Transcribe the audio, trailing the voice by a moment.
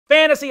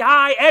Fantasy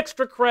High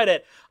Extra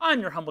Credit.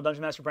 I'm your humble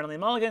Dungeon Master, Brennan Lee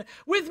Mulligan.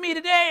 With me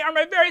today are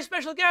my very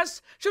special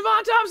guests,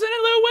 Siobhan Thompson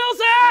and Lou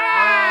Wilson!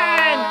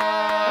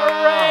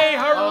 Hooray,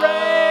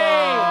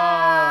 hooray!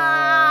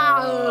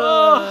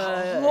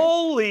 Oh,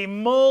 holy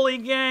moly,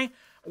 gang.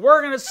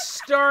 We're gonna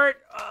start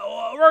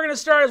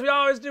as we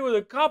always do with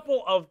a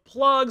couple of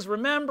plugs.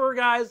 Remember,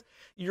 guys,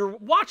 you're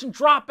watching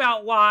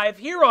Dropout Live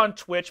here on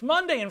Twitch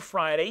Monday and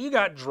Friday. You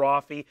got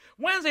Drawfee.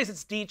 Wednesdays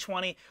it's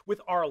D20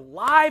 with our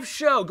live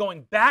show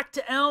going back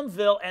to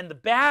Elmville and the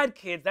Bad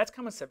Kids. That's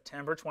coming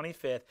September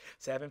 25th,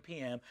 7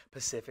 p.m.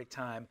 Pacific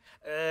time.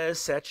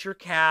 Set your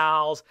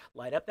cows,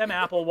 light up them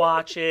Apple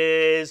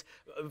Watches,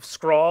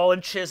 scrawl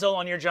and chisel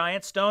on your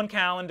giant stone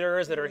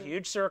calendars that are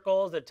huge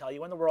circles that tell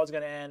you when the world's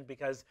going to end,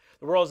 because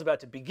the world's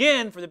about to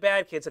begin for the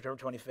Bad Kids September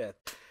 25th.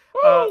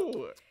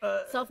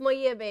 Sophomore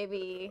year,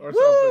 baby. Or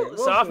something.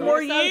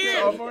 Sophomore year.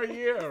 Sophomore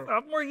year.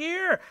 Sophomore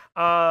year.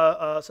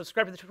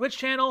 Subscribe to the Twitch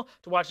channel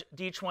to watch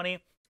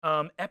D20.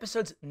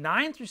 Episodes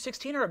 9 through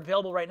 16 are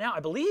available right now. I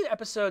believe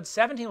episode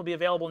 17 will be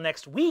available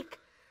next week,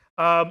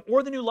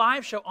 or the new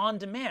live show on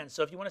demand.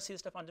 So if you want to see the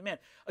stuff on demand.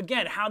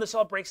 Again, how this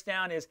all breaks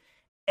down is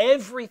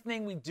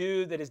everything we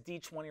do that is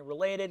D20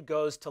 related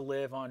goes to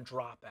live on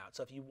Dropout.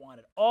 So if you want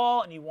it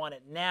all and you want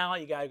it now,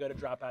 you got to go to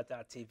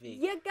dropout.tv.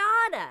 You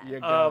gotta. You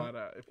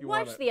gotta. If you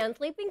Watch want the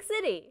Unsleeping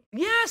City.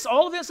 Yes,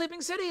 all of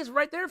Unsleeping City is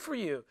right there for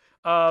you.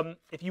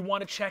 If you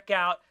want to check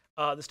out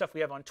the stuff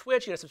we have on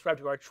Twitch, you got to subscribe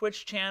to our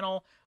Twitch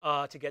channel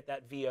to get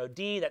that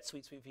VOD, that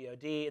sweet, sweet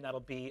VOD, and that'll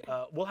be,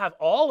 we'll have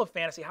all of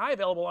Fantasy High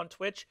available on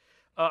Twitch.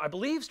 I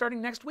believe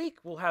starting next week,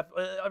 we'll have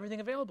everything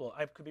available.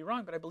 I could be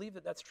wrong, but I believe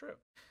that that's true.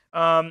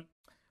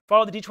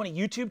 Follow the D20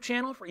 YouTube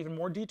channel for even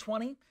more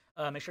D20.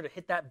 Make sure to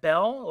hit that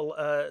bell,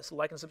 so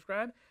like and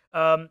subscribe.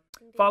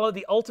 Follow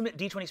the Ultimate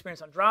D20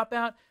 Experience on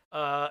Dropout.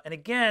 And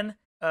again,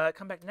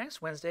 come back next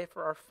Wednesday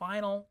for our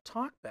final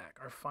talkback.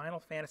 Our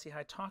final Fantasy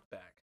High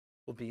talkback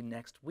will be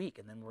next week,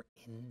 and then we're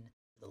in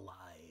the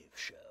live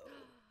show.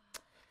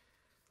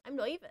 I'm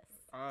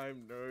nervous.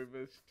 I'm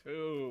nervous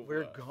too.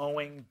 We're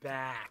going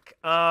back.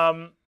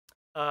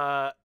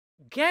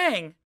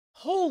 Gang,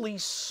 holy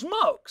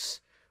smokes.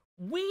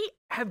 We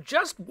have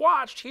just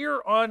watched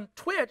here on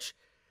Twitch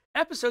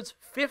episodes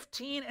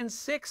 15 and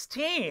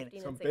 16.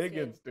 Some big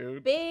ones,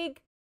 dude.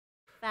 Big,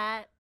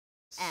 fat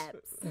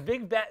abs.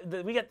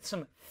 We got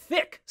some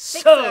thick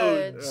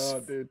sods. Oh,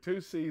 dude,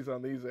 2 C's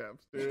on these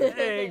apps, dude.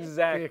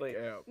 Exactly.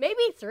 Thick apps.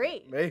 Maybe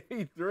 3.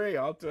 Maybe 3,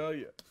 I'll tell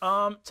you.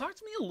 Talk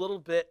to me a little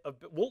bit.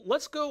 Well,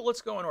 let's go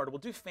in order. We'll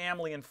do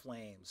Family in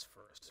Flames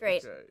first.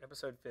 Great. Okay.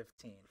 Episode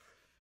 15.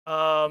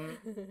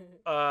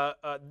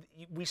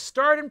 We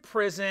start in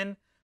prison.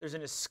 There's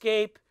an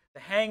escape. The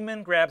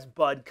hangman grabs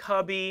Bud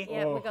Cubby.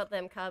 Yeah, we got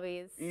them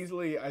cubbies.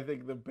 Easily, I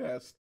think the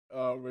best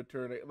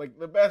returning, like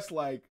the best,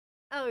 like,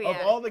 Oh yeah. of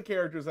all the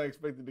characters I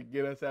expected to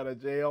get us out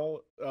of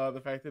jail, the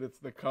fact that it's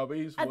the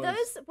Cubbies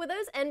Were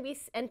those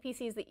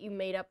NPCs that you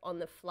made up on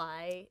the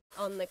fly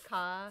on the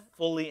car?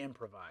 Fully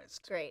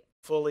improvised. Great.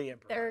 Fully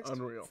improvised. They're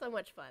unreal. so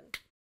much fun.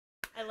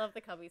 I love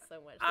the Cubbies so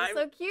much. They're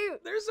so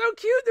cute. They're so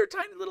cute. They're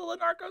tiny little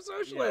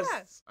anarcho-socialists.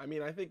 Yes. I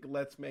mean, I think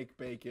 "Let's make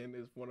bacon"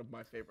 is one of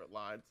my favorite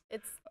lines.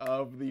 It's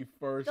of the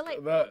first.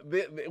 delightful.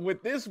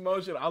 With this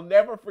motion, I'll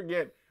never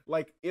forget.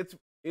 Like it's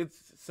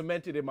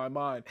cemented in my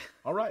mind.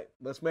 All right,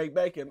 let's make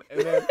bacon,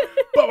 and then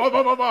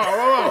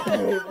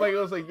like it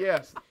was like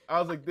yes.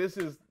 I was like, this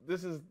is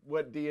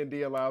what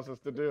D&D allows us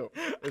to do.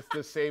 It's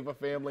to save a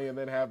family and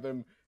then have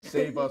them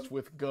save us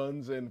with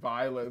guns and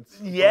violence.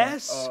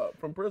 Yes.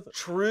 From prison.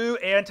 True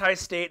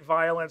anti-state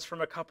violence from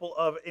a couple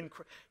of...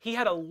 He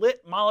had a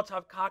lit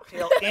Molotov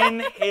cocktail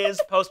in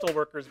his postal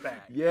worker's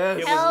bag.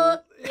 Yes.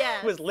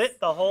 It was lit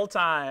the whole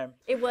time.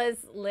 It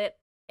was lit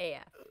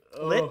AF.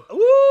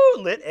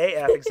 Lit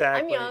AF,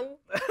 exactly. I'm young.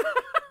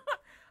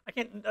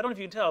 I don't know if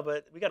you can tell,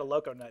 but we got a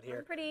loco nut here.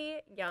 I'm pretty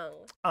young.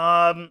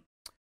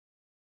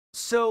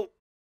 So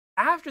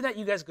after that,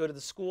 you guys go to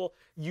the school.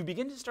 You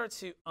begin to start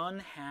to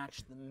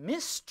unhatch the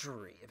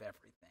mystery of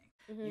everything.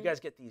 Mm-hmm. You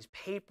guys get these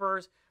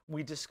papers.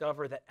 We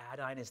discover that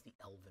Adine is the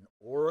Elven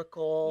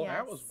Oracle. Yes.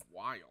 That was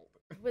wild.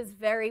 It was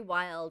very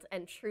wild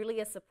and truly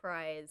a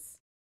surprise,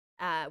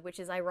 which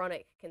is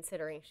ironic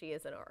considering she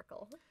is an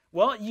oracle.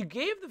 Well, you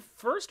gave the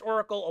first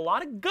Oracle a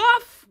lot of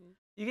guff.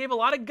 You gave a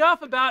lot of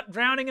guff about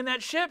drowning in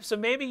that ship, so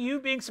maybe you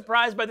being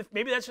surprised by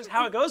maybe that's just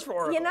how it goes for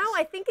oracles. You know,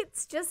 I think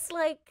it's just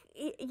like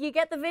you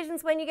get the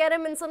visions when you get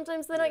them, and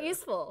sometimes they're not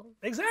useful.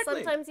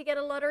 Exactly. Sometimes you get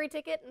a lottery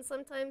ticket, and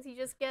sometimes you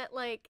just get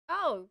like,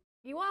 oh,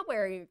 you are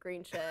wearing a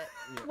green shirt.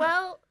 Yeah.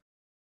 Well,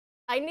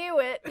 I knew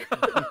it.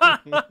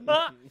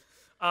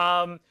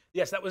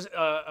 Yes, that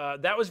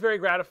was very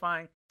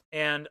gratifying,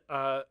 and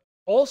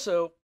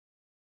also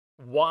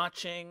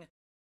watching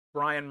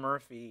Brian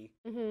Murphy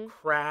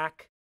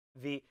crack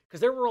because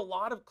there were a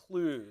lot of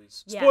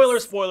clues. Yes.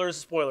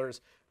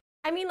 Spoilers.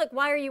 I mean, look,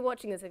 why are you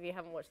watching this if you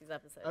haven't watched these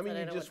episodes? I mean,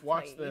 don't you know just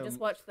what to watch tell you. them. You just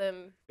watch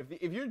them.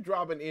 If you're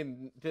dropping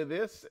into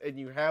this and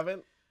you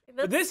haven't,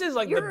 But this is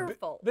like your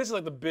fault. this is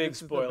like the big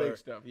this is spoiler. the big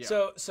stuff. Yeah.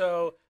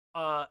 So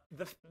I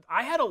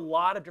had a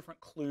lot of different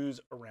clues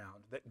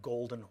around that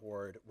Golden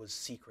Horde was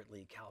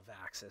secretly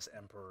Calvaxis,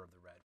 Emperor of the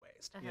Red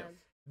Waste.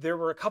 There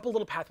were a couple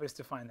little pathways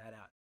to find that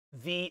out.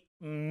 The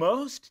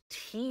most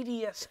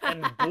tedious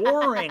and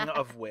boring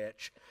of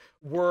which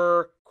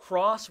were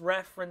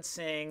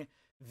cross-referencing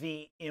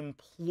the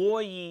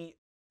employee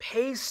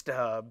pay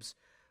stubs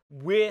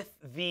with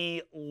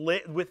the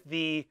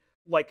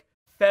like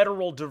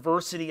federal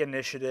diversity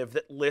initiative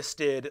that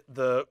listed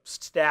the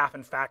staff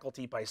and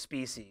faculty by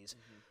species,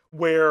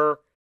 where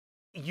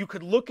you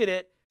could look at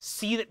it,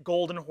 see that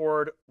Golden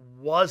Horde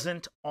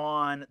wasn't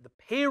on the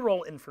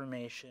payroll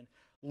information,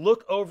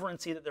 look over and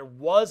see that there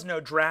was no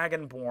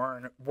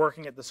Dragonborn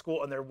working at the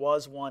school, and there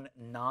was one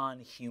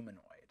non-humanoid.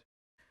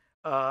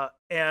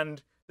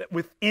 And that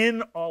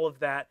within all of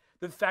that,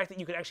 the fact that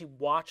you could actually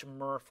watch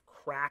Murph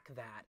crack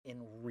that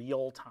in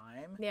real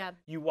time. Yeah.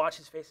 You watch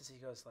his face as he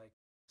goes like,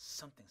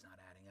 something's not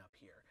adding up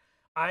here.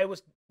 I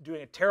was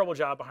doing a terrible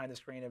job behind the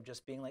screen of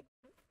just being like,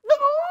 no,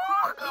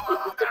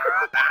 they're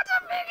about to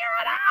figure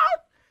it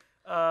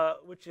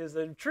out, which is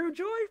a true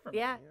joy for me.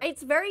 Yeah,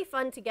 it's very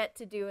fun to get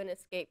to do an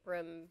escape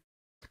room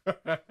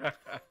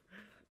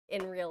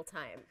in real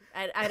time.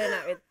 I don't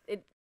know.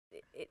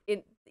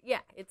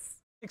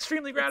 It's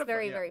extremely gratifying. It's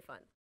very, very fun.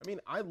 I mean,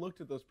 I looked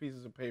at those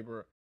pieces of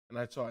paper and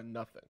I saw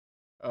nothing.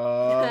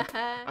 I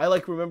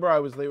remember I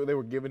was late. They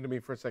were given to me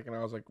for a second. I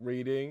was like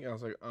reading. I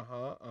was like,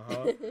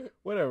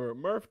 whatever.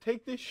 Murph,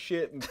 take this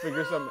shit and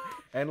figure something.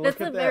 And look at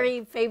that. That's a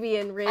very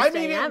Fabian Ridge I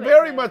mean, dynamic, it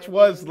very though. much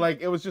was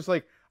like, it was just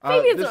like.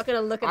 Fabian's not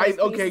going to look at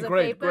those pieces of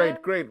paper.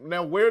 Great.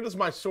 Now, where does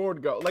my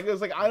sword go? Like, it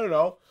was like, I don't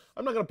know.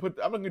 I'm not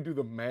going to do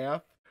the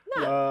math.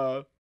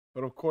 No.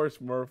 But of course,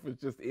 Murph was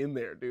just in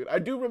there, dude. I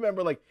do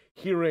remember like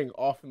hearing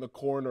off in the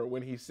corner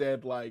when he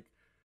said like,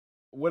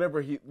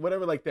 whatever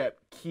like that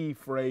key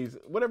phrase,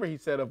 whatever he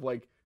said of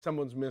like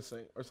someone's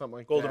missing or something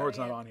like Golden that. Horde's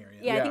not on here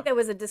yet. Yeah, I think there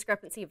was a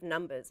discrepancy of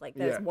numbers. Like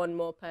there's one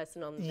more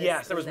person on.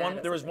 Yes, there was one.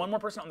 There was one more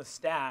person on the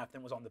staff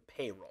than was on the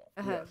payroll.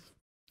 Yes.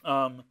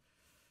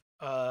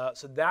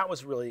 So that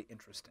was really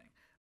interesting.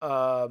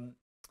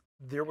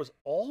 There was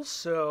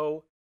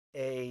also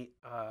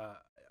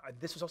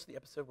this was also the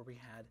episode where we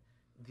had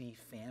the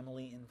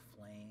family in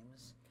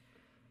flames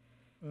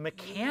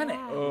mechanic.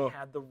 Yeah. We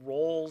had the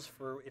roles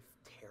for if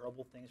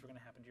terrible things were going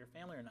to happen to your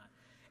family or not.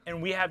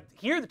 And we have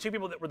here the two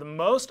people that were the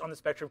most on the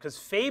spectrum because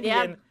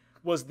Fabian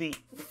was the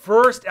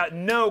first out,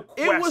 no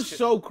question. It was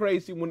so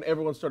crazy when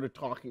everyone started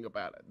talking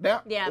about it.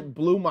 That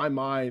blew my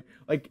mind.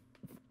 Like,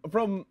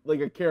 from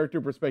like a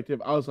character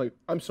perspective, I was like,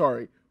 I'm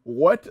sorry,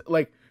 what?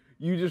 Like,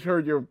 you just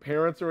heard your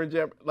parents are in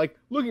jeopardy. Like,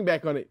 looking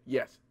back on it,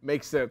 yes,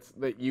 makes sense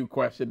that you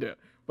questioned it.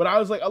 But I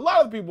was like, a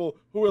lot of people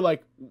who were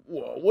like,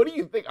 whoa, what do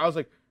you think? I was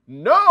like,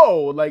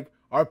 no, like,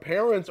 our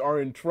parents are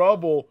in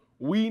trouble.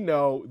 We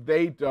know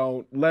they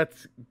don't.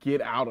 Let's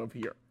get out of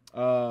here.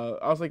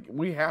 I was like,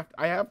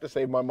 I have to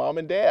save my mom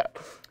and dad.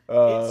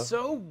 It's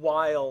so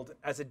wild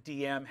as a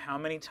DM how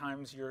many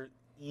times your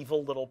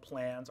evil little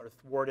plans are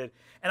thwarted.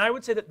 And I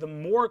would say that the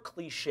more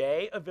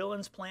cliche a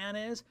villain's plan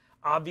is,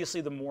 obviously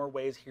the more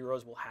ways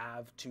heroes will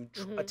have to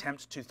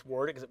attempt to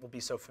thwart it because it will be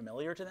so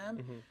familiar to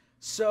them.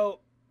 So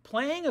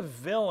playing a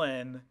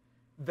villain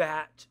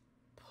that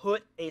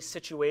put a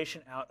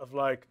situation out of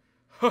like,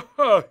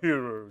 ha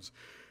heroes,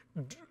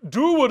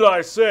 do what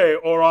I say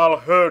or I'll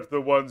hurt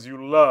the ones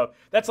you love.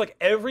 That's like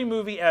every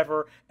movie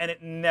ever, and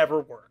it never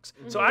works.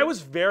 So I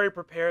was very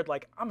prepared,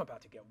 like, I'm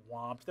about to get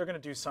whomped. They're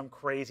going to do some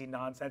crazy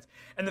nonsense.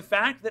 And the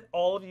fact that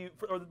all of you,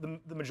 or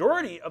the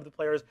majority of the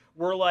players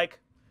were like,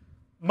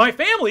 my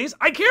families,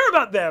 I care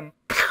about them,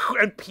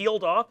 and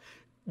peeled off,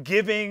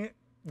 giving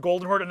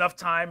Golden Horde enough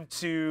time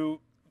to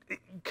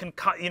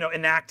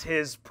enact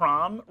his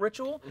prom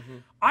ritual.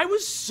 I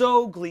was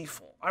so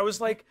gleeful. I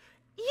was like,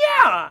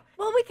 yeah.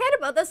 Well, we cared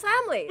about those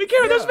families. We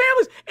cared about those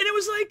families. And it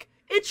was like,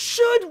 it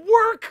should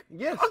work.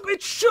 Yes.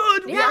 It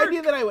should The work.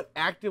 idea that I would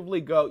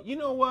actively go, you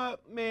know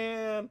what,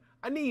 man,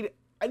 I need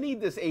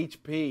this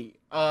HP.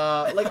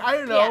 Like, I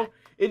don't know.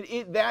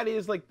 That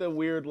is like the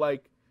weird,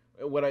 like,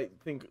 what I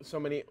think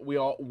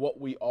what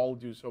we all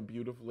do so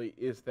beautifully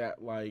is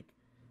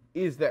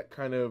that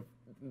kind of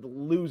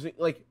losing,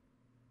 like,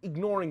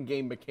 ignoring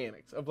game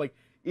mechanics of like,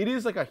 it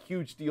is like a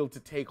huge deal to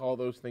take all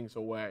those things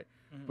away.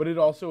 But it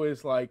also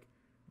is like,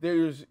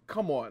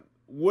 come on,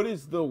 what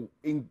is the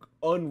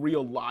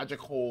unreal logic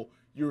hole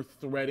you're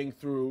threading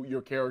through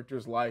your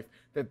character's life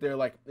that they're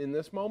like, in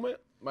this moment,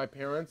 my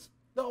parents,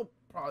 they'll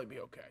probably be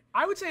okay.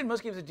 I would say in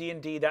most games of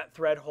D&D, that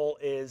thread hole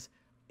is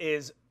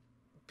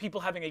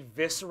people having a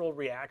visceral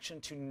reaction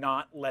to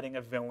not letting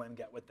a villain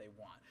get what they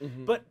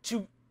want. But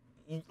to,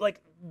 like,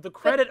 the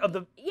credit of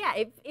the...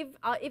 Yeah,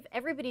 if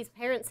everybody's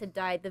parents had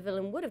died, the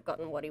villain would have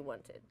gotten what he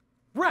wanted.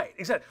 Right,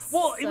 exactly.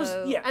 Well, it was,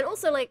 And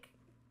also, like,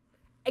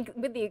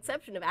 with the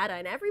exception of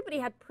Adine, everybody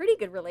had pretty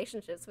good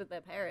relationships with their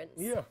parents.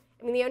 Yeah.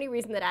 I mean, the only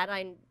reason that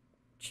Adine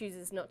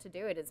chooses not to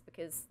do it is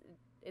because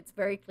it's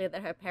very clear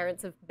that her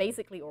parents have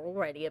basically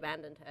already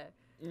abandoned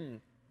her.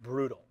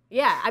 Brutal.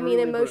 Yeah, I mean,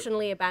 Truly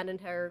emotionally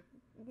abandoned her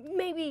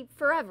maybe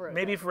forever ago.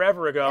 Maybe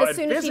forever ago. As and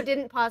soon as he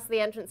didn't pass the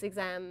entrance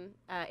exam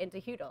into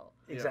Hudol.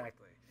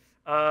 Exactly.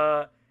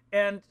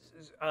 And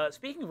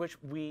speaking of which,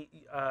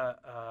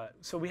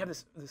 so we have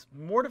this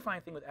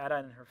mortifying thing with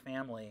Adine and her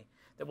family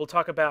that we'll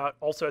talk about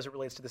also as it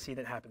relates to the scene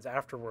that happens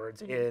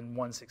afterwards in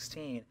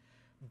 116.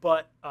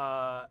 But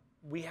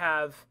we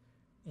have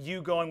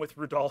you going with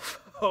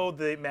Rudolfo,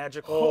 the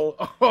magical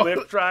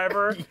whip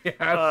driver. Yes.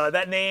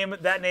 That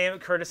name,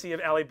 courtesy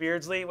of Allie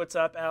Beardsley. What's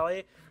up,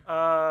 Allie?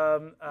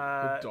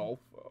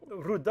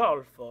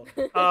 Rudolfo.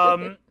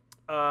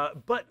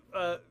 But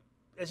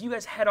as you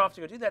guys head off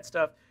to go do that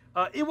stuff,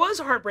 it was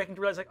heartbreaking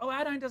to realize, like, oh,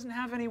 Adine doesn't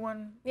have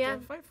anyone to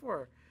fight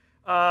for.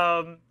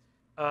 And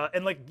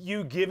like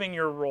you giving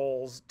your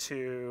roles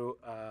to,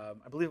 I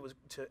believe it was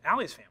to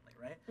Allie's family,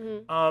 right?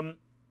 Mm-hmm.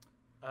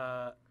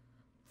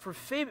 For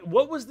Fabian,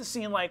 what was the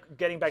scene like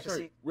getting back to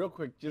see? Real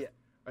quick, just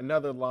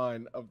another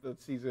line of the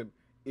season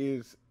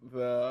is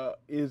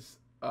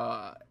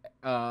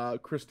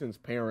Kristen's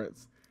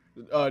parents.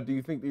 Do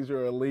you think these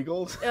are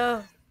illegals?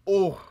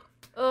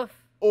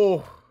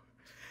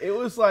 It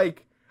was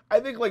like, I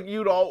think like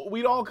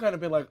we'd all kind of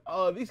been like,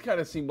 oh, these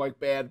kind of seem like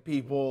bad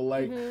people.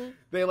 Like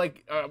they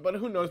like, but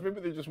who knows?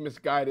 Maybe they're just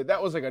misguided.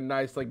 That was like a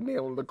nice like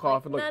nail in the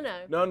coffin.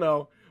 Like,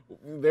 no,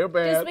 they're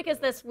bad. Just because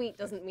they're sweet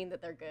doesn't mean that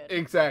they're good.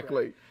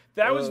 Exactly. Right.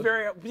 That was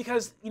very,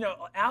 because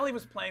Allie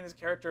was playing this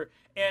character,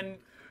 and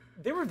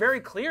they were very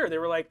clear. They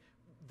were like,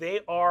 they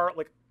are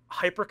like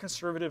hyper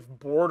conservative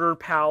border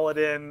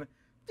paladin.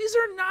 These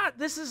are not.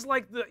 This is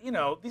like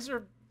these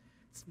are,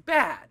 it's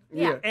bad.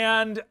 Yeah.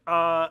 And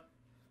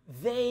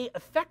they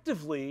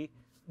effectively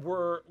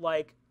were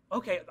like,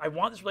 okay, I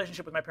want this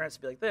relationship with my parents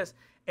to be like this.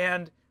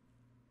 And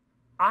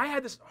I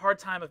had this hard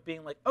time of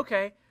being like,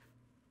 okay,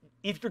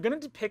 if you're going to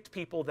depict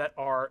people that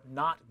are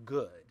not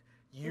good,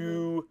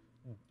 you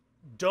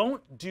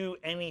don't do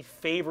any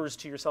favors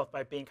to yourself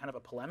by being kind of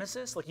a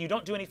polemicist. Like, you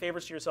don't do any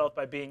favors to yourself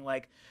by being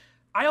like,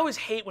 I always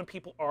hate when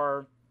people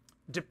are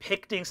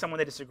depicting someone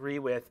they disagree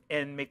with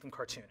and make them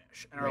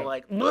cartoonish and are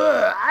like,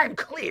 I'm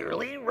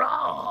clearly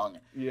wrong.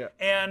 Yeah.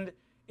 And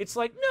it's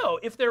like, no,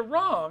 if they're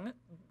wrong,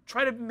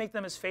 try to make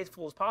them as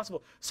faithful as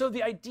possible. So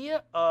the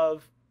idea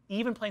of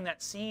even playing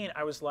that scene,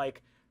 I was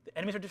like, the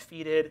enemies are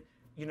defeated,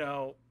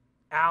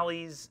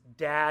 Allie's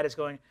dad is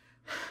going,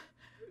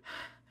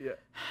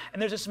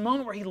 and there's this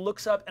moment where he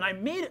looks up, and I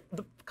made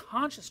the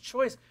conscious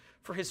choice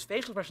for his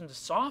facial expression to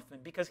soften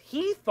because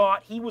he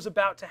thought he was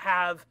about to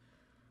have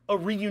a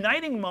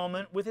reuniting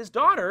moment with his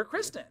daughter,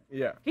 Kristen.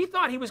 Yeah. He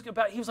thought he was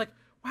like,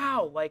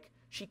 wow, like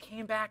she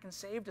came back and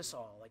saved us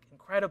all, like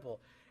incredible.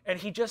 And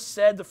he just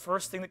said the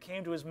first thing that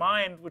came to his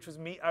mind, which was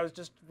me. I was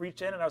just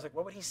reached in and I was like,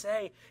 what would he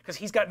say? Because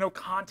he's got no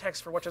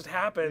context for what just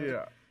happened.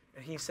 Yeah.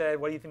 And he said,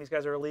 what do you think, these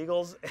guys are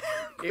illegals?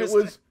 It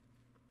was,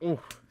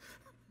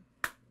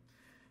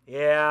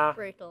 Yeah.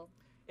 Brutal.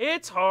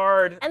 It's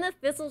hard. And the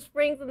thistle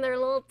springs in their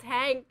little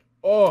tank.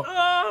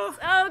 Oh.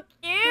 So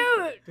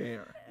cute.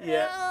 Damn.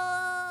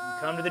 Yeah.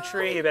 Come to the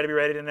tree. You better be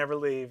ready to never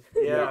leave.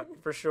 Yeah,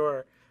 for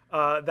sure.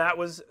 That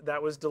was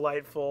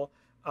delightful.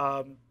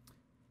 Lou,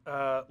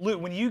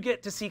 when you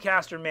get to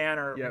Seacaster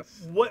Manor,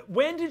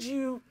 when did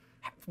you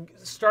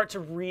start to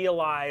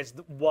realize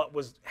what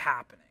was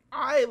happening?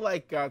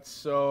 I got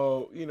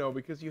so,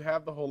 because you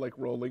have the whole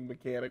rolling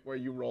mechanic where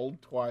you rolled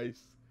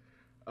twice.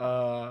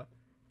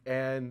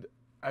 And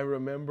I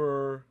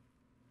remember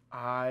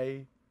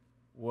I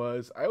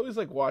always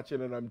watch it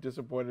and I'm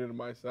disappointed in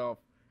myself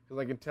because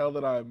I can tell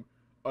that I'm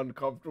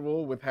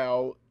uncomfortable with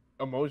how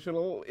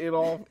emotional it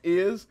all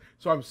is.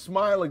 So I'm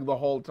smiling the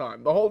whole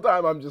time. The whole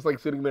time I'm just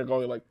sitting there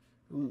going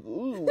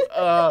ooh,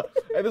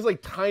 and this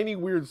tiny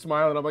weird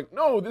smile, and I'm like,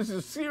 no, this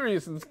is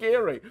serious and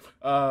scary.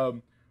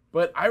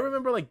 But I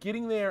remember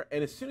getting there,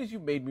 and as soon as you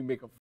made me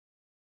make a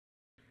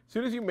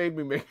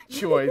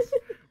choice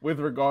with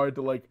regard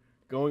to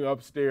going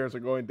upstairs or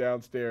going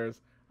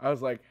downstairs, I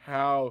was like,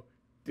 how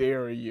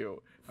dare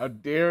you? How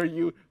dare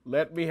you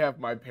let me have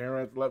my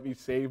parents? Let me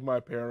save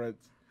my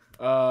parents.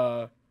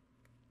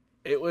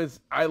 It was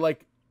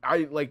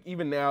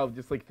even now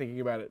just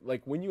thinking about it.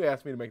 When you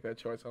asked me to make that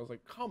choice, I was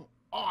like, come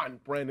on,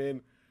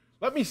 Brennan.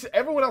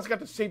 Everyone else got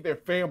to save their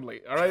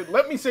family. All right,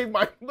 let me save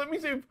my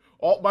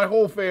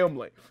whole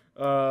family.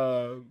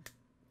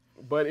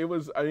 But it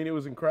was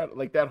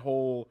incredible. That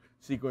whole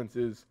sequence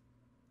is,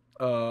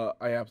 I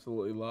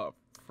absolutely love.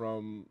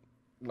 From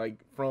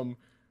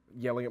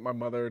yelling at my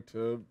mother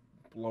to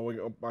blowing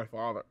up my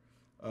father.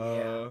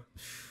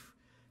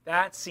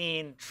 That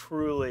scene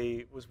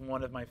truly was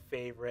one of my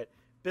favorite.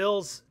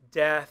 Bill's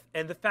death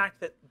and the fact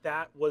that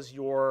that was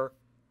your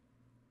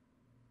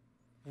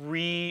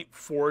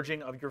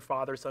reforging of your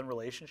father-son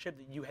relationship,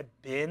 that you had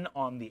been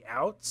on the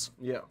outs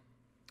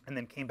and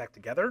then came back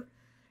together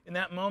in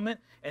that moment,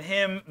 and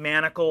him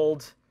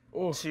manacled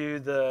to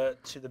the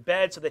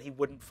bed so that he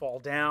wouldn't fall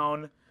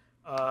down,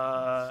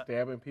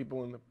 stabbing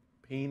people in the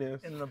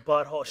penis, in the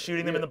butthole,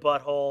 shooting them in the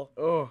butthole.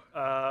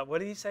 What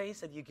did he say? He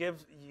said, you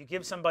give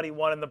somebody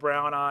one in the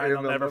brown eye and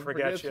they'll never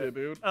forget you,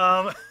 dude.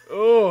 And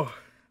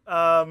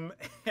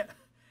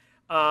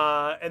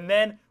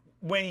then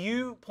when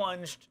you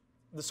plunged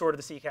the sword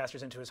of the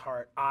Seacasters into his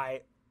heart,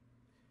 I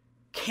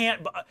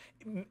can't.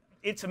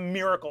 It's a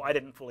miracle I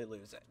didn't fully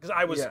lose it, because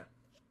I was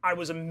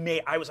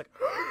amazed. I was like,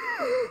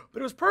 but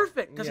it was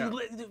perfect because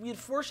we had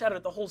foreshadowed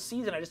it the whole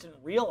season. I just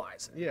didn't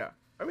realize it. Yeah,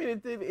 I mean,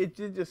 it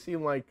did just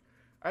seem like,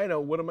 I don't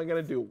know, what am I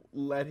gonna do?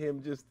 Let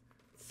him just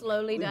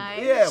slowly die.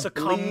 Yeah,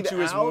 succumb to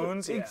his out?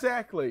 wounds. Yeah.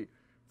 Exactly.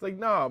 It's like,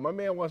 nah, my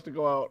man wants to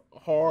go out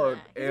hard.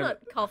 Yeah, he's not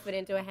coughing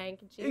into a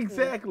handkerchief.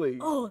 Exactly.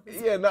 Oh,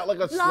 yeah, not like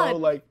a blood. slow,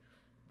 like,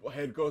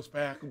 head goes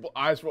back,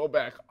 eyes roll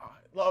back. I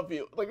love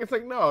you. Like, it's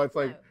like, no, it's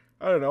like,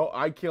 I don't know,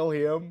 I kill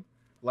him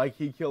like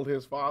he killed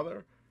his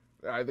father.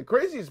 The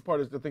craziest part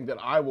is to think that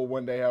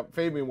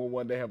Fabian will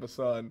one day have a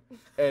son,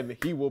 and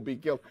he will be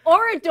killed.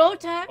 Or a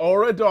daughter.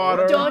 Or a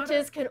daughter.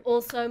 Daughters can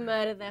also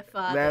murder their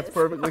fathers. That's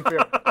perfectly fair.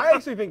 I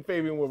actually think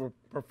Fabian would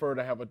prefer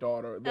to have a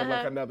daughter than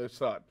like another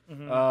son.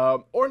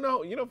 Or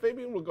no,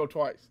 Fabian will go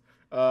twice.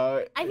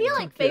 I feel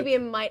like kids.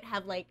 Fabian might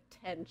have like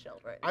 10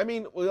 children. I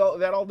mean, well,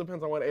 that all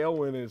depends on what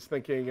Aelwyn is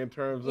thinking in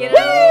terms of.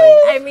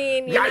 I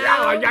mean,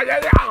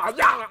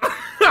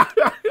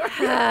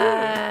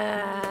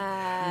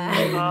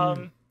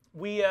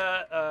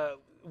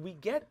 we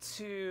get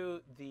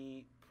to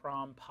the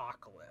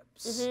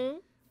prompocalypse,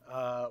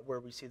 where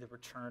we see the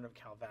return of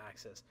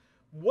Calvaxis.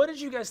 What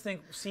did you guys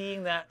think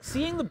seeing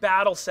the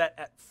battle set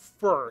at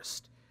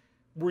first?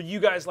 Were you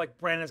guys like,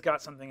 Brennan's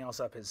got something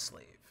else up his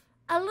sleeve?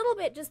 A little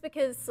bit, just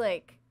because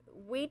like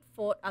we'd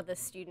fought other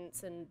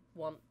students and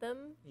want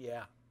them.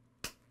 Yeah.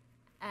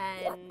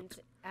 And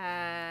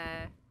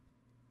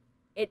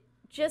it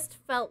just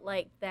felt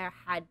like there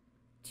had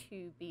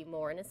to be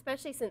more, and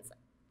especially since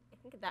I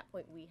think at that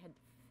point we had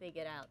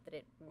figured out that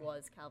it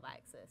was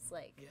Calvaxis.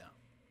 Like,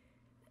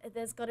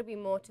 there's got to be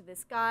more to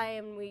this guy,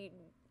 and we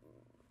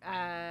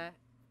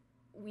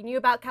knew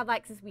about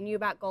Calvaxis, we knew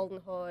about Golden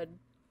Horde.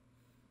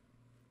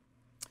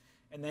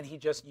 And then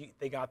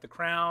they got the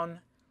crown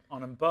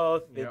on them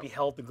both. They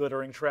beheld the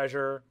glittering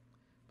treasure.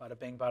 Bada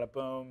bing, bada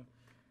boom.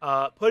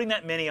 Putting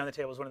that mini on the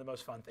table was one of the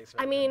most fun things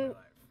I've ever done in my life.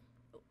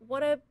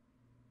 What a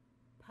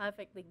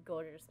perfectly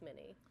gorgeous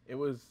mini. It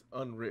was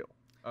unreal.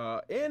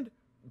 And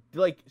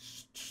like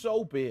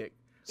so big.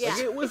 Yeah.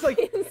 Like, it was like,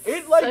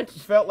 it like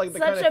felt like the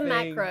kind of such a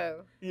thing.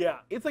 macro. Yeah.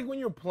 It's like when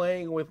you're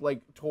playing with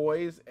like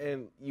toys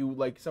and you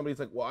like, somebody's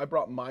like, well, I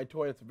brought my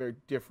toy. It's a very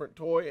different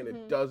toy and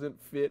it doesn't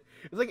fit.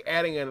 It's like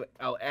adding an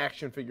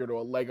action figure to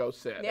a Lego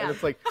set. Yeah. And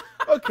it's like,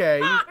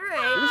 okay,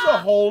 this is a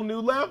whole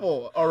new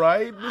level. All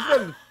right.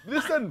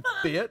 This doesn't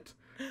fit.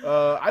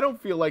 I don't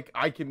feel like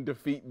I can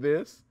defeat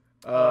this.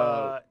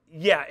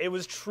 Yeah, it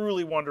was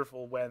truly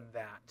wonderful when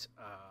that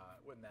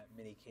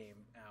mini came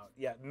out.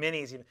 Yeah,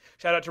 minis even.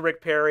 Shout out to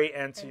Rick Perry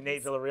and to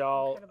Nate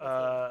Villarreal,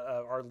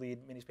 our lead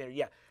minis painter.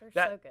 Yeah,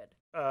 They're so good.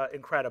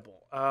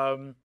 Incredible.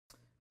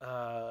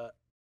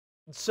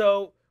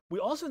 So we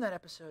also in that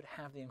episode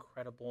have the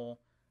incredible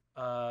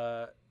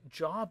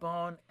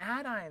Jawbone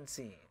Adine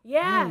scene.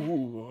 Yeah.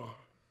 Ooh.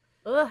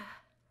 Ugh.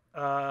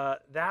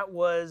 That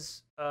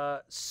was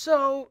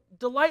so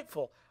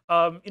delightful.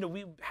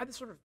 We had this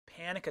sort of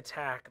panic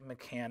attack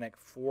mechanic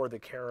for the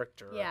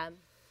character. Yeah.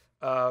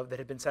 That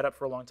had been set up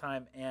for a long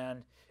time,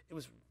 and it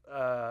was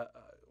a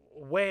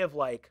way of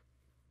like,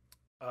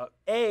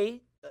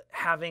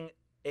 having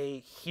a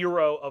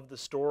hero of the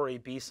story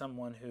be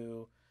someone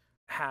who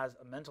has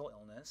a mental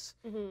illness,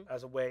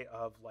 as a way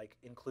of like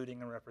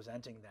including and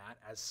representing that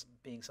as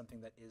being something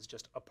that is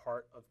just a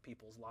part of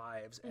people's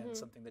lives and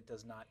something that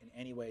does not in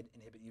any way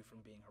inhibit you from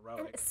being heroic.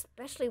 And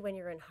especially when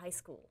you're in high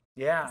school.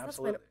 Yeah, 'Cause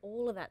absolutely. that's when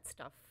all of that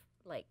stuff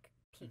like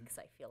peaks,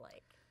 I feel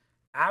like.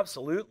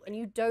 Absolutely. And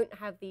you don't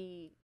have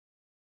the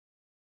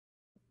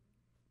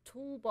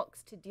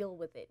toolbox to deal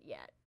with it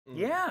yet.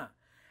 Yeah.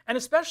 And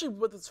especially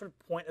what the sort of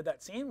point of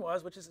that scene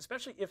was, which is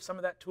especially if some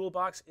of that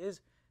toolbox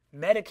is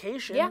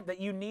medication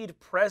that you need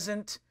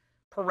present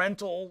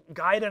parental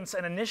guidance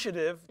and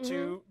initiative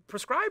to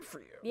prescribe for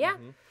you. Yeah.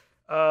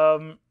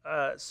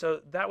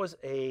 So that was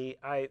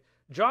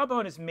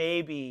Jawbone is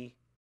maybe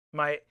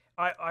I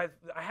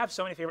have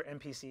so many favorite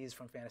NPCs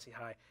from Fantasy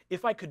High.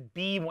 If I could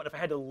be one, if I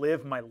had to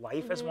live my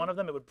life as one of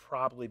them, it would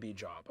probably be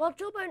Jawbone. Well,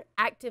 Jawbone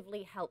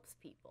actively helps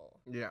people.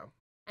 Yeah.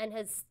 And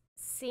has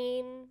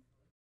seen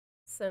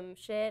some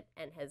shit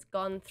and has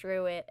gone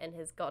through it and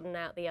has gotten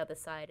out the other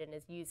side and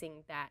is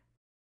using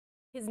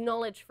his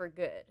knowledge for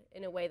good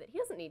in a way that he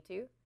doesn't need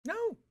to.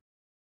 No.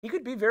 He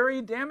could be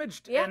very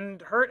damaged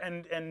and hurt,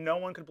 and no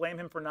one could blame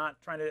him for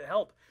not trying to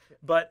help.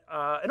 But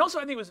and also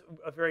I think it was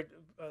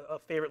a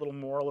favorite little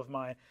moral of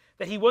mine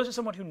that he was just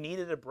someone who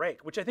needed a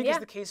break, which I think is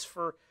the case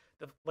for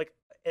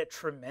a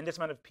tremendous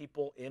amount of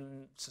people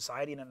in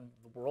society and in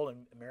the world,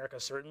 in America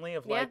certainly,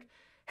 of like,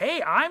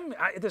 hey, I'm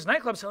at this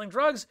nightclub selling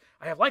drugs.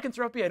 I have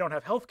lycanthropy. I don't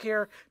have health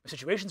care. My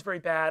situation's very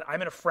bad.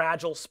 I'm in a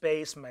fragile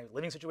space. My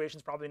living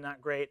situation's probably not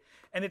great.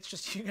 And it's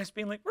just you guys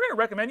being like, we're going to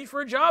recommend you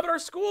for a job at our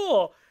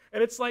school.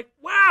 And it's like,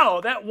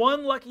 wow, that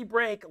one lucky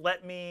break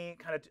let me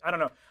kind of, I don't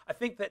know. I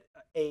think that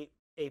a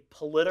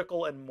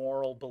political and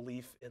moral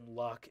belief in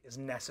luck is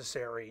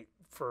necessary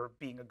for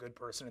being a good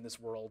person in this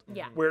world,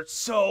 where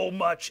so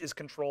much is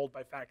controlled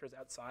by factors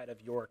outside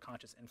of your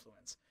conscious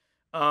influence.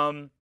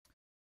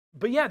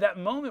 But yeah, that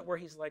moment where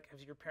he's like,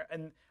 "Has your parent?"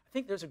 And I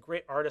think there's a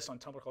great artist on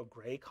Tumblr called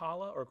Grey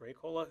Cola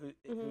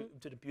who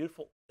did a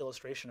beautiful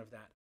illustration of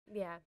that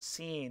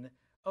scene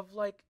of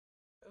like,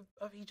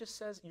 he just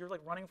says, you're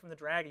like running from the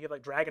dragon, you have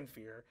like dragon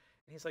fear,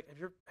 and he's like,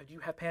 have you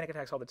had panic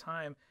attacks all the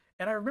time?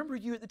 And I remember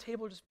you at the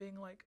table just being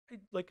like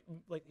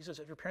he says,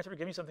 have your parents ever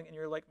given you something? And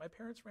you're like, my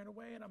parents ran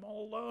away and I'm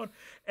all alone.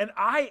 And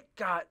I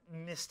got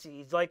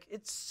misty. Like,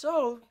 it's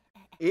so.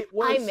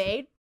 I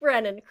made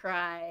Brennan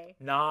cry.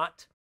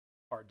 Not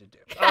hard to do.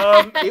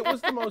 It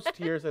was the most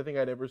tears I think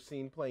I'd ever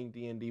seen playing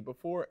D&D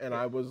before, and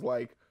I was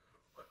like,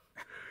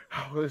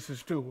 oh, this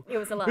is too. It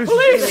was a lot. This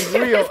is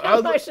real.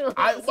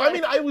 I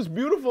mean, it was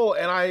beautiful,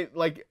 and I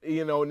like,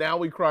 now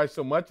we cry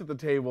so much at the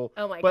table.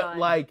 Oh my but God.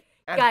 Like,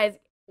 guys,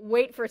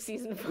 wait for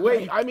season 5.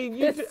 Wait, I mean,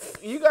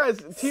 you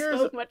guys, tears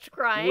so much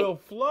crying will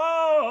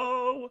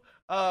flow.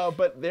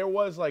 But there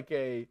was like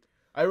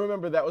I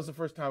remember that was the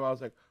first time I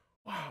was like,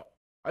 wow.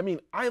 I mean,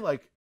 I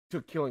like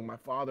took killing my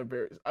father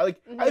very. I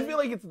feel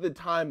like it's the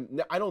time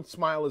I don't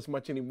smile as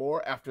much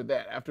anymore after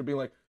that. After being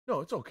like, no,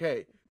 it's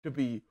okay to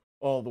be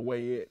all the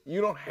way in.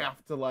 You don't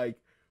have to like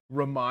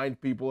remind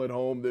people at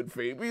home that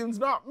Fabian's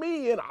not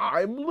me and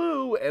I'm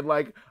Lou and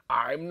like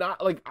I'm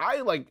not like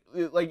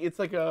it's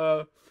like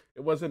it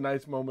was a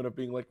nice moment of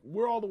being like,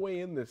 we're all the way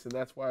in this, and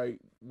that's why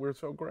we're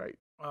so great.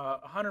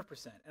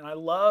 100%. And I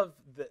love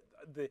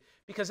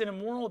because in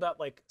Immortal about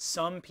like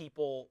some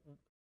people,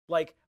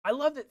 like I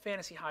love that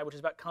Fantasy High, which is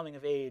about coming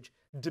of age,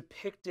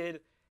 depicted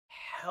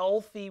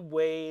healthy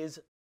ways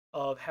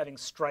of having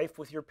strife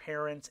with your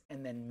parents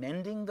and then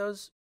mending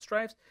those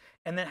strifes,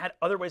 and then had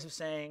other ways of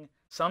saying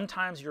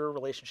sometimes your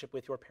relationship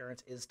with your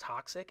parents is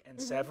toxic and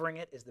severing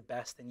it is the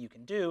best thing you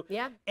can do.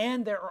 Yeah.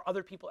 And there are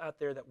other people out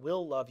there that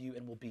will love you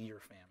and will be your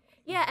family.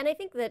 Yeah, and I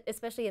think that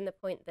especially in the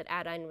point that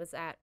Adine was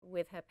at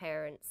with her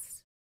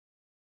parents,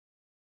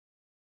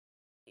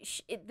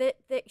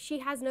 she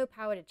has no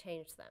power to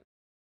change them.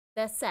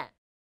 They're set.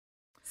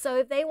 So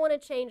if they want to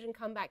change and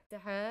come back to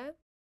her,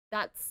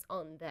 that's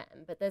on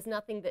them. But there's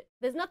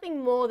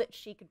nothing more that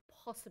she could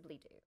possibly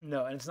do.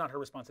 No, and it's not her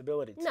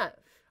responsibility. No,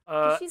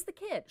 she's the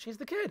kid. She's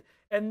the kid,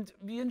 and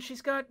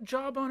she's got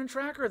Jawbone and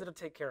Tracker that'll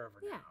take care of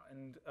her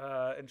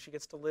now, and she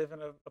gets to live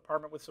in an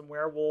apartment with some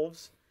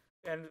werewolves,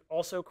 and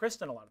also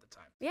Kristen a lot of the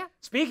time. Yeah.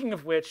 Speaking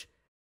of which,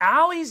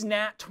 Allie's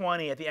Nat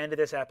 20 at the end of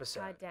this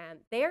episode. God damn,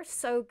 they're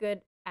so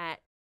good at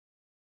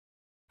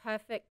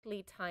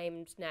perfectly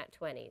timed Nat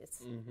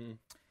 20s. Mm-hmm.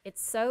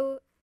 It's so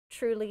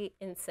truly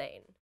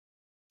insane.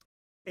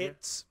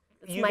 It's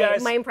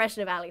my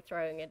impression of Allie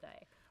throwing a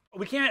die.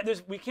 We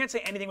can't say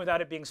anything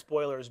without it being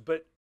spoilers,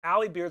 but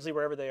Allie, Beardsley,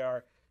 wherever they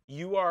are,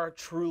 you are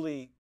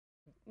truly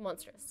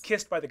monstrous,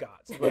 kissed by the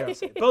gods.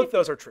 Both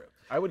those are true.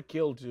 I would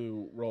kill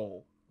to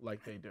roll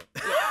like they do.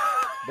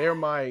 They're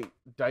my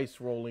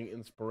dice rolling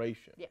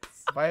inspiration. Yes.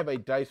 If I have a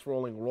dice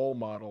rolling role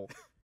model,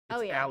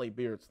 it's Allie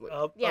Beardsley.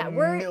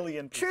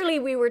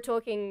 We were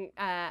talking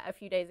a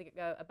few days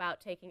ago about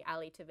taking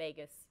Allie to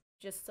Vegas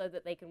just so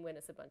that they can win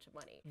us a bunch of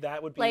money.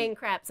 That would be playing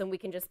craps, and we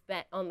can just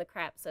bet on the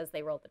craps as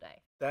they roll the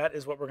die. That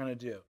is what we're gonna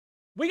do.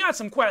 We got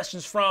some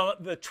questions from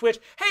the Twitch.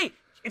 Hey,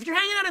 if you're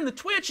hanging out in the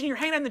Twitch and you're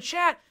hanging out in the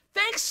chat,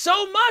 thanks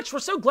so much. We're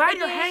so glad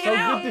you're hanging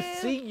out. So good to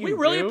see you. We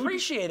really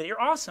appreciate it.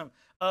 You're awesome.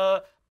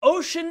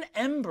 Ocean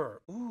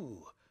Ember.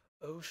 Ooh,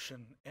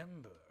 Ocean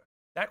Ember.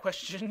 That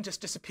question just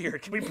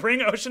disappeared. Can we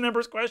bring Ocean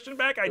Ember's question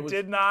back? I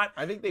did not.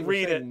 I think they were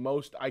saying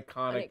most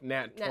iconic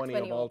Nat 20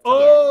 of all time.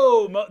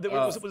 Oh,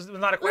 was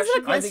not a question? Was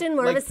it a question,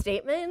 more of a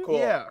statement? Cool.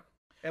 Yeah,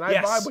 and I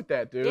vibe with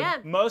that, dude. Yeah.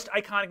 Most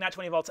iconic Nat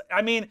 20 of all time.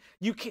 I mean,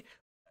 you can.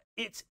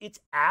 It's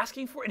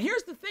asking for it. And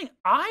here's the thing: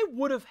 I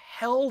would have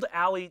held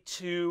Allie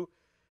to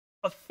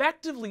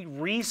effectively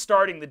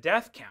restarting the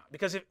death count,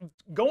 because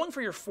going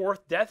for your 4th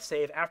death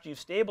save after you've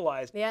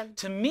stabilized,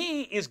 to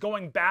me, is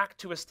going back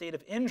to a state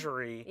of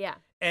injury. Yeah.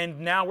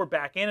 And now we're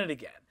back in it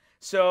again.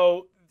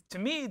 So to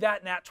me,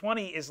 that Nat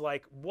 20 is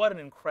like, what an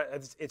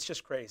incredible, it's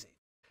just crazy.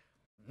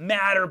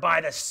 Matter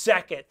by the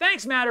Second.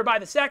 Thanks, Matter by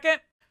the Second.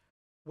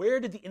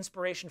 Where did the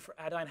inspiration for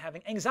Adine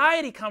having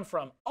anxiety come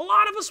from? A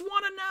lot of us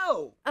want to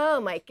know.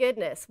 Oh my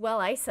goodness. Well,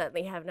 I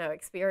certainly have no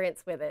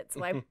experience with it,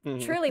 so I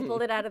truly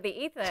pulled it out of the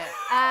ether.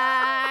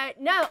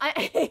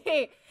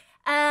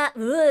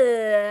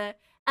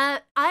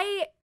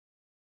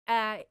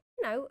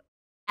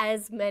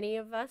 As many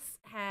of us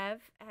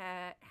have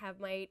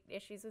my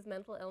issues with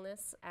mental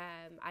illness.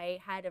 I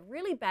had a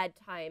really bad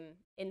time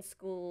in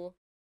school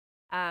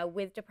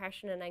with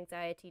depression and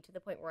anxiety, to the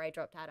point where I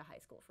dropped out of high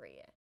school for a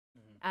year.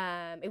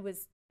 Mm-hmm. It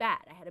was bad.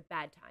 I had a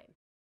bad time.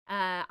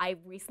 I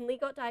recently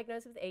got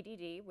diagnosed with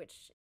ADD,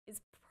 which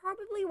is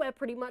probably where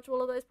pretty much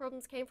all of those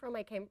problems came from.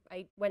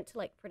 I went to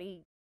like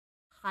pretty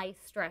high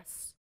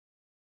stress,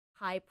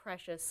 high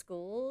pressure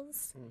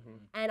schools,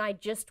 and I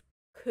just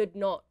could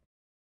not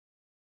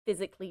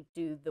physically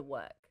do the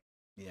work.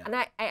 Yeah. And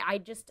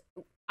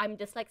I'm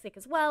dyslexic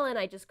as well, and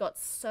I just got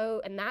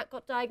and that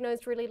got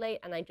diagnosed really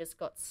late, and I just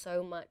got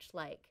so much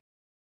like,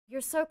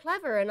 you're so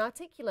clever and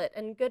articulate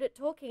and good at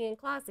talking in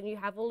class, and you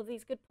have all of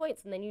these good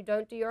points, and then you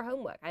don't do your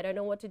homework. I don't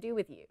know what to do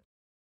with you.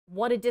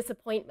 What a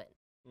disappointment.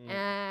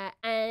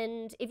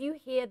 And if you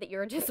hear that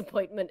you're a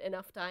disappointment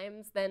enough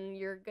times, then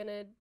you're going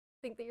to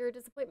think that you're a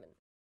disappointment.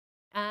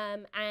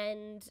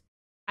 And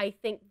I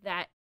think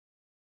that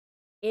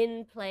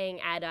in playing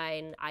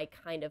Adine, I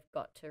kind of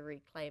got to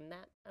reclaim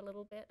that a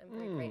little bit. I'm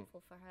very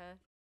grateful for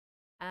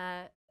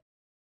her.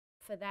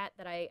 For that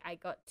I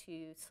got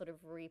to sort of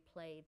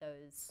replay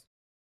those.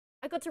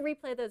 I got to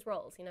replay those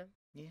roles, you know?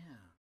 Yeah.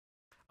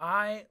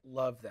 I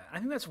love that. I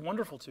think that's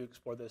wonderful to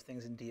explore those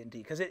things in D&D,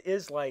 because it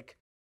is like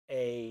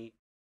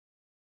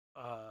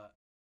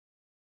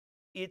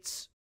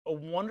it's a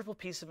wonderful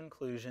piece of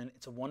inclusion.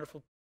 It's a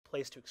wonderful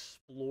place to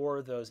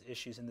explore those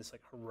issues in this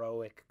like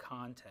heroic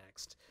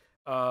context.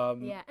 Yeah, and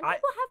people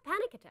have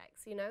panic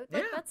attacks, you know?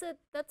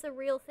 That's a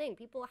real thing.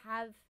 People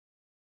have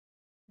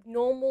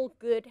normal,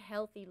 good,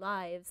 healthy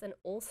lives and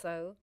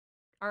also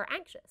are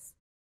anxious.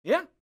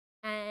 Yeah.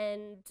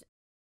 And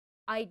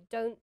I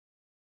don't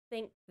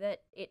think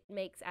that it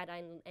makes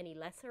Adine any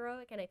less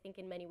heroic, and I think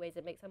in many ways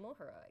it makes her more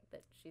heroic,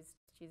 that she's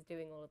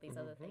doing all of these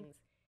other things,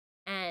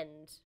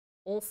 and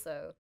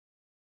also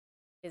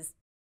is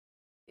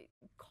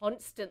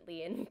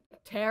constantly in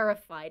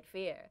terrified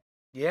fear.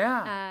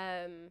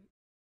 Yeah.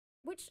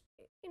 Which,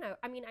 you know,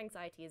 I mean,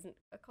 anxiety isn't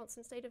a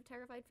constant state of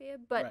terrified fear,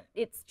 but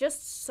it's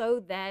just so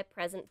there,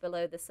 present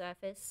below the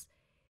surface,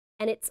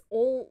 and it's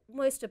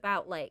almost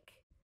about like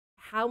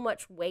how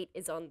much weight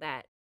is on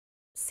that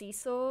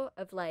seesaw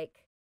of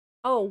like,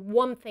 oh,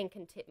 one thing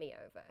can tip me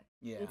over.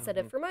 Yeah. Instead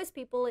of, for most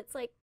people, it's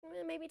like,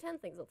 maybe 10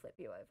 things will flip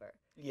you over.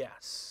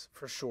 Yes,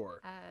 for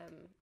sure.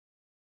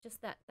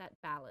 Just that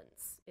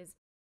balance is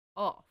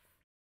off.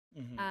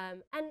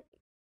 And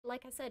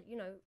like I said, you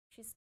know,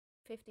 she's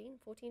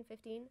 14,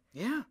 15.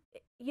 Yeah.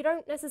 You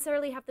don't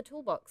necessarily have the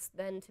toolbox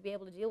then to be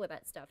able to deal with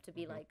that stuff, to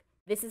be like,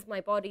 this is my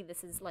body,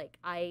 this is like,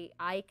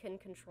 I can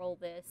control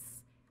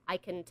this, I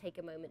can take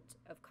a moment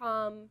of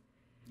calm.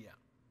 Yeah.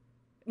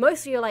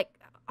 Most of you are like,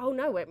 oh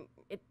no,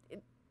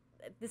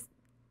 this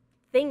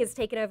thing has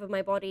taken over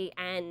my body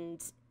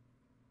and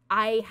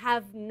I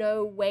have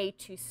no way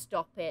to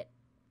stop it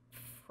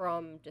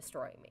from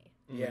destroying me.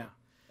 Yeah.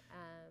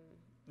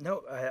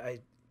 No, I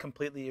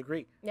completely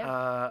agree. Yeah.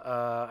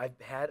 I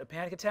had a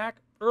panic attack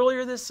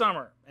earlier this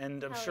summer,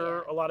 and I'm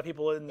sure a lot of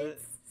people in the...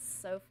 It's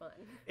so fun.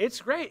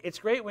 It's great. It's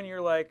great when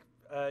you're like,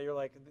 you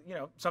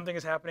know, something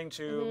is happening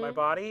to my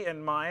body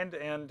and mind,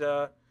 and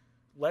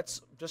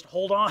let's just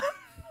hold on.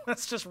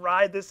 Let's just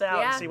ride this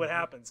out and see what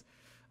happens.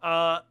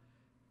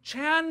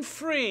 Chan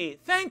Free,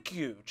 thank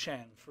you,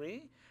 Chan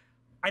Free.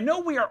 I know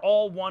we are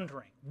all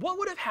wondering, what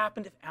would have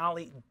happened if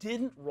Allie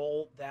didn't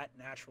roll that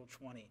natural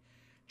 20?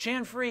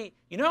 Chan Free,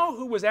 you know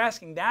who was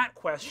asking that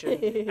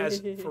question as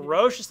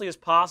ferociously as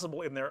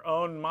possible in their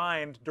own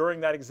mind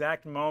during that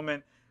exact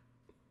moment?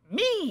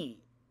 Me!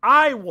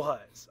 I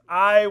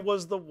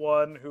was the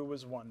one who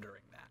was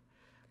wondering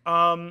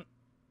that.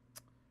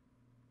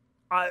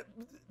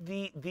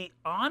 The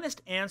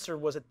honest answer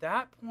was, at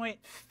that point,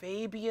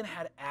 Fabian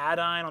had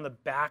Adine on the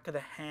back of the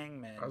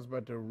hangman. I was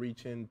about to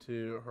reach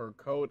into her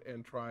coat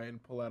and try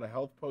and pull out a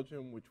health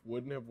potion, which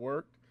wouldn't have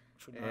worked.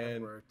 Which would not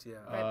have worked, yeah.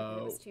 Right, because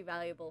it was too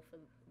valuable for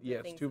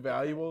yeah, it's too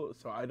valuable,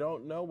 so I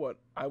don't know what...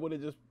 I would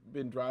have just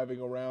been driving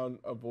around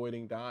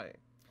avoiding dying.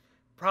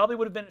 Probably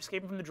would have been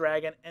escaping from the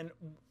dragon, and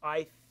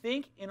I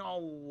think in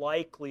all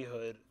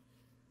likelihood,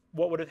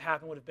 what would have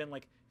happened would have been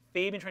like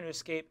Fabian trying to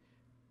escape.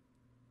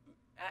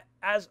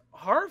 As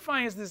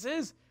horrifying as this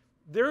is,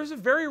 there's a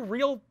very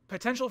real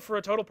potential for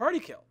a total party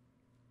kill,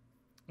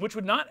 which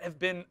would not have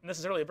been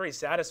necessarily a very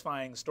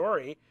satisfying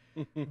story,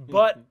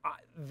 but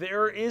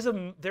there is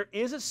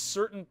a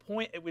certain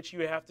point at which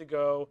you have to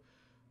go,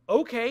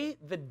 okay,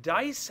 the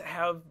dice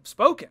have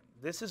spoken.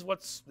 This is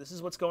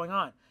what's going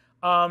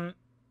on.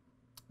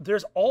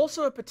 There's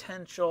also a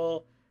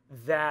potential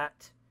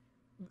that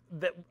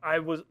I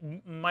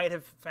might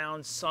have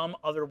found some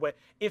other way.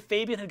 If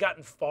Fabian had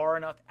gotten far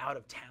enough out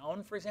of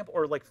town, for example,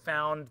 or like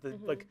found the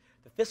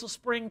the Thistle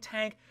Spring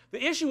tank,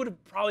 the issue would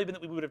have probably been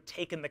that we would have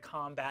taken the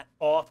combat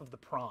off of the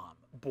prom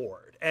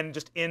board and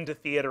just into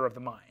Theater of the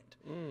Mind,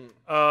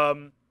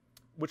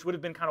 which would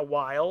have been kind of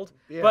wild.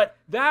 Yeah. But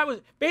that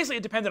was basically,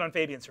 it depended on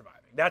Fabian surviving.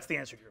 That's the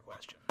answer to your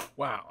question.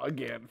 Wow,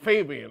 again,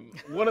 Fabian,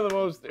 one of the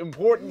most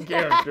important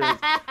characters.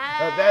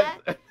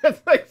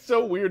 That's like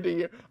so weird to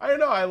hear. I don't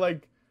know.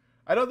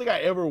 I don't think I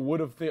ever would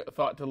have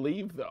thought to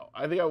leave, though.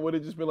 I think I would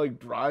have just been like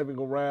driving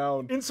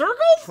around in circles,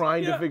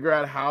 trying to figure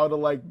out how to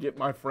like get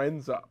my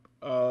friends up.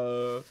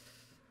 There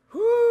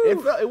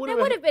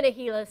would have been a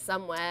healer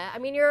somewhere. I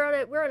mean, we're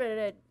on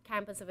a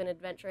campus of an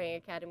adventuring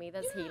academy.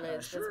 There's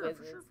healers, there's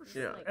wizards. For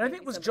sure. Like, and I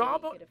think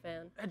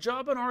had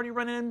Jawbone already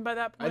run in by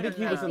that point? I think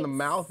he was in the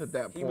mouth at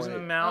that point. He was in the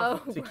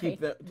mouth to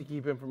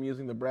keep him from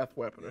using the breath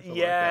weapon or something.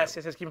 Yes,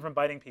 keep him from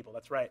biting people.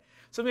 That's right.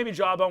 So maybe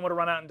Jawbone would have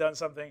run out and done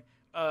something.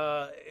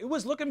 It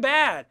was looking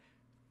bad.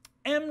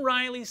 M.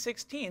 Riley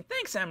 16.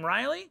 Thanks, M.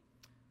 Riley.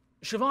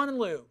 Siobhan and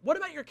Lou, what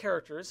about your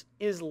characters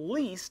is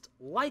least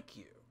like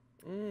you?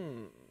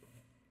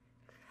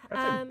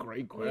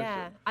 great question.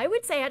 Yeah, I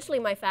would say actually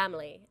my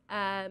family.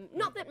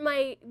 Not that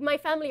my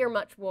family are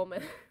much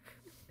warmer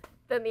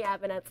than the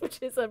Aberneths, which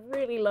is a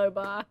really low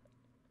bar.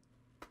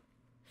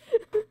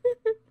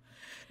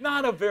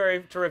 Not a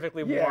very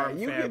terrifically warm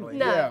family.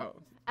 No.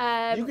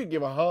 You could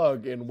give a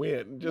hug and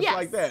win, just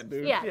like that,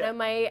 dude. Yeah, no,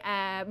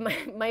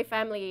 my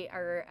family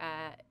are,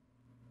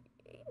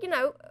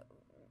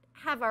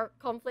 have our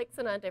conflicts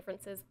and our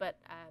differences, but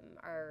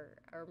are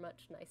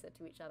much nicer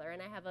to each other.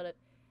 And I have a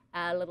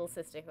little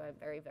sister who I'm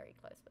very, very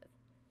close with.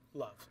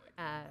 Lovely.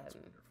 That's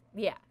wonderful.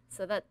 Yeah,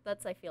 so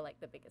that's I feel like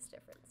the biggest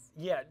difference.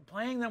 Yeah,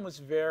 playing them was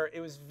very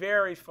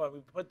fun.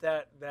 We put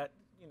that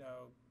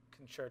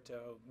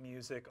concerto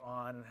music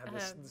on and had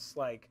this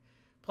like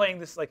playing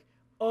this like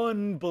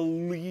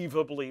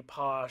unbelievably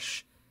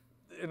posh,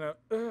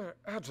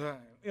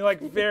 like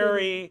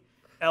very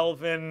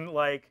elven,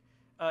 like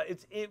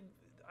it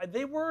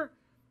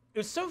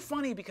was so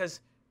funny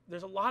because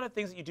there's a lot of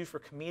things that you do for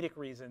comedic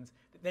reasons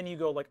that then you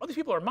go like, oh, these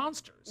people are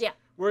monsters. Yeah.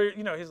 Where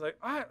he's like,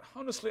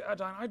 honestly,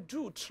 Adine, I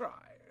do try,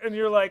 and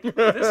you're like,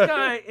 this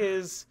guy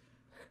is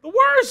the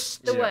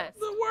worst. The worst.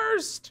 The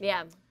worst.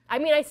 Yeah. I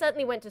mean, I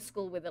certainly went to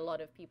school with a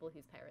lot of people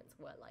whose parents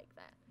were like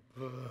that.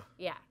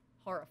 Yeah,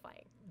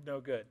 horrifying. No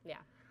good. Yeah.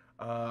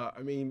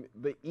 I mean,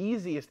 the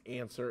easiest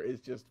answer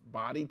is just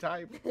body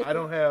type. I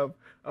don't have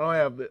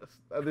this.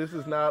 This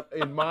is not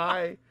in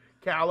my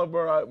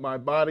caliber. My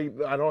body,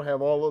 I don't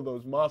have all of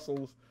those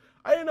muscles.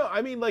 I don't know.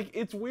 I mean, like,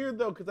 it's weird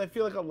though, because I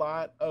feel like a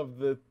lot of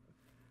the,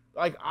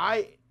 like,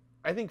 I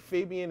think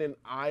Fabian and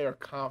I are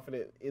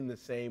confident in the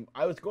same.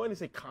 I was going to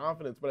say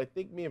confidence, but I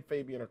think me and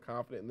Fabian are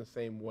confident in the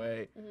same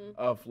way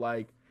of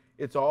like,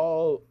 it's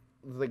all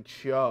like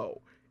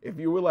show. If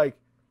you were like,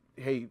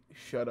 hey,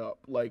 shut up,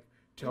 like,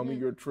 tell me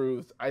your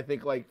truth, I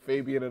think like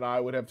Fabian and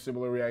I would have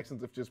similar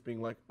reactions of just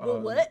being like,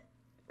 well, what?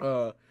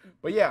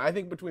 But yeah, I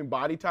think between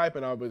body type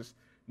and I was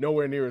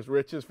nowhere near as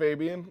rich as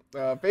Fabian.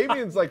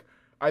 Fabian's like,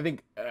 I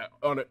think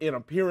in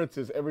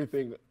appearances,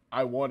 everything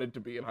I wanted to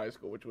be in high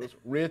school, which was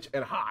rich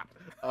and hot.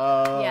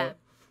 Yeah.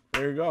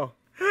 There you go.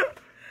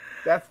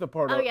 That's the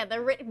part. Oh yeah,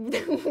 the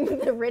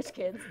rich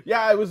kids.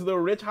 Yeah, I was the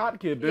rich hot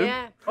kid, dude.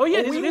 Yeah. Oh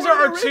yeah, these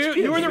are our two.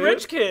 You were the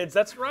rich kids.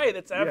 That's right.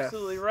 That's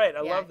absolutely right.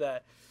 I love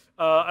that.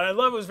 And I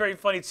love it was very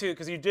funny too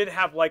because you did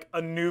have like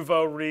a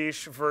nouveau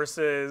riche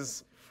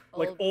versus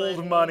like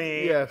old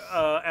money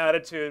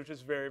attitude, which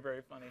is very,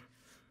 very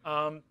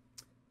funny.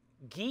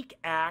 Geek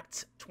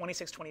Act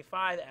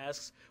 2625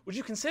 asks, would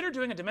you consider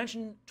doing a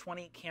Dimension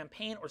 20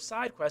 campaign or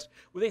side quest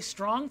with a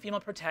strong female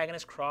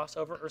protagonist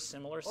crossover or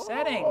similar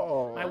setting?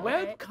 My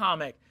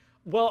webcomic.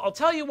 Well, I'll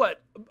tell you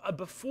what,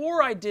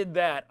 before I did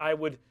that, I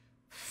would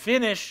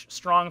finish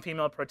strong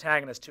female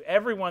protagonist. To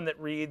everyone that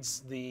reads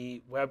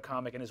the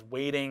webcomic and is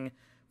waiting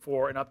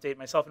for an update,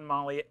 myself and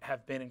Molly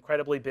have been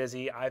incredibly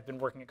busy. I've been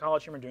working at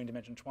CollegeHumor doing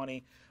Dimension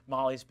 20.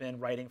 Molly's been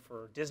writing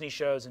for Disney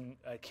shows and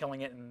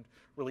killing it and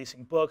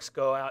releasing books.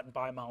 Go out and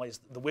buy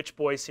Molly's The Witch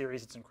Boy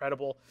series. It's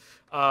incredible.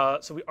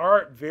 So we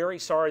are very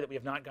sorry that we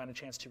have not gotten a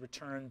chance to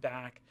return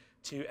back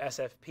to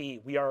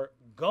SFP. We are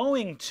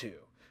going to.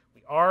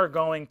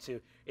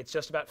 It's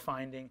just about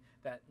finding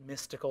that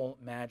mystical,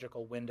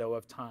 magical window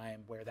of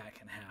time where that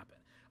can happen.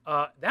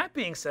 That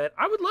being said,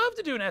 I would love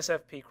to do an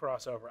SFP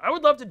crossover. I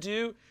would love to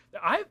do.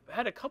 I've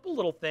had a couple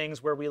little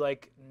things where we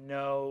like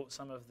know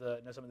some of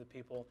the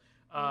people.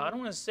 I don't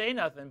want to say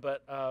nothing,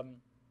 but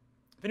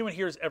if anyone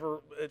here has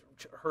ever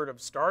heard of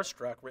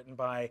Starstruck, written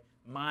by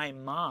my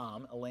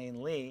mom,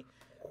 Elaine Lee,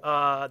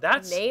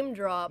 that's name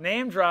drop.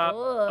 Name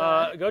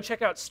drop. Go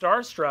check out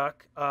Starstruck,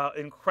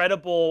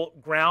 incredible,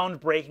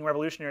 groundbreaking,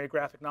 revolutionary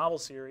graphic novel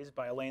series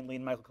by Elaine Lee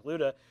and Michael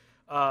Kaluta.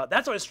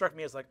 That's always struck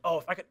me as like, oh,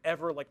 if I could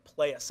ever like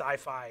play a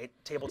sci-fi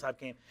tabletop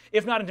game,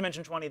 if not in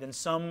Dimension 20, then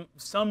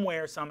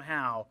somewhere,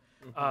 somehow,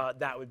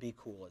 that would be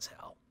cool as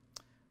hell.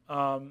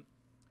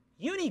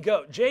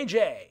 Unigoat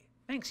JJ,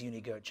 thanks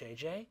Unigoat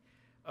JJ,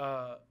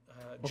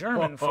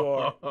 German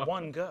for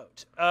one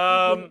goat.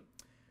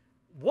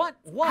 What?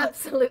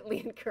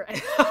 Absolutely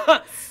incorrect.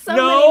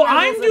 No,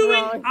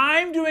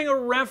 I'm doing a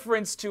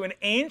reference to an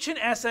ancient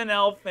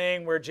SNL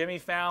thing where Jimmy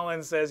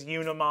Fallon says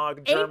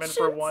Unimog, German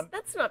for one.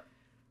 That's not.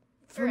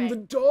 From the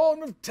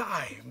dawn of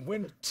time,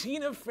 when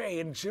Tina Fey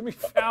and Jimmy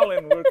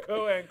Fallon were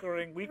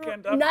co-anchoring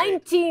Weekend Update.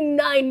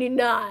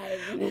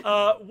 1999.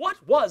 What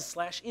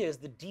was/is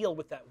the deal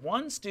with that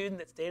one student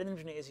that stayed in the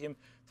gymnasium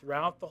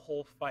throughout the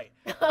whole fight?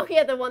 Oh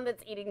yeah, the one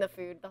that's eating the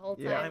food the whole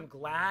time. Yeah, I'm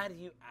glad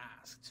you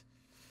asked.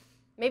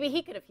 Maybe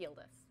he could have healed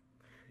us.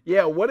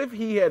 Yeah, what if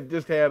he had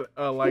just had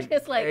a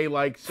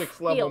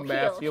 6-level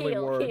mass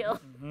healing word?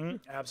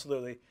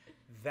 Absolutely.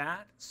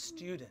 That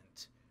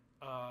student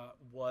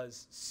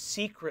was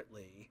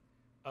secretly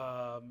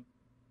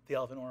the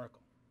Elven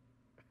Oracle.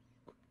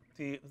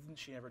 She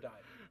never died.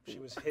 She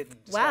was hidden.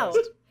 Wow.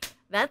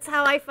 That's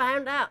how I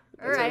found out.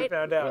 All right. That's how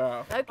I found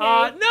out. Yeah.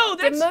 Okay. No,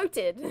 that's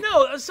demoted.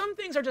 No, some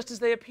things are just as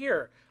they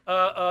appear.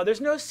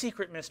 There's no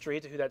secret mystery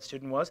to who that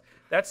student was.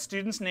 That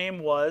student's name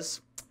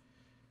was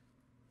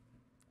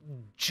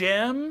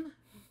Gem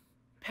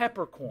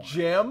Peppercorn.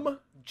 Gem?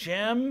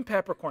 Gem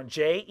Peppercorn,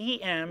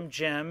 Jem,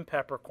 Gem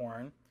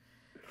Peppercorn,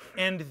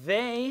 and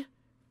they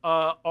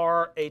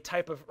are a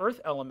type of earth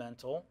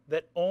elemental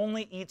that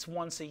only eats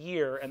once a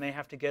year, and they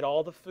have to get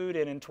all the food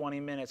in 20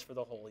 minutes for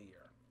the whole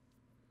year.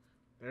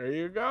 There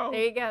you go.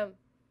 There you go.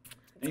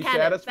 Are you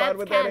satisfied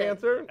with that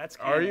answer? That's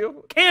canon. Are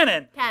you?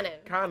 Canon.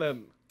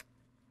 Canon.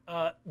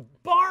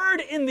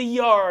 Bard in the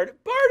yard.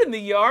 Bard in the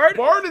yard.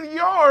 Bard in the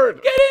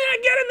yard. Get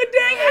in the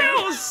dang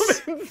house.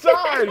 Come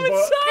inside, Come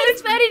inside.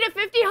 There's 30 to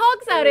 50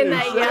 hogs out in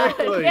that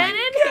Exactly. yard. Get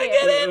in here.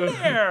 Get in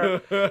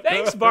there.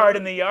 Thanks, Bard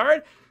in the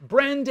yard.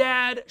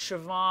 Brendad,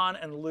 Siobhan,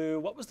 and Lou.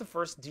 What was the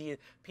first D?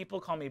 People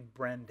call me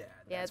Brendad.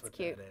 Yeah, That's it's what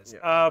cute. That is.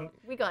 Yeah.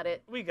 We got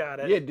it. We got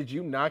it. Yeah, did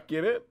you not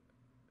get it?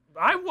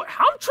 I'm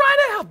trying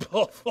to help.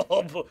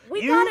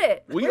 We got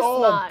it. We We're all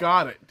smart.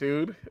 got it,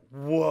 dude.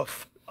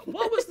 Woof.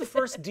 What was the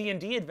first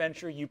D&D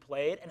adventure you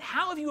played, and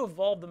how have you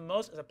evolved the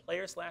most as a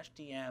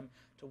player/DM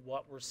to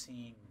what we're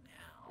seeing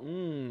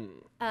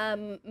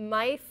now?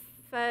 My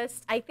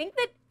first, I think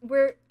that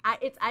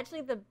it's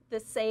actually the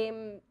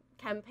same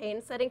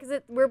campaign setting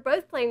because we're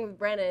both playing with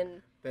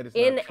Brennan That is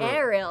in not true.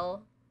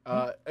 Ariel.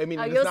 I mean,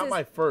 yours it's not is-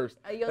 my first.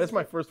 yours That's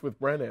my is- first with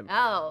Brennan.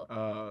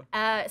 Oh.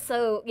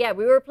 So yeah,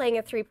 we were playing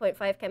a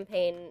 3.5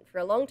 campaign for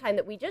a long time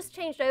that we just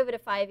changed over to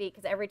 5e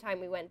because every time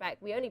we went back,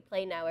 we only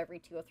play now every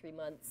 2 or 3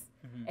 months,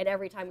 and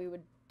every time we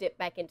would dip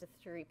back into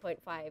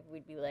 3.5,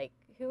 we'd be like,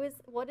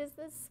 what is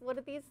this? What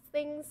are these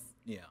things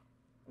Yeah.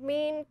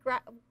 mean?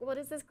 What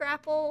is this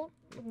grapple?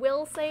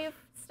 Will save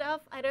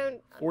stuff? I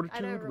don't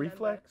Fortitude, remember.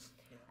 reflex.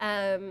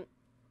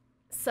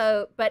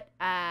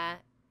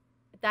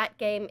 That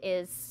game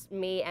is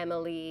me,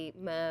 Emily,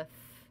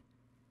 Murph,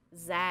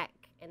 Zach,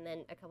 and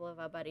then a couple of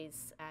our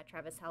buddies,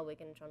 Travis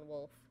Halwig and John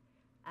Wolfe.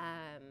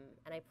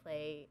 And I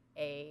play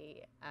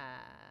a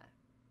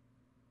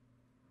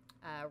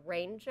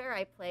ranger.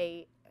 I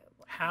play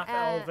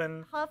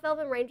Half-elven.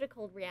 half-elven ranger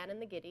called Rhiannon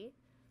the Giddy.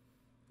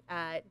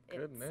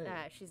 Good name.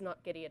 She's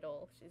not giddy at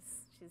all.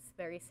 She's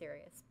very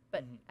serious.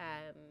 But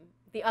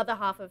the other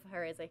half of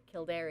her is a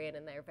Kildarian,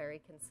 and they're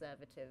very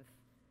conservative,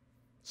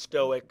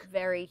 Stoic.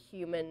 very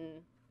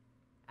human,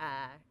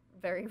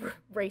 very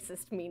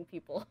racist, mean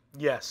people.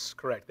 Yes,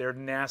 correct. They're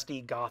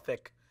nasty,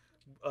 gothic,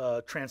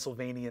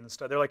 Transylvanian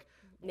stuff. They're like,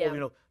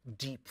 Yeah.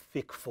 deep,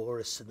 thick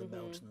forests in the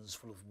mountains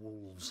full of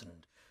wolves,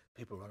 and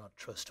people are not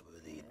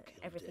trustworthy. And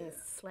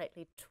Everything's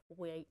slightly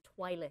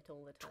twilight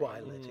all the time.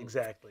 Twilight,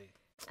 exactly.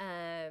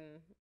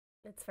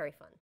 It's very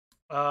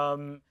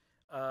fun.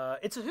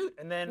 It's a hoot.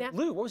 And then, Yeah.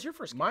 Lou, what was your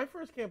first game? My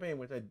first campaign,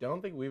 which I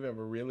don't think we've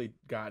ever really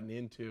gotten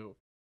into,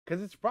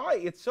 because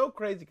it's so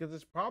crazy, because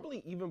it's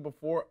probably even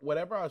before,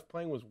 whatever I was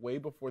playing was way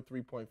before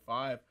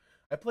 3.5.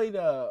 I played,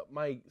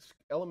 my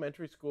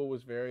elementary school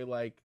was very,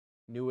 like,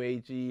 new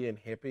agey and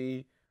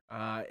hippie,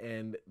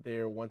 and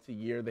there, once a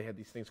year, they had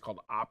these things called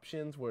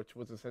options, which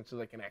was essentially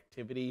like an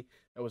activity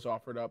that was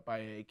offered up by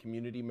a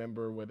community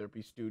member, whether it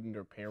be student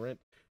or parent,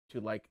 to,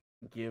 like,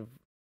 give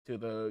to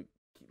the,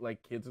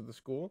 like, kids of the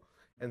school.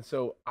 And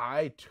so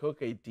I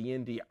took a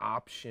D&D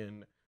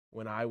option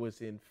when I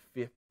was in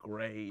 5th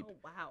grade. Oh,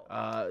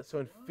 wow. So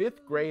in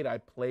 5th grade, I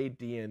played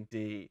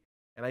D&D.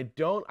 And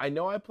I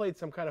know I played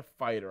some kind of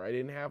fighter. I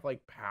didn't have,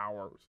 like,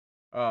 powers.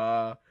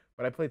 But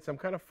I played some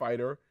kind of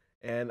fighter.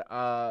 And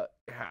I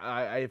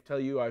tell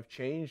you, I've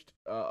changed,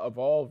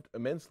 evolved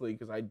immensely,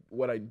 because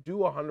what I do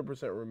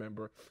 100%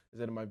 remember is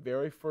that in my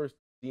very first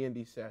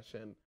D&D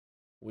session,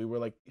 we were,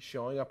 like,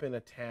 showing up in a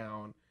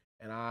town,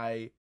 and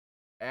I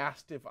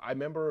asked if, I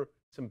remember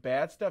some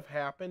bad stuff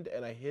happened,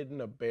 and I hid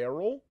in a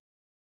barrel,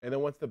 and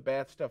then once the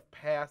bad stuff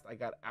passed, I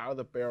got out of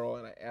the barrel,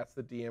 and I asked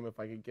the DM if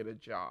I could get a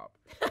job.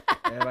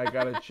 And I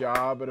got a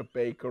job at a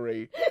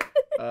bakery.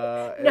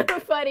 No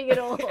fighting at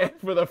all. And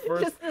for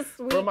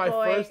my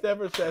boy. first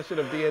ever session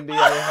of D&D,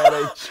 I had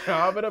a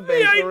job at a The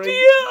bakery.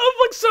 idea of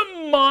like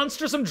some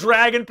monster, some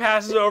dragon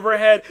passes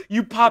overhead,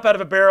 you pop out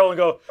of a barrel and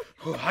go,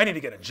 I need to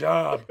get a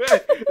job.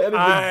 That is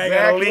I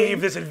gotta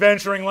leave this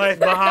adventuring life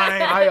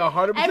behind. I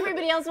 100%.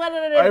 Everybody else went on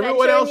an adventure,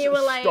 Everyone else and you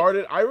were like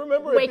started. I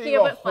remember it waking being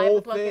up a at 5 whole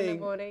o'clock in the thing.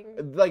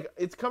 morning. Like,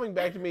 it's coming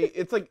back to me.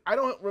 It's like I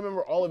don't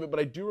remember all of it, but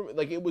I do remember.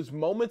 Like, it was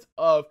moments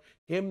of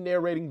him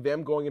narrating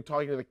them going and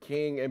talking to the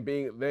king, and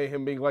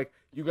him being like,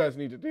 "You guys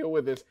need to deal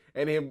with this,"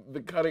 and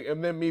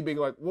and then me being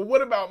like, "Well,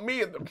 what about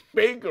me at the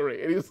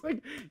bakery?" And he was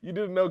like, "You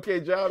did an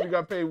okay job. You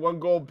got paid 1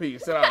 gold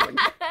piece." And I was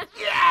like,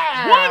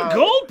 "Yeah, 1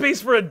 gold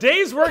piece for a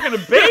day's work in a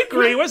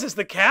bakery. What's this,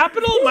 the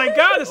capital? My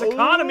God, this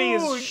economy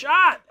Ooh. is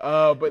shot.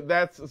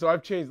 But so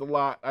I've changed a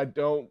lot. I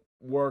don't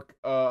work.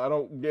 I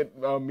don't get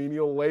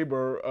menial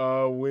labor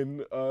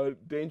when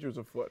danger's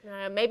afoot.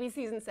 Maybe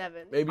season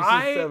 7. Maybe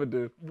season 7,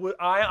 dude.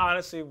 I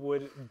honestly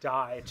would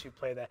die to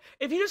play that.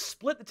 If you just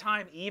split the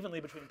time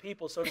evenly between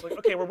people, so it's like,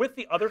 okay, we're with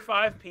the other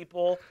 5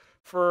 people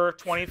for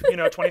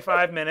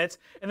 25 minutes,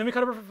 and then we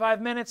cut over for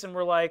 5 minutes, and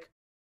we're like,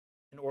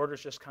 an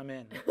order's just come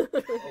in.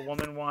 A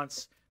woman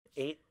wants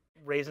 8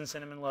 raisin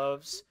cinnamon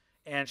loaves,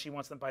 and she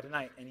wants them by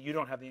tonight, and you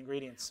don't have the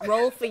ingredients.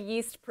 Roll for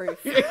yeast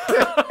proof.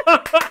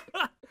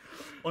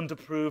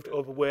 Underproved,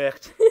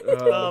 overworked.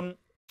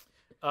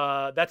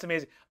 That's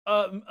amazing.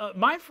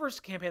 My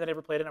first campaign that I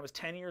ever played in, I was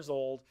 10 years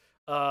old.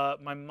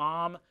 My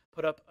mom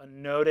put up a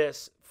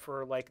notice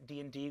for like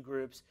D&D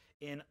groups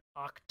in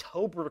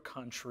October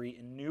Country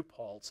in New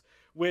Paltz,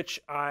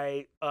 which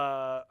I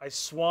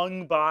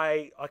swung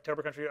by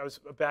October Country. I was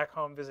back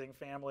home visiting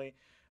family.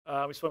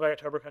 We swung by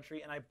October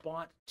Country, and I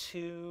bought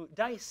 2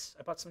 dice.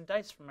 I bought some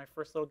dice from my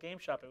first little game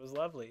shop. It was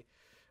lovely.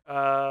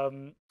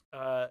 But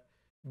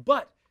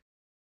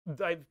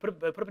I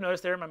put up a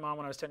notice there to my mom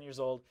when I was 10 years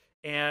old,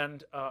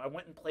 and I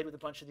went and played with a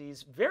bunch of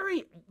these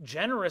very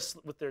generous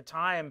with their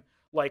time,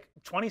 like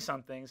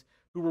 20-somethings,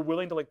 who were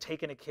willing to like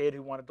take in a kid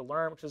who wanted to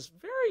learn, which was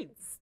very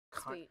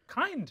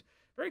kind,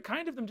 very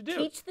kind of them to do.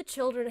 Teach the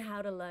children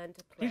how to learn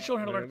to play. Teach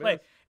children how to learn to play.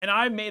 And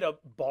I made a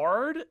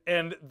bard,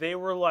 and they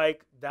were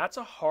like, that's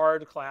a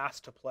hard class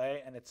to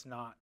play, and it's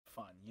not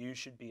fun. You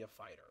should be a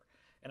fighter.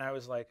 And I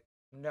was like,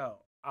 no,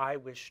 I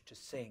wish to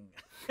sing.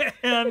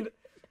 And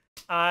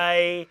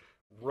I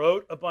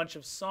wrote a bunch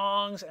of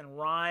songs and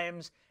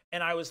rhymes,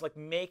 and I was like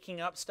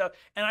making up stuff.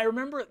 And I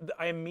remember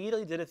I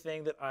immediately did a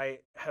thing that I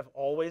have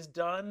always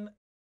done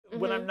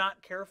when I'm not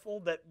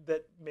careful that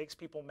makes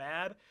people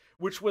mad,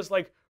 which was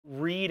like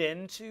read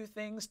into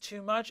things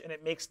too much, and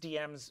it makes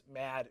DMs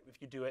mad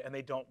if you do it and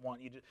they don't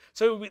want you to.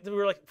 So there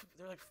were like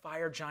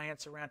fire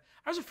giants around.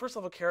 I was a first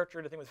level character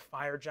in a thing with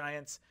fire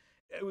giants.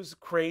 It was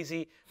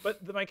crazy,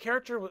 but my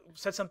character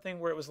said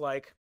something where it was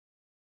like,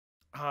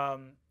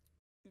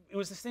 it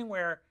was this thing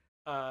where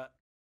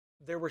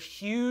there were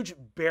huge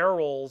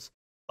barrels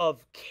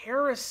of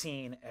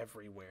kerosene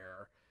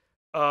everywhere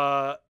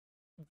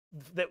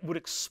that would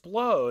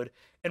explode,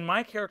 and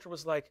my character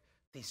was like,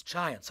 these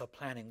giants are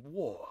planning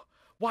war.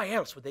 Why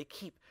else would they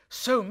keep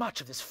so much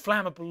of this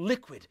flammable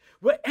liquid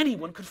where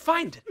anyone could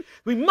find it?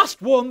 We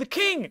must warn the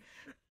king.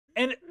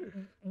 And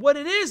what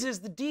it is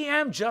the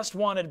DM just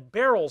wanted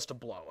barrels to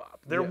blow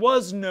up. There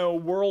was no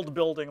world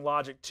building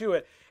logic to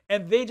it,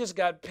 and they just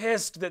got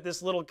pissed that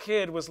this little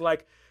kid was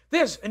like,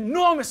 there's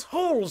enormous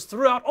holes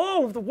throughout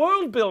all of the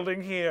world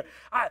building here.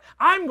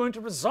 I'm going to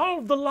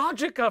resolve the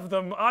logic of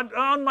them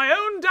on my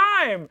own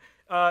dime.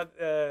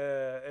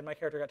 And my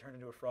character got turned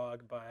into a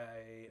frog by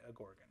a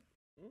gorgon.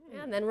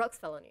 Yeah, and then rocks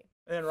fell on you.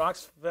 And then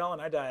rocks fell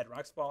and I died.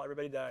 Rocks fall,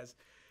 everybody dies.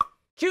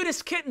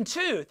 Cutest Kitten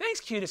 2. Thanks,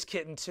 Cutest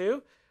Kitten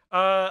 2.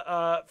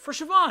 For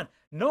Siobhan,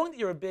 knowing that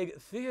you're a big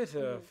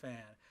theater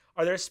fan,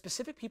 are there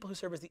specific people who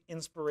serve as the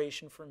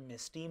inspiration for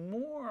Misty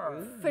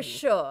Moore? For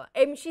sure.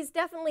 She's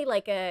definitely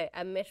like a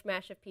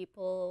mishmash of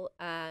people.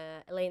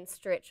 Elaine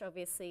Stritch,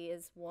 obviously,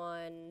 is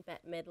one.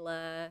 Bette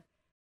Midler.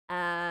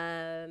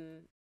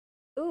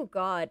 Oh,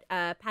 God.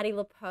 Patti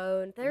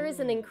LuPone. There is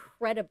an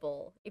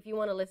incredible, if you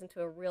want to listen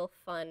to a real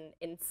fun,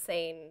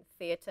 insane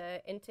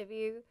theater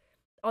interview,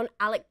 on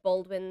Alec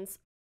Baldwin's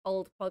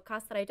old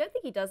podcast that I don't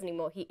think he does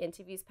anymore. He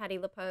interviews Patti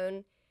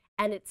LuPone,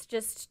 and it's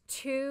just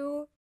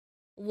 2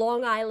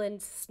 Long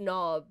Island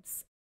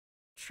snobs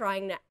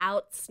trying to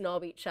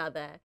out-snob each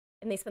other,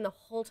 and they spend the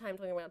whole time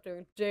talking about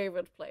doing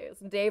David plays.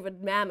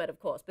 David Mamet, of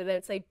course, but they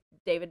don't say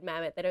David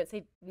Mamet. They don't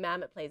say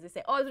Mamet plays. They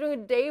say, oh, I was doing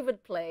a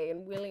David play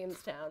in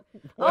Williamstown.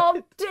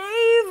 Oh,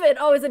 David!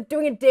 Oh, is it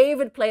doing a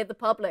David play at the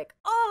Public?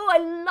 Oh, I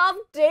love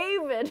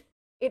David!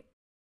 It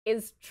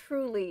is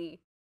truly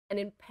an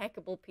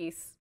impeccable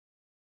piece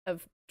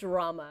of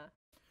drama.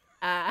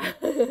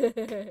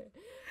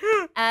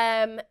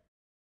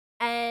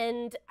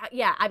 And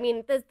yeah, I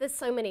mean, there's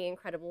so many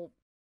incredible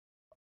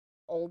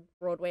old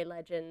Broadway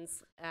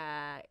legends.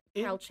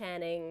 Carol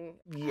Channing,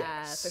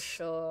 for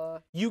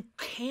sure. You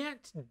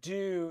can't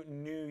do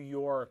New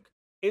York.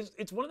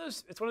 It's one of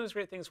those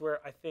great things where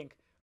I think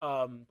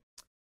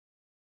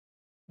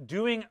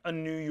doing a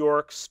New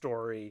York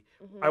story,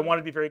 I want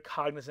to be very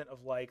cognizant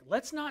of like,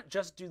 let's not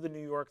just do the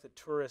New York that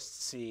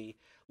tourists see.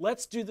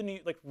 Let's do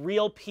the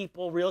real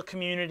people, real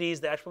communities,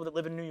 the actual people that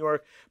live in New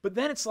York. But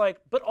then it's like,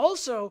 but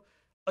also,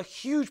 a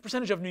huge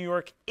percentage of New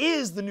York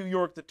is the New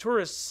York that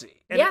tourists see,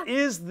 and it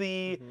is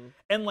the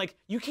and like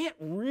you can't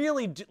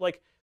really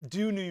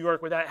do New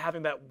York without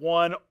having that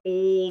one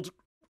old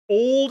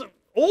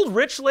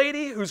rich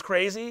lady who's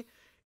crazy.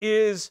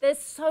 There's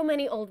so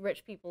many old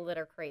rich people that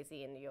are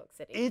crazy in New York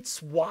City.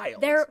 It's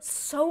wild. They're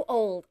so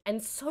old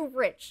and so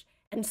rich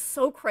and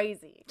so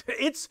crazy.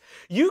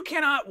 You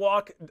cannot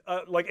walk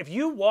if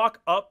you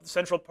walk up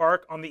Central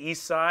Park on the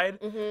East Side,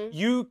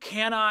 you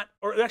cannot,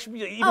 or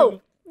actually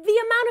even. The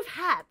amount of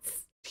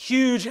hats.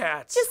 Huge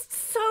hats. Just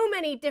so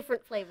many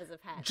different flavors of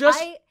hats.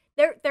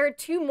 There are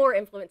 2 more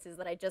influences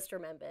that I just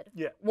remembered.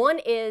 Yeah. One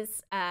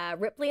is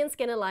Ripley and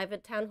Skinner live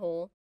at Town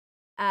Hall.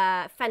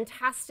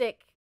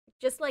 Fantastic,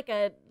 just like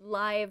a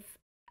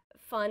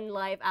fun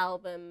live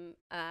album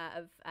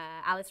of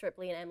Alice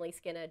Ripley and Emily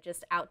Skinner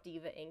just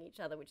out-divaing each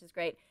other, which is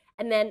great.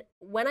 And then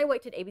when I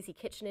worked at ABC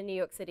Kitchen in New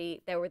York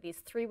City, there were these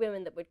 3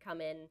 women that would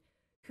come in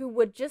who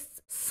were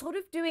just sort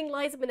of doing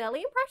Liza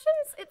Minnelli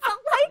impressions, it felt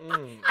like.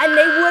 And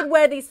they would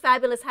wear these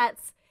fabulous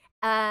hats.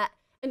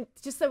 And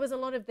just there was a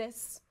lot of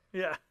this.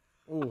 Yeah.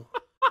 Ooh.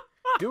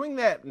 Doing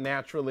that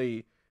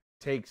naturally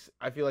takes,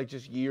 I feel like,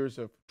 just years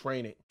of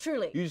training.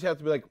 Truly. You just have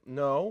to be like,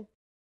 no,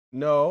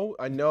 No,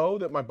 I know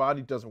that my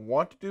body doesn't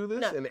want to do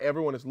this, No. and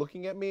everyone is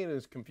looking at me and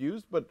is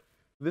confused, but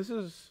this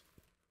is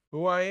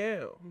who I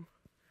am.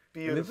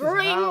 Beautiful.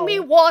 Bring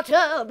me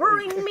water,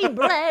 bring me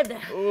bread.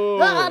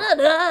 Da, da,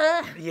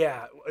 da.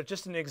 Yeah,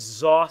 just an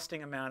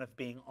exhausting amount of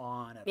being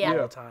on at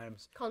all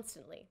times.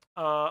 Constantly.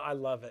 I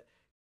love it.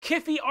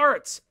 Kiffy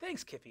Arts.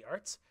 Thanks, Kiffy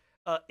Arts.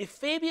 If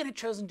Fabian had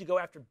chosen to go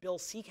after Bill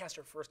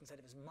Seacaster first instead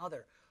of his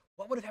mother,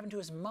 what would have happened to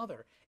his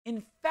mother?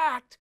 In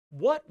fact,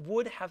 what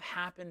would have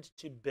happened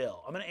to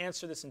Bill? I'm going to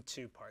answer this in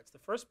two parts. The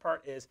first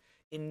part is,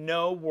 in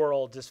no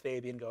world does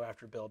Fabian go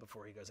after Bill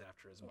before he goes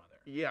after his mother.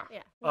 Yeah.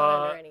 Yeah,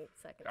 not under any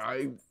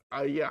circumstances.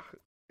 Yeah.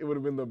 It would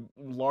have been the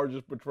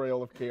largest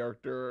betrayal of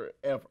character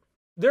ever.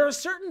 There are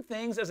certain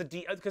things as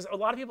because a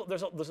lot of people,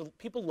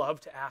 people love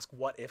to ask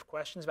what if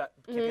questions about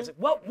campaigns. Like,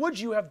 what would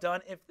you have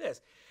done if this?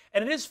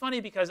 And it is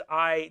funny because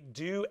I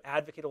do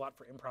advocate a lot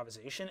for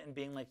improvisation and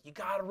being like, you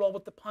got to roll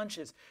with the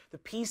punches. The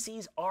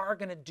PCs are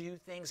going to do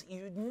things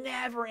you'd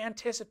never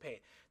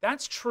anticipate.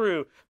 That's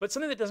true, but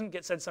something that doesn't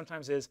get said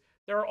sometimes is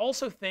there are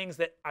also things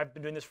that I've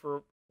been doing this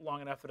for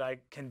long enough that I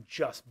can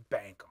just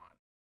bank on.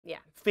 Yeah.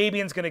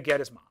 Fabian's going to get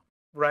his mom,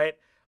 right?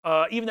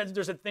 Even that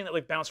there's a thing that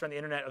like bounced around the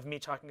internet of me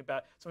talking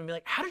about someone being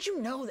like, how did you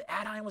know that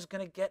Adine was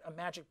going to get a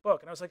magic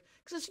book? And I was like,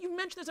 because you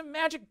mentioned there's a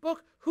magic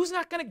book. Who's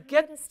not going to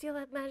get? Gotta steal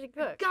that magic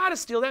book. Gotta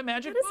steal that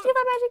magic book. Gotta steal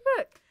that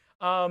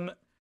magic book.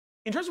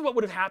 In terms of what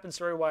would have happened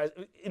story-wise,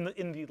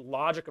 in the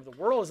logic of the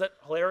world, is that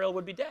Hilariel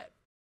would be dead.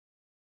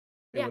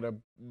 They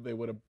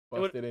would have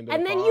busted into.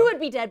 And the then pond. you would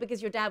be dead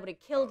because your dad would have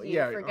killed you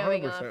for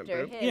going 100%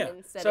 after him Yeah.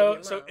 instead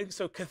of your mom.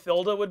 So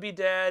Cathilda would be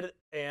dead,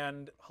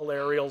 and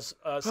Hilariel's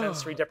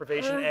sensory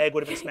deprivation egg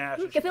would have been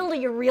smashed. Cathilda,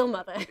 your real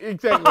mother.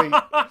 Exactly.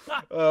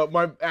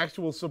 My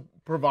actual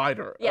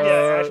provider. Yes.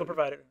 Yeah, actual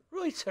provider.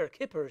 Right, sir,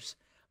 Kippers.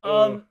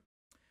 That's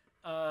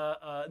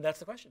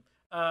the question.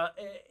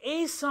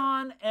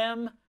 Asan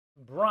M.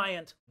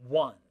 Bryant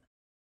 1.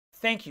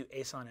 Thank you,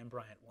 Asan M.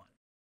 Bryant 1.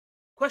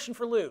 Question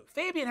for Lou.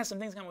 Fabian has some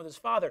things in common with his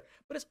father,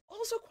 but it's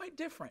also quite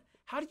different.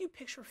 How do you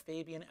picture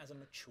Fabian as a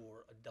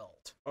mature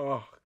adult?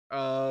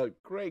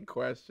 Great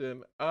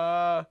question.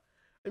 I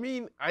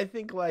mean, I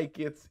think like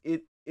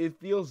it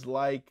feels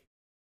like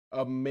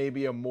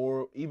maybe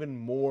even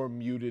more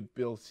muted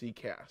Bill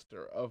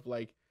Seacaster of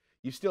like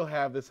you still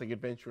have this like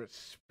adventurous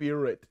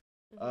spirit,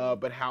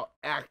 but how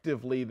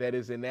actively that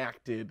is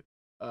enacted,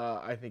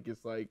 I think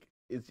is like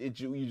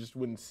you just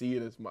wouldn't see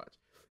it as much.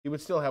 He would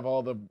still have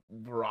all the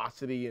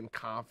veracity and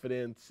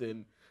confidence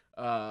and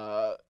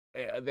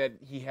that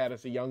he had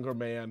as a younger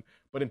man,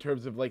 but in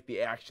terms of like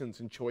the actions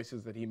and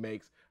choices that he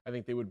makes, I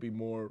think they would be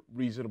more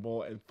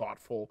reasonable and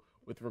thoughtful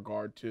with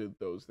regard to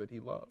those that he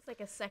loves. It's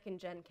like a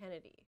second-gen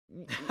Kennedy.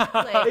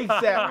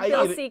 Exactly.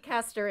 Bill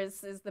Seacaster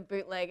is the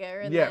bootlegger,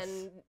 and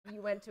then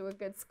you went to a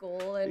good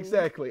school and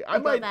exactly. I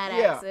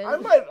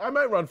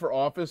might run for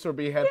office or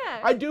be head. Yeah.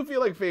 I do feel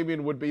like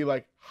Fabian would be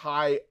like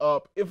high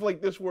up if like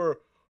this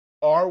were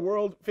our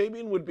world.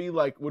 Fabian would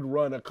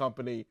run a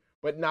company,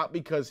 but not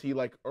because he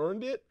like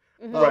earned it,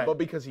 but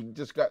because he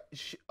just got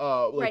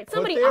like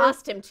somebody put there.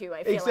 asked him to.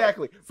 I feel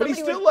exactly, like. But he's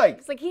still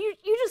it's like you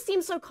just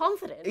seem so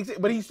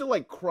confident. But he still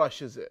like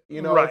crushes it,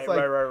 you know. Right, it's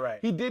like, right.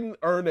 He didn't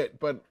earn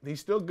it, but he's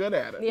still good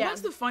at it. Yeah. Well,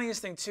 that's the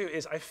funniest thing too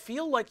is I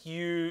feel like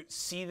you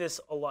see this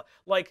a lot.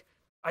 Like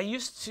I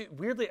used to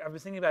weirdly, I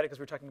was thinking about it because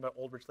we were talking about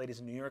old rich ladies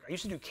in New York. I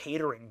used to do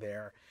catering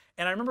there,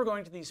 and I remember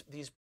going to these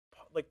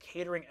like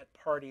catering at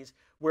parties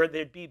where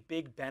there'd be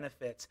big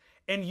benefits,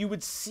 and you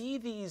would see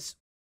these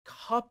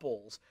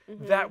couples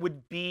that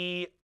would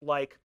be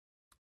like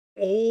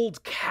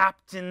old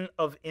captain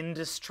of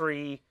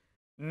industry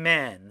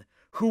men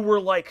who were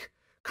like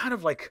kind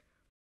of like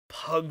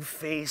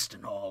pug-faced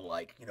and all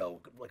like, you know,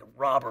 like a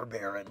robber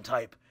baron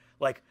type.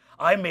 Like,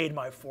 I made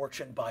my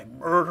fortune by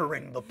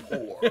murdering the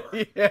poor.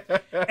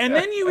 And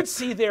then you would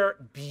see their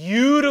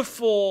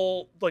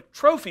beautiful, like,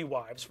 trophy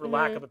wives, for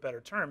lack of a better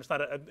term. It's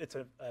not it's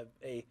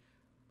a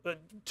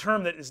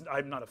term that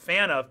I'm not a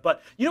fan of,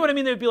 but you know what I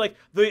mean? They would be like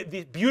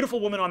the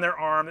beautiful woman on their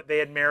arm that they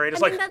had married.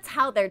 It's I mean, that's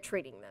how they're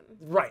treating them.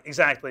 Right,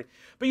 exactly.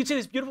 But you'd see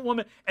this beautiful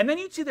woman, and then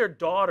you'd see their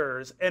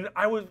daughters, and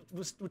I would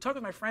talk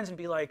with my friends and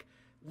be like,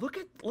 look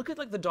at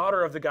like the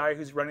daughter of the guy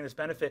who's running this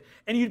benefit,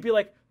 and you'd be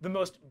like the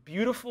most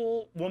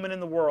beautiful woman in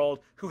the world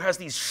who has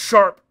these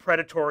sharp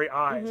predatory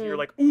eyes. And you're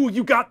like, ooh,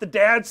 you got the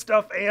dad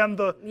stuff and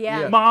the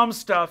mom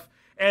stuff.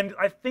 And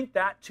I think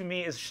that to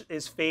me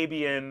is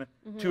Fabian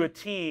to a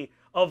T,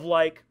 of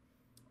like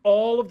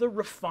all of the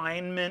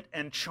refinement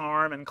and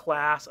charm and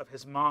class of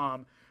his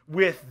mom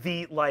with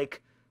the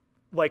like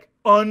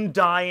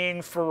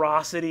undying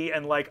ferocity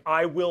and like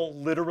I will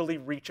literally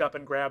reach up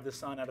and grab the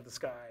sun out of the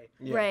sky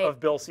of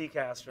Bill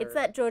Seacaster. It's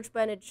that George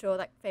Bernard Shaw,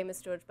 that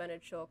famous George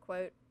Bernard Shaw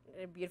quote.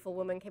 A beautiful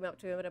woman came up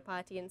to him at a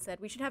party and said,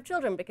 "We should have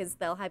children because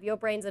they'll have your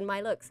brains and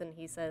my looks." And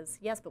he says,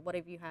 "Yes, but what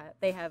if you have?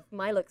 They have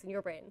my looks and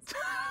your brains."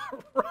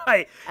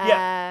 Right.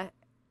 Yeah.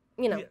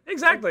 You know. Yeah,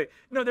 exactly.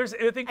 No, there's.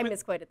 I think I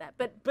misquoted that,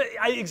 but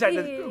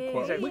exactly.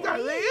 We got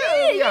you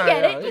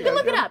get it. You can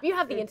look it up. You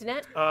have the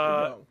internet.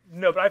 No,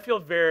 but I feel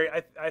very.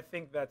 I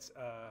think that's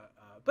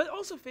But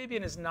also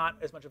Fabian is not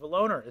as much of a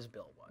loner as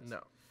Bill was.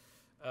 No.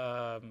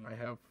 I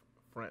have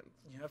friends.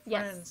 You have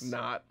Yes. friends.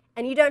 Not.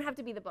 And you don't have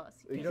to be the boss.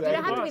 Exactly. You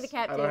don't have to be the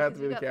captain. I don't have to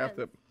 'cause be the you've got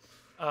captain.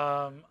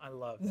 I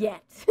love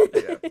that.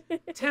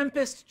 Yet.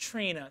 Tempest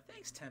Trina.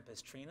 Thanks,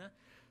 Tempest Trina.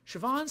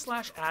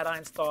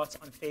 Siobhan/Adine's thoughts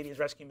on Fabian's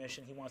rescue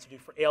mission he wants to do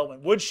for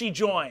Aylwin. Would she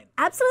join?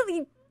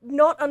 Absolutely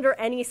not under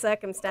any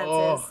circumstances.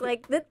 Oh.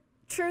 Like, that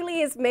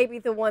truly is maybe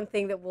the one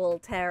thing that will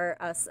tear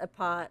us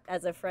apart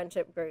as a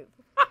friendship group.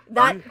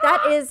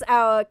 That is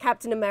our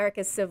Captain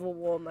America Civil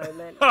War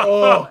moment.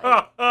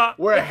 Oh,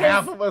 where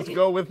half of us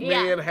go with me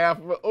Yeah. and half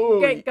of us. Oh,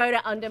 Go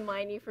to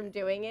undermine you from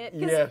doing it.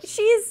 Because Yes.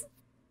 she's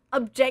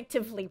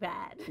objectively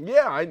bad.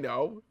 yeah, I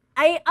know.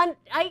 Yeah,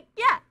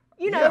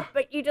 you know, Yeah.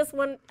 but you just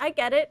want, I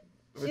get it.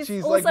 But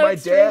she's also like my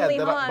dad, extremely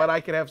hot. but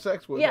I can have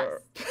sex with Yes.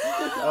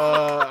 her.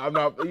 I'm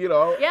not, you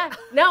know. Yeah,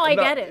 no, I I'm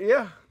not- get it.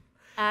 Yeah.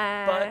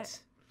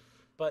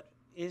 But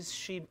is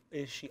she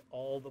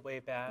all the way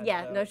bad?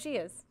 Yeah, though? no, she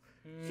is.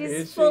 Is She's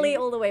she? fully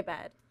all the way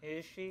bad.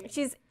 Is she?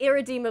 She's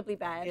irredeemably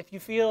bad. If you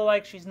feel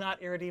like she's not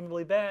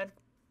irredeemably bad,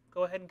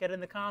 go ahead and get in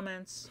the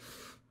comments.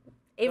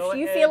 If Go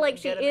you ahead feel like and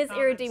she get in the is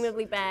comments.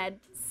 irredeemably bad,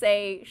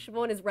 say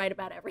Siobhan is right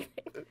about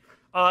everything.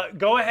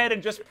 Go ahead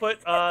and just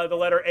put the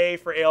letter A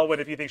for Aylwin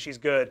if you think she's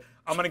good.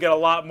 I'm gonna get a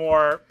lot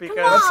more because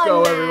Let's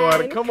go, man.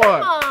 everyone. Come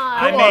on.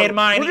 I Come made on.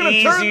 mine We're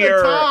gonna turn the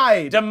easier.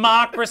 tide.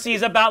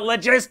 Democracy's about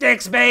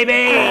logistics,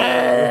 baby.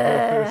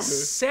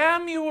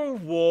 Samuel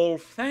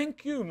Wolf,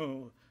 thank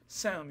you,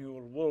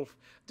 Samuel Wolf.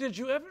 Did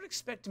you ever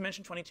expect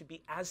Dimension 20 to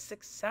be as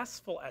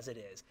successful as it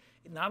is?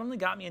 It not only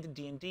got me into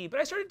D&D, but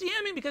I started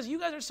DMing because you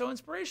guys are so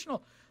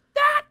inspirational.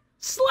 That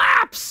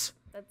slaps!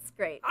 That's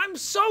great. I'm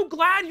so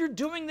glad you're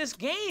doing this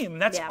game.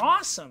 That's Yeah.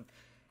 awesome.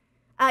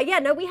 Yeah,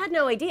 no, we had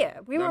no idea.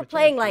 We Not were a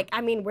playing chance, like,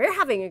 I mean, we're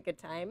having a good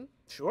time.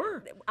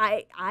 Sure.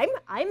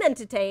 I'm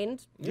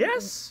entertained.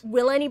 Yes.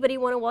 Will anybody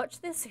want to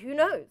watch this? Who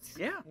knows?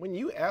 Yeah. When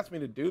you asked me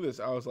to do this,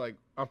 I was like,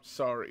 I'm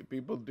sorry,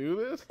 people do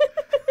this.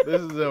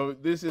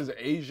 This is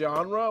a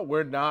genre.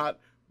 We're not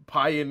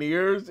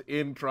pioneers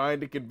in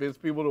trying to convince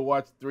people to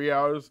watch 3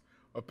 hours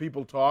of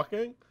people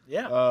talking.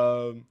 Yeah.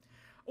 Um,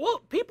 Well,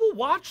 people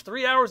watch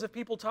 3 hours of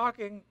people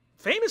talking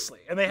famously,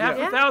 and they have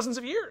Yeah. for thousands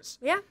of years.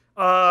 Yeah.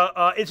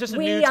 It's just a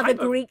We new are the type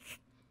of... Greek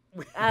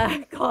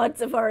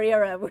gods of our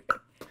era.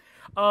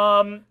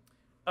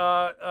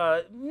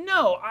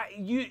 No,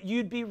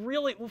 you'd be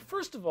really well.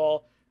 First of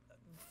all,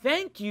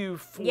 thank you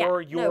for Yeah,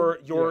 your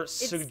no, Yeah.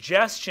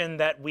 suggestion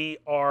that we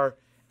are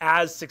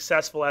as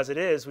successful as it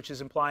is, which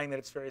is implying that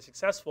it's very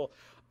successful.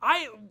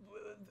 I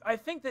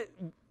think that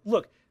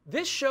look,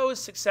 this show is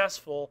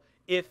successful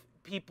if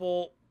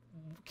people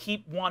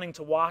keep wanting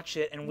to watch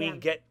it and we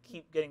Yeah.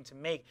 keep getting to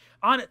make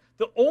on it.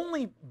 The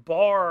only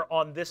bar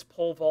on this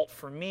pole vault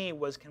for me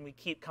was, can we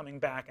keep coming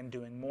back and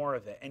doing more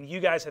of it? And you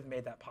guys have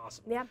made that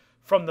possible. Yeah.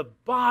 From the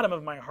bottom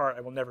of my heart,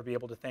 I will never be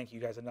able to thank you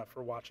guys enough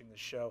for watching this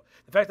show.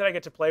 The fact that I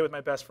get to play with my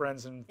best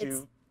friends and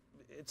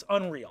it's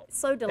unreal.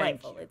 So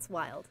delightful. Thank you. It's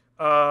wild.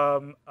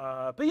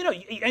 But you know,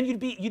 and you'd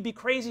be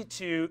crazy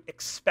to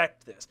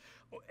expect this.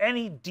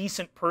 Any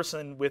decent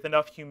person with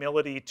enough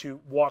humility to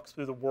walk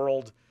through the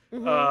world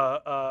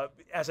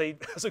as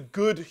a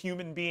good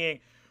human being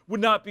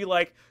would not be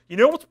like, you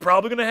know what's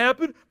probably going to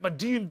happen? My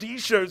D&D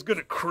show is going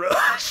to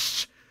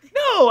crush.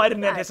 No, I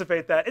didn't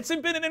anticipate that. It's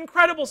been an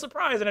incredible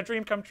surprise and a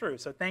dream come true.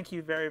 So thank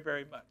you very,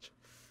 very much.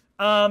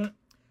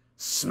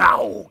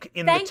 Smaug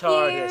in Thank the you.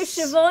 TARDIS.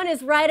 Siobhan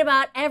is right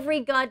about every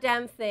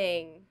goddamn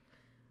thing.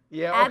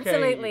 yeah, okay.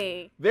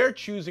 Absolutely. They're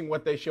choosing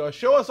what they show us.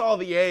 Show us all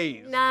the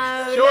A's.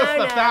 No, Show no, us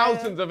the no.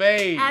 thousands of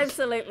A's.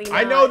 Absolutely not.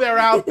 I know they're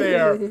out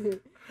there.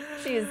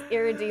 She is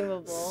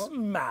irredeemable.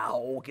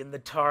 Smaug in the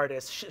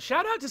TARDIS.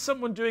 Shout out to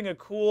someone doing a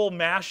cool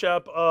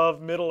mashup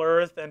of Middle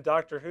Earth and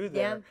Doctor Who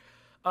there.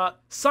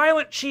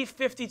 Silent Chief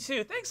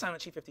 52. Thanks,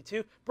 Silent Chief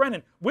 52.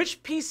 Brennan,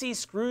 which PC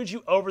screwed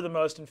you over the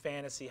most in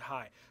Fantasy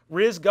High?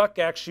 Riz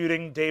Gukgak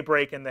shooting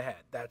Daybreak in the head.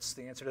 That's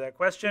the answer to that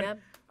question. Yep.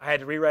 I had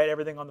to rewrite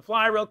everything on the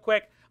fly real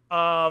quick.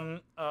 Only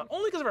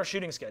because of our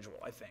shooting schedule,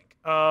 I think.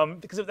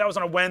 Because that was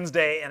on a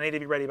Wednesday and I needed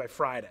to be ready by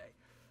Friday.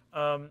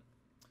 But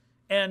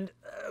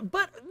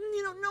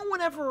you know, no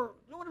one ever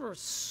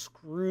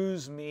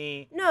screws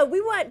me. No,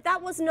 we weren't.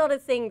 That was not a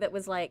thing that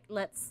was like,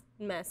 let's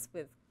mess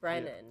with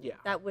Brennan. Yeah.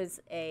 That was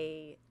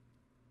a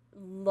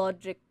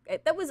logic.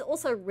 That was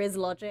also Riz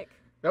logic.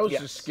 That was the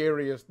Yes.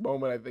 scariest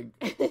moment, I think.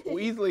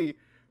 Easily,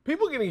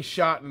 people getting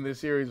shot in this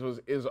series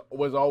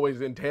was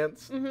always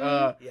intense.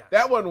 Yes.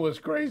 That one was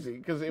crazy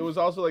because it was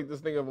also like this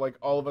thing of like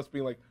all of us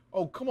being like,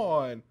 "Oh, come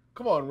on,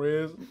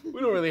 Riz, we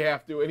don't really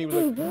have to." And he was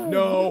like,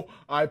 "No,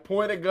 I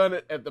point a gun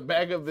at the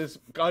back of this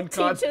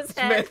unconscious Teacher's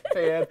head. man's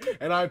head,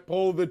 and I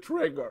pull the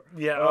trigger."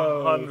 Yeah,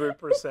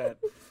 100%,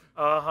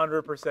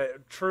 100%.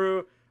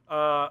 True.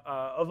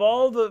 Of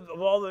all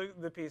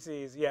the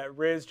PCs, yeah,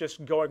 Riz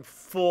just going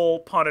full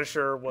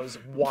Punisher was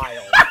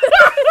wild.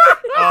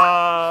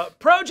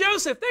 Pro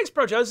Joseph, thanks,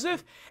 Pro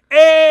Joseph.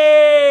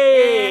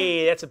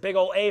 Hey, that's a big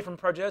old A from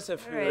Pro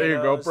Joseph. Who There There you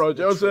go, knows Pro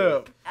the truth.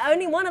 Joseph.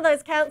 Only one of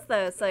those counts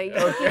though, so you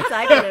can keep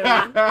typing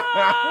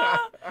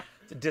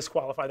him. to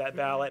disqualify that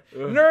ballot.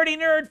 Nerdy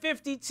Nerd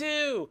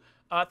 52.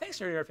 Thanks,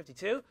 Nerdy Nerd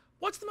 52.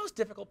 What's the most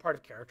difficult part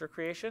of character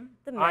creation?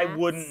 The I maths.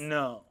 wouldn't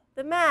know.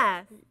 The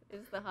math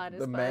is the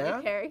hardest part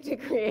of character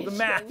creation. The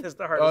math is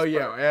the hardest part. Oh,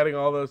 yeah, adding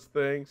all those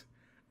things.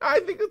 I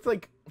think it's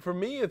like, for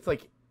me, it's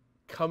like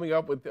coming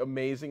up with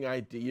amazing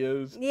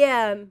ideas.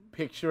 Yeah.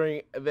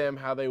 Picturing them,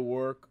 how they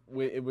work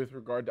with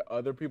regard to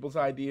other people's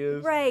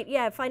ideas. Right,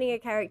 yeah, finding a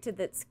character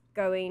that's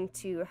going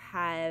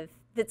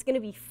to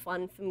be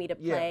fun for me to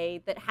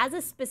play, that has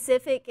a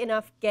specific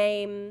enough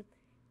game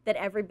that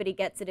everybody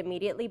gets it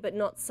immediately, but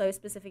not so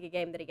specific a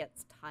game that it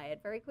gets tired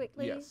very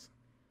quickly. Yes.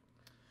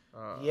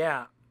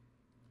 Yeah.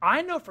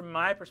 I know from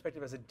my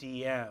perspective as a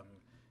DM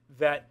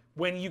that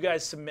when you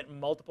guys submit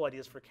multiple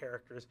ideas for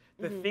characters,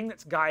 the thing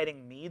that's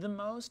guiding me the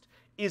most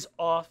is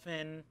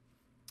often,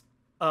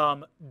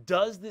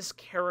 does this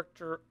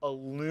character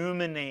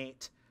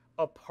illuminate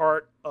a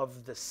part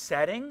of the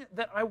setting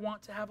that I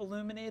want to have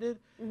illuminated?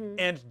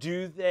 And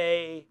do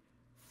they,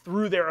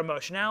 through their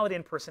emotionality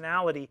and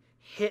personality,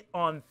 hit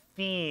on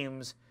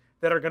themes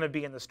that are going to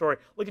be in the story?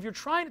 Like if you're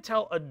trying to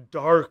tell a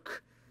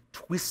dark,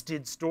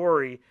 twisted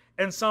story,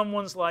 and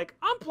someone's like,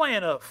 I'm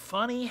playing a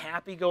funny,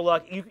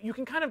 happy-go-lucky, you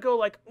can kind of go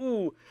like,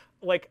 ooh,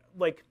 like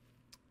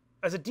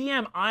as a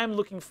DM, I'm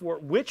looking for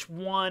which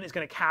one is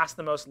going to cast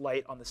the most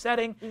light on the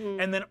setting,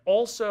 and then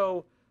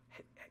also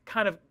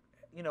kind of,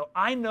 you know,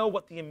 I know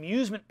what the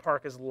amusement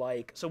park is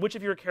like, so which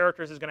of your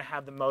characters is going to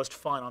have the most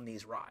fun on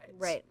these rides?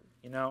 Right.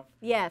 You know?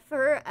 Yeah,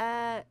 for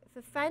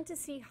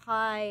Fantasy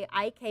High,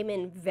 I came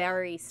in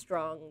very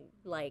strong.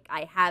 Like,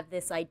 I have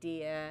this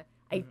idea.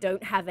 I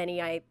don't have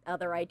any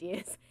other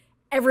ideas.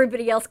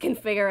 Everybody else can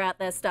figure out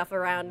their stuff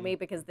around me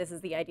because this is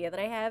the idea that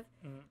I have.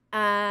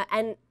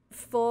 And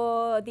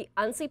for the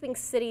Unsleeping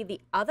City, the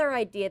other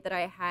idea that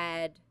I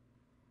had,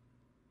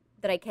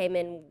 that I came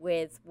in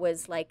with,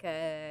 was like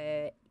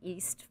a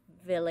East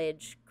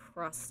Village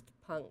crust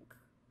punk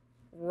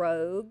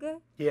rogue.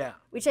 Yeah.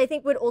 Which I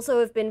think would also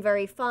have been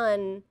very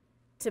fun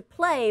to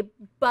play,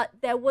 but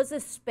there was a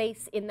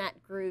space in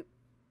that group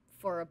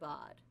for a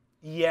bard.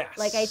 Yes.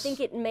 Like, I think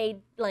it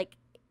made, like,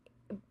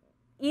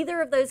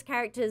 either of those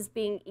characters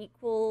being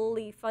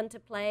equally fun to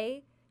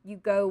play, you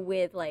go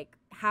with, like,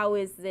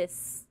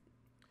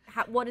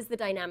 what is the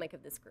dynamic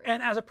of this group?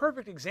 And as a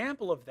perfect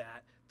example of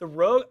that, the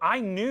rogue,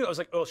 I was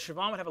like, oh,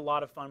 Siobhan would have a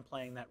lot of fun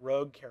playing that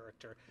rogue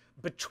character.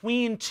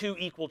 Between two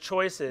equal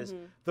choices,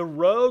 the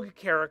rogue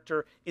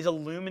character is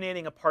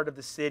illuminating a part of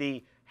the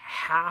city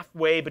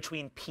halfway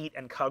between Pete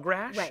and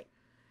Cugrash. Right.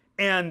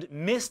 And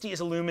Misty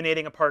is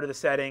illuminating a part of the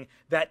setting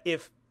that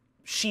if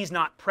she's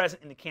not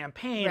present in the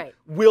campaign,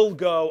 will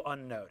go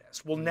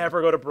unnoticed. We'll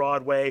never go to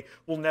Broadway.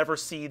 We'll never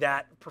see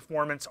that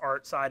performance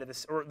art side of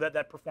this, or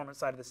that performance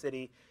side of the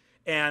city,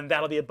 and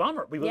that'll be a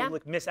bummer. We will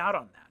like miss out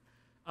on that.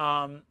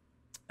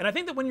 And I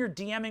think that when you're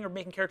DMing or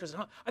making characters at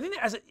home, I think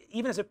that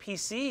even as a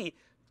PC,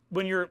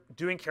 when you're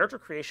doing character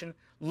creation,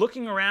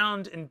 looking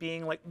around and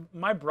being like,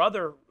 my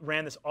brother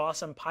ran this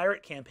awesome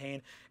pirate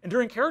campaign, and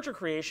during character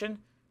creation,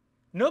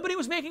 nobody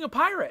was making a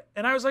pirate,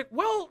 and I was like,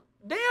 well,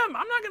 damn,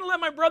 I'm not going to let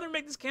my brother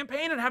make this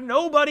campaign and have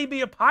nobody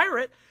be a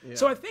pirate. Yeah.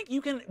 So I think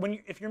you can,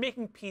 if you're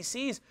making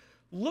PCs,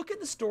 look at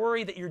the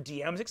story that your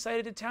DM's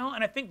excited to tell,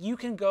 and I think you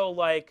can go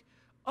like,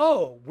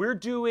 oh, we're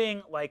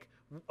doing like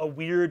a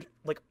weird,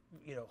 like,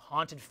 you know,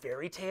 haunted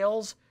fairy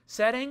tales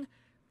setting.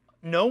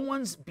 No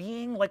one's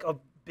being like a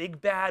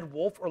big bad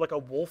wolf or like a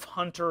wolf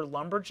hunter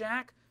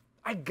lumberjack.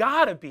 I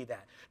gotta be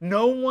that.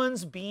 No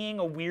one's being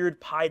a weird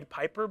Pied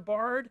Piper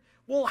bard.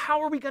 Well,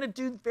 how are we going to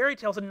do fairy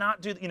tales and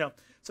not do, you know?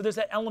 So there's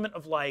that element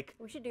of like...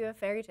 We should do a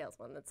fairy tales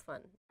one. That's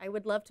fun. I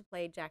would love to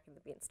play Jack and the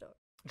Beanstalk.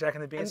 Jack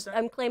and the Beanstalk?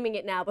 I'm claiming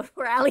it now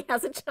before Allie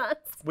has a chance.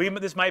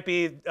 This might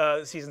be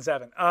season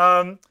 7.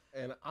 And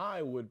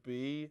I would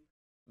be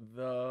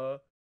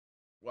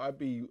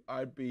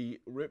I'd be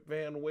Rip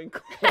Van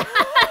Winkle.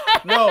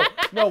 No,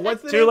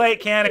 what's the Too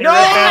late, Cannon. Rip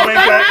Van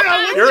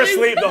Winkle. You're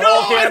asleep the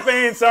whole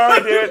campaign.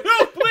 Sorry, dude.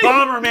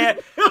 Bummer, man.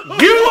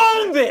 You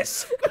own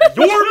this.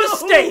 Your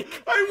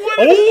mistake.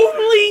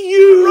 Only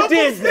you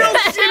did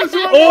this.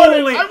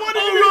 Only.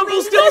 Oh,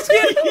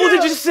 Rumpelstiltskin? Well,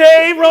 did you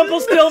say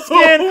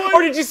Rumpelstiltskin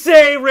or did you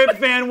say Rip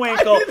Van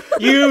Winkle?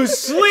 You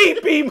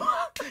sleepy.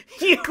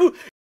 You.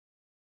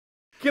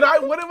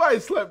 What if I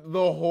slept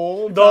the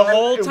whole time? The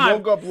whole time.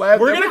 And woke up last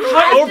We're going to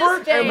cut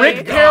over.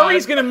 Rick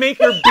Perry's going to make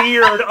your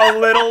beard a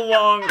little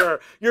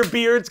longer. Your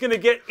beard's going to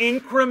get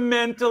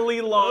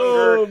incrementally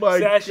longer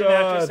session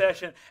after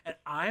session. And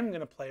I'm going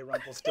to play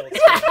Rumpelstiltskin.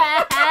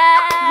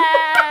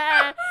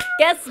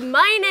 Guess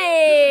my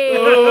name.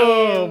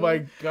 Oh,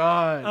 my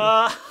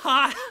God.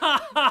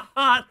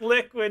 Hot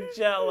Liquid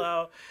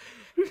Jello.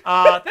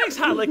 Thanks,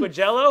 Hot Liquid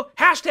Jello.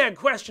 #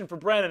 question for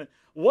Brennan.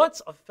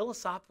 What's a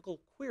philosophical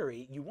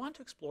query you want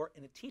to explore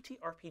in a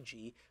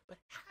TTRPG but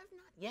have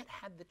not yet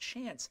had the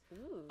chance?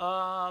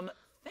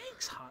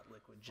 Thanks, Hot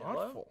Liquid Jello.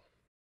 Thoughtful.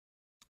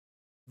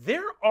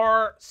 There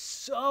are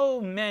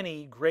so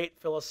many great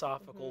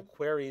philosophical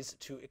queries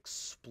to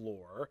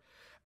explore.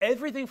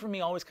 Everything for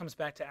me always comes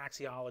back to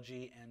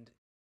axiology and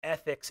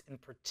ethics in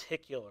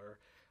particular.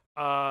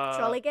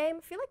 Trolley game?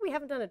 I feel like we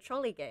haven't done a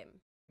trolley game.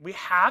 We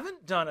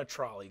haven't done a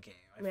trolley game.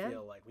 I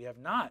feel like we have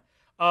not.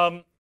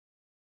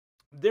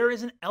 There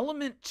is an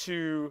element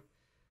to.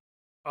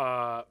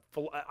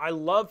 I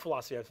love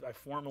philosophy. I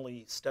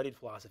formally studied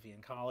philosophy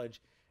in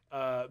college,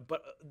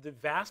 but the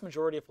vast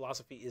majority of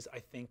philosophy is, I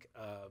think,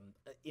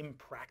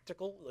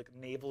 impractical, like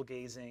navel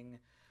gazing.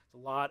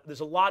 There's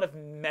a lot of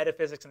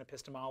metaphysics and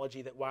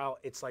epistemology that, while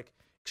it's like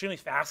extremely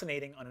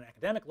fascinating on an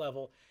academic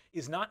level,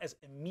 is not as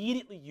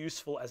immediately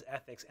useful as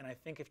ethics. And I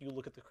think if you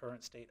look at the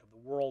current state of the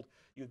world,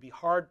 you would be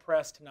hard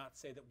pressed to not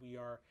say that we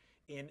are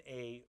in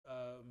a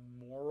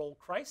moral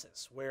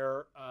crisis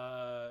where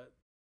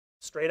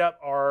straight up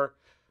our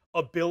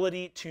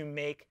ability to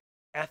make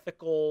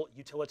ethical,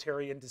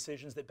 utilitarian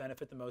decisions that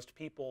benefit the most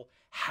people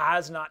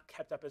has not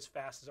kept up as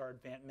fast as our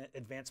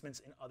advancements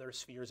in other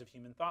spheres of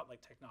human thought,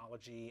 like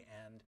technology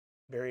and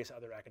various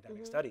other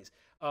academic studies.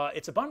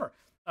 It's a bummer,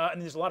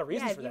 and there's a lot of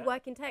reasons for that. Yeah, if you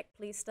work in tech,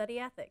 please study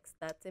ethics.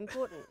 That's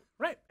important.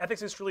 Right,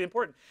 ethics is truly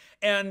important,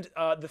 and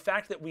the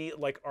fact that we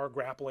are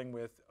grappling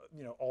with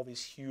all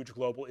these huge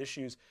global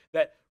issues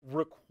that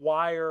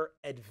require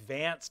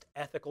advanced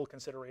ethical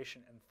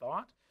consideration and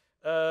thought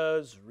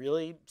is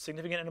really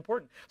significant and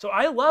important. So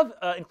I love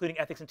including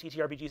ethics in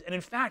TTRPGs, and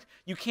in fact,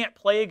 you can't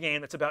play a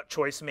game that's about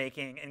choice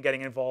making and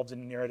getting involved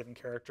in narrative and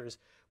characters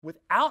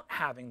without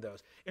having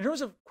those. In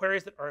terms of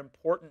queries that are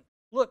important,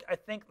 look, I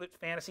think that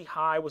Fantasy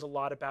High was a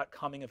lot about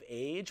coming of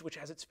age, which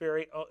has its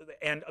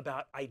and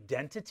about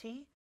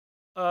identity,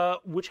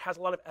 which has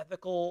a lot of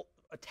ethical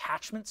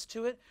attachments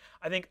to it.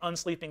 I think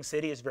Unsleeping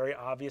City is very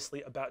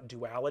obviously about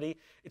duality.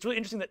 It's really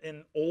interesting that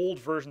in old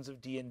versions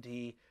of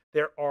D&D,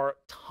 there are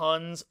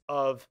tons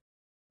of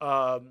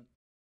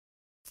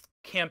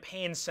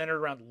campaigns centered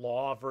around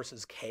law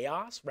versus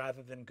chaos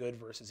rather than good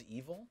versus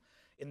evil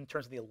in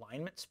terms of the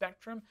alignment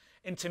spectrum.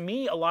 And to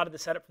me, a lot of the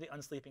setup for the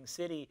Unsleeping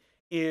City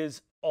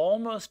is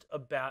almost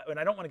about, and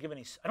I don't want to give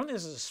any, I don't think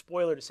this is a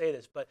spoiler to say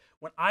this, but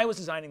when I was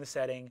designing the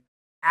setting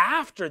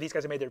after these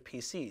guys had made their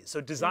PCs,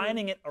 so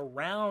designing it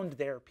around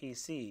their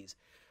PCs,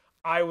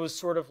 I was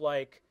sort of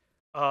like,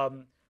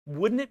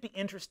 wouldn't it be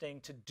interesting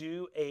to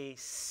do a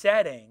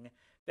setting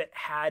that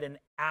had an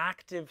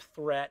active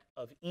threat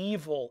of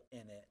evil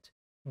in it,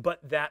 but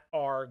that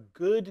our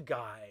good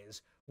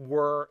guys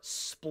were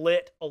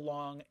split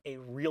along a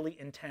really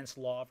intense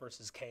law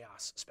versus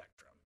chaos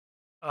spectrum.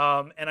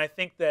 And I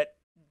think that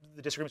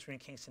the disagreements between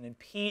Kingston and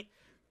Pete,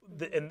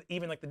 and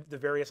even the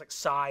various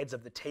sides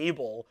of the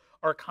table,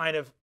 are kind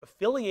of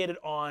affiliated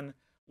on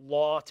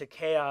law to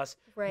chaos.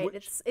 Right,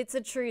 it's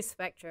a true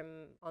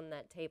spectrum on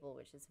that table,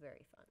 which is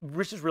very fun.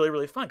 Which is really,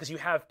 really fun, because you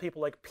have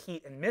people like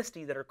Pete and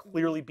Misty that are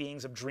clearly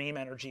beings of dream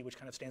energy, which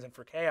kind of stands in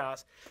for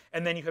chaos.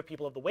 And then you have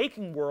people of the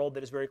waking world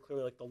that is very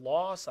clearly the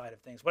law side of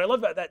things. What I love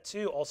about that,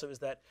 too, also is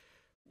that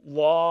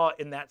law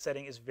in that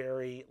setting is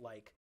very,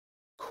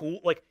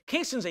 cool.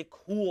 Kingston's a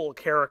cool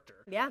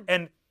character. Yeah.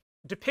 And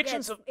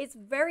depictions of... It's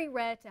very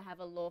rare to have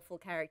a lawful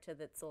character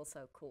that's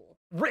also cool.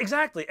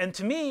 Exactly. And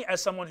to me,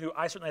 as someone who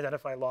I certainly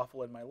identify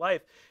lawful in my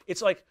life,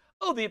 it's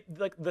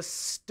the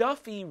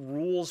stuffy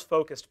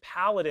rules-focused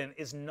paladin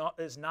is not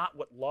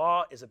what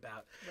law is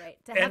about. Right.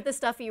 To have the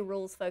stuffy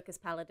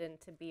rules-focused paladin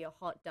to be a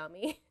hot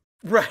dummy.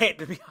 Right.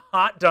 To be a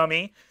hot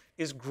dummy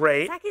is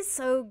great. Zach is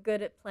so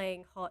good at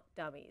playing hot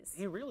dummies.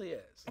 He really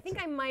is. I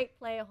think I might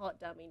play a hot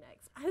dummy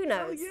next. Who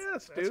knows? Oh,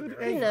 yes, dude.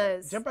 Who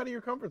knows? Jump out of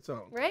your comfort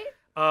zone. Right?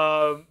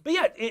 But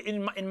yeah,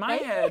 in my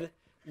head,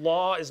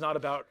 law is not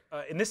about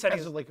in this setting.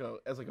 As like a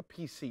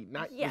PC,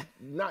 not Yeah.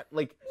 not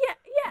like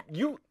Yeah.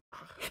 you.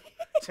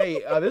 Hey,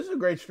 this is a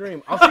great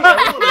stream. I'll see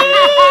everyone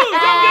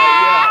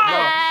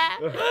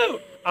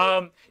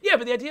later. Yeah,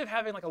 but the idea of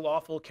having a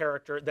lawful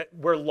character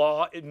where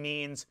law, it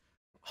means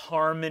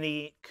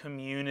harmony,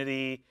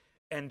 community,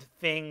 and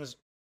things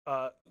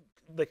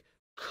like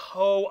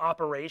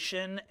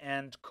cooperation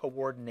and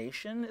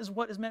coordination is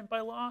what is meant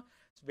by law.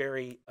 It's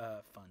very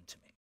fun to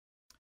me.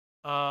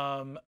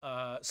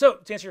 So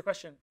to answer your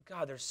question,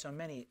 God, there's so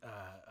many.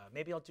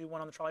 Maybe I'll do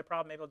one on the trolley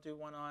problem. Maybe I'll do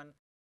one on.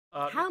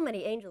 How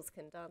many angels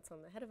can dance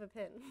on the head of a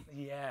pin?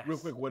 Yes. Real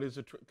quick, what is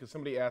a? Because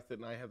somebody asked it,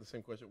 and I have the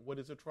same question. What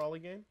is a trolley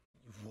game?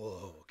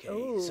 Whoa. Okay.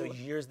 Ooh. So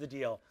here's the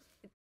deal.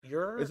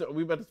 Are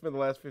we about to spend the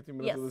last 15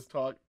 minutes of this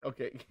talk?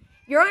 Okay.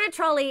 You're on a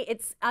trolley.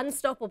 It's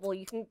unstoppable.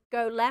 You can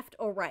go left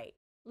or right.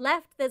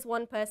 Left, there's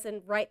one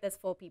person. Right, there's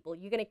 4 people.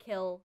 You're going to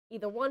kill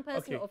either one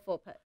person or 4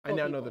 people. I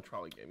now know the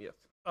trolley game, yes.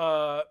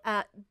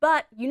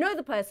 But you know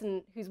the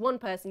person who's one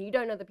person. You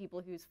don't know the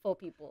people who's 4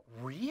 people.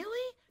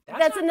 Really?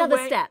 That's another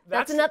step.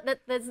 There's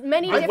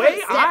many different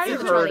steps. I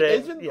heard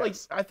it.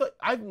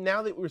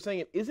 Now that we're saying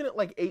it, isn't it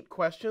 8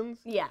 questions?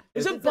 Yeah.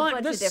 There's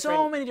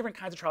so many different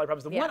kinds of trolley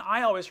problems. The one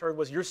I always heard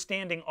was you're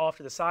standing off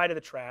to the side of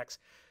the tracks.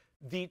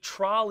 The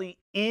trolley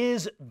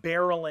is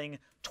barreling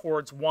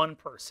towards one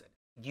person.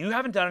 You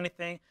haven't done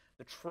anything.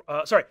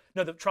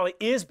 The trolley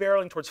is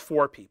barreling towards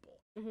 4 people.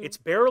 Mm-hmm. It's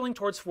barreling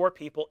towards 4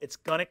 people. It's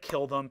going to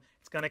kill them.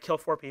 It's going to kill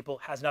 4 people.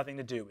 Has nothing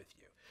to do with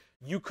you.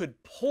 You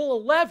could pull a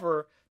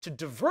lever to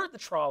divert the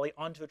trolley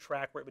onto a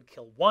track where it would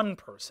kill 1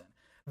 person,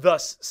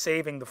 thus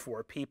saving the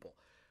 4 people.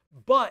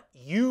 but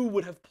you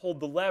would have pulled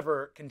the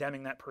lever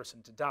condemning that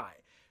person to die.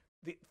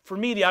 For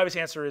me, the obvious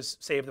answer is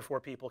save the 4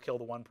 people, kill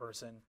the 1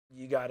 person.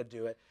 You got to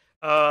do it.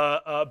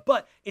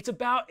 But it's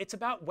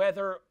about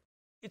whether,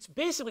 it's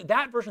basically,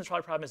 that version of the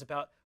trolley problem is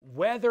about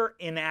whether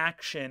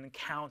inaction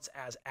counts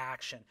as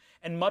action.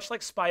 And much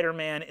like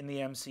Spider-Man in the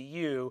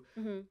MCU,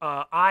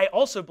 I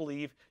also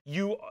believe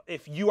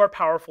if you are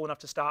powerful enough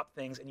to stop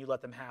things and you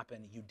let them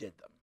happen, you did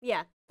them.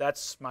 Yeah.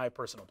 That's my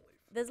personal belief.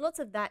 There's lots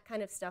of that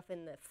kind of stuff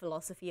in the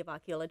philosophy of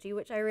archaeology,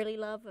 which I really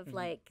love. Of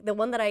like, the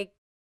one that I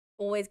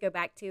always go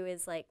back to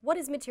is like, what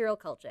is material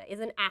culture? Is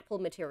an apple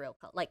material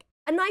culture? Like,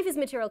 a knife is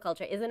material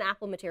culture. Is an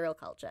apple material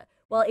culture?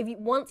 Well,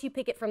 once you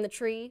pick it from the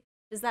tree,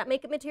 does that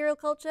make it material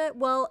culture?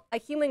 Well, a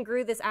human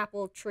grew this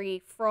apple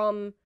tree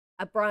from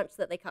a branch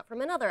that they cut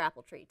from another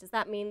apple tree. Does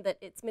that mean that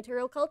it's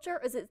material culture,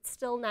 or is it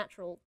still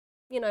natural?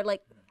 You know,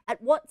 like,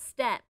 at what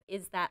step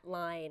is that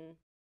line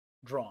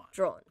drawn?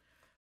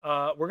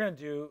 We're going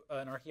to do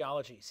an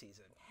archaeology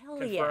season. Hell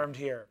confirmed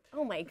here.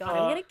 Oh my God,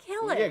 I'm going to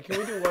kill it. Yeah, can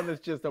we do one that's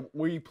just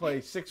where you play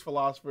 6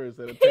 philosophers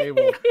at a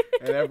table,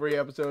 and every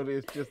episode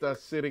is just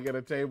us sitting at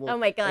a table? Oh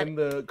my God. And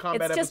the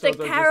combat it's just a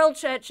Carol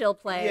Churchill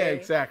play. Yeah,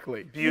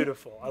 exactly.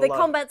 Beautiful. The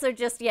combats are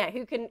just,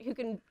 who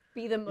can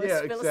be the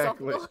most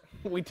philosophical.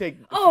 Exactly. We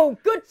take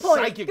good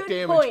point. Psychic good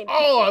damage. Point.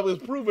 Oh, I was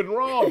proven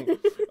wrong.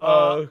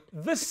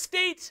 The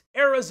state,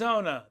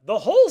 Arizona. The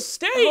whole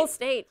state. The whole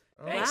state.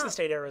 Thanks, the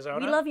state,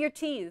 Arizona. We love your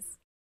teas.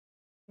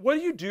 What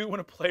do you do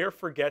when a player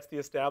forgets the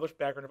established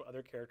background of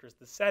other characters,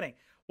 the setting?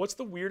 What's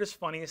the weirdest,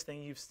 funniest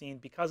thing you've seen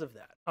because of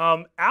that?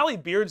 Allie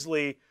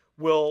Beardsley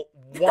will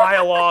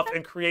while off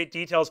and create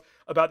details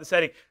about the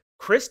setting.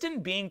 Kristen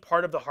being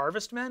part of the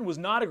Harvestmen was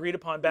not agreed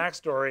upon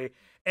backstory.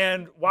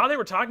 And while they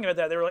were talking about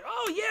that, they were like,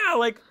 "Oh yeah,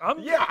 like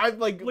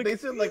they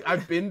said like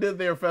I've been to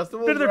their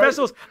festivals." Been to their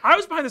festivals. I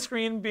was behind the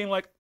screen being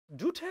like,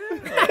 "Do tell."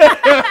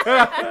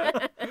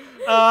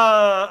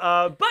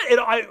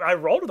 I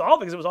rolled with all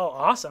because it was all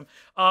awesome.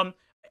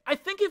 I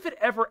think if it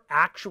ever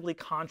actually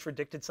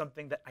contradicted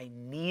something that I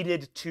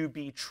needed to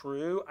be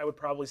true, I would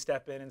probably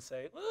step in and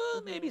say,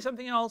 maybe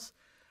something else.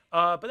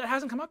 But that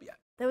hasn't come up yet.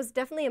 There was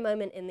definitely a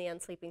moment in the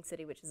Unsleeping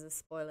City, which is a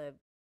spoiler,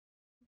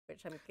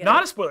 which I'm gonna...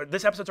 Not a spoiler.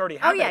 This episode's already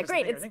happened. Oh yeah,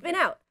 great. It's been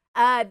out.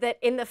 That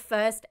in the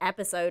first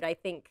episode, I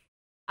think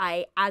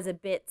I, as a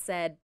bit,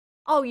 said,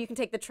 "Oh, you can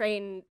take the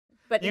train,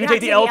 but you can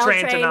take the L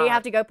train to you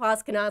have to go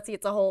past Canarsie.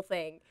 It's a whole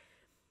thing."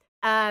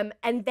 And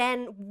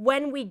then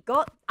when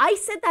I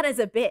said that as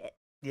a bit.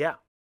 Yeah.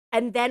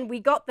 And then we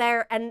got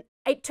there, and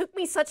it took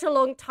me such a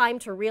long time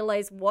to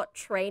realize what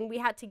train we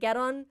had to get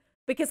on,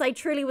 because I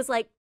truly was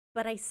like,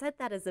 but I said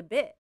that as a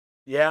bit.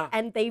 Yeah.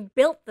 And they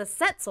built the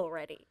sets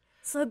already.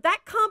 So that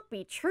can't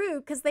be true,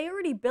 because they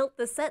already built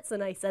the sets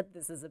and I said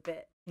this is a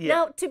bit. Yeah.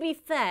 Now, to be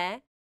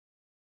fair,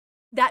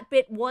 that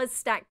bit was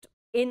stacked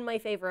in my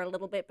favor a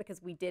little bit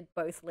because we did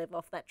both live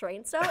off that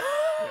train stop.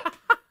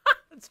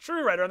 It's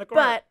true, right around the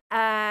corner.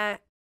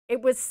 But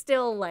it was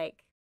still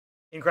like...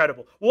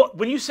 Incredible. Well,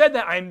 when you said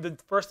that, the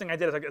first thing I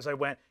did is I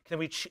went,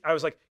 I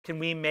was like, can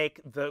we make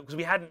because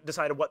we hadn't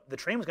decided what the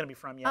train was going to be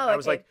from yet. Oh, I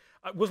was okay.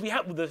 like,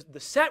 the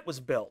set was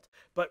built,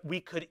 but we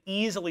could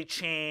easily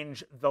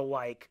change the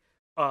the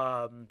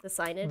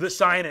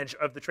signage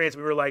of the trains.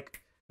 We were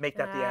like, make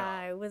that the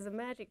L. It was a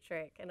magic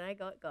trick, and I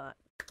got.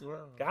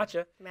 Wow.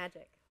 Gotcha.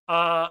 Magic.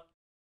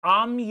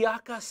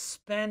 Amyaka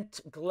Spent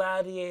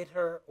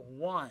Gladiator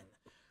 1.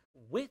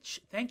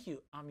 Thank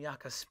you,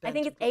 Amyaka Spent. I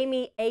think it's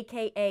Amy,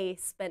 a.k.a.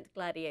 Spent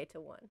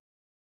Gladiator 1.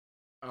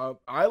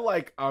 I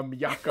like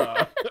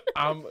Amyaka.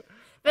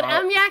 But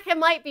Amyaka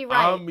might be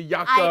right.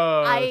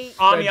 Amyaka.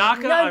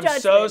 Amyaka, no I'm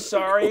judgment. so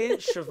sorry.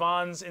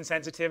 Siobhan's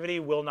insensitivity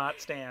will not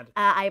stand.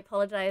 I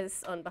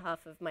apologize on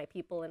behalf of my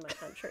people and my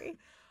country.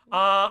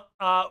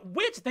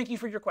 Thank you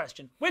for your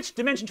question. Which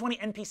Dimension 20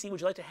 NPC would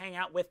you like to hang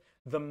out with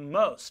the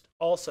most?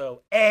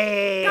 Also,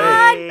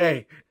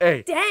 Dang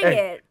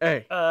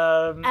it.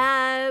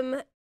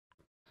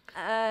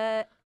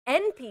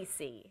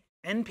 NPC.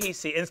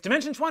 NPC. It's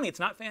Dimension 20. It's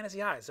not Fantasy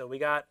High, so we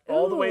got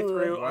all the way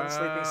through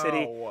Unsleeping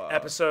City,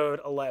 episode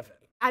 11.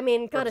 I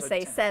mean, gotta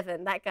say 10.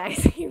 7. That guy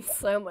seems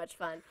so much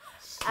fun.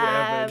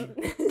 7.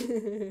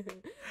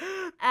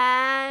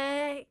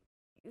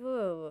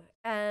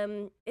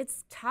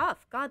 It's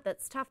tough. God,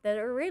 that's tough.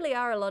 There really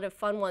are a lot of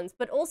fun ones,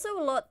 but also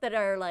a lot that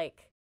are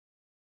like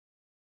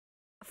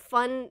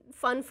fun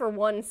for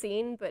one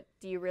scene, but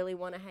do you really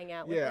want to hang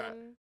out with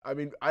him? I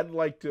mean, I'd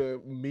like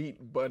to meet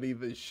Buddy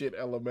the Shit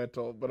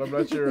Elemental, but I'm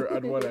not sure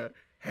I'd want to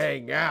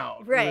hang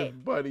out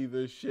with Buddy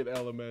the Shit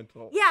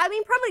Elemental. Yeah, I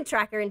mean, probably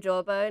Tracker and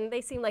Jawbone. They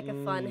seem like a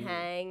fun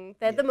hang.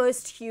 They're the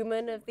most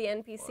human of the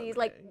NPCs.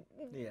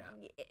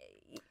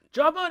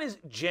 Jawbone is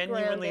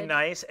genuinely grounded.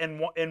 Nice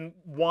and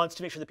wants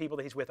to make sure the people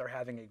that he's with are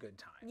having a good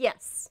time.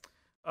 Yes.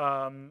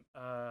 And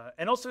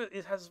also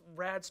it has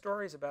rad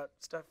stories about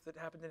stuff that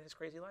happened in his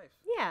crazy life.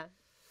 Yeah.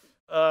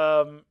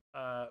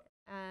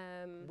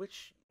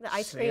 Which the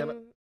ice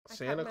cream.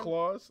 Santa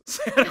Claus?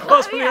 Santa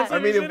Claus. Oh, yeah. I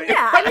mean,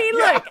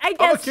 look, I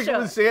guess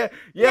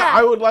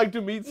I would like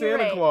to meet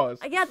Santa Claus.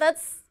 Yeah,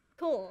 that's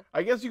cool.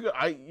 I guess you could.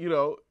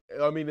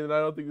 I mean, and I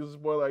don't think this is a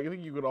spoiler. I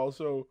think you could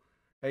also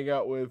hang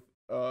out with.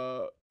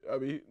 I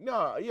mean,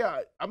 no, yeah,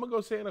 I'm gonna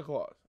go Santa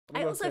Claus.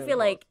 I also feel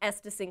like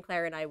Esther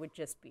Sinclair and I would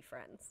just be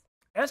friends.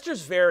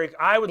 Esther's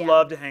I would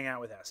love to hang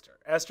out with Esther.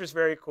 Esther's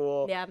very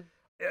cool. Yeah.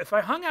 If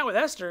I hung out with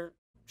Esther,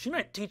 she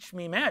might teach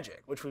me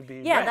magic, which would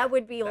be rad. That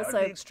would be That also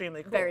would be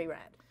extremely cool. very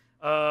rad.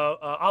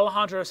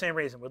 Alejandro, same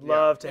reason. Would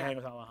love to hang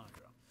with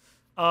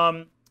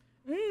Alejandro.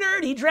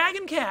 Nerdy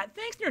Dragon Cat.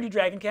 Thanks, Nerdy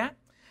Dragon Cat.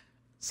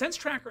 Since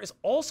Tracker is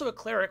also a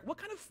cleric, what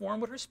kind of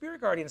form would her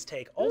spirit guardians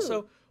take?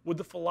 Also, would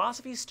the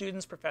philosophy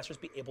students, professors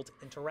be able to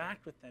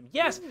interact with them?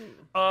 Yes.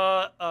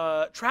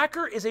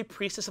 Tracker is a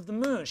priestess of the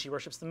moon. She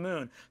worships the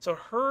moon. So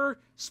her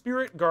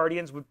spirit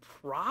guardians would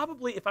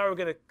probably, if I were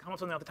going to come up with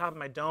something off the top of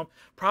my dome,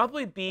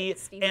 probably be...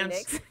 Stevie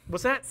Nicks.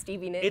 What's that?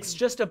 Stevie Nicks. It's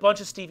just a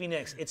bunch of Stevie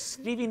Nicks. It's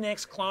Stevie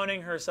Nicks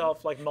cloning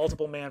herself like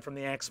multiple man from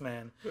the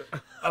X-Men.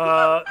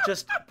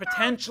 Just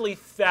potentially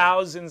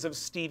thousands of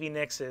Stevie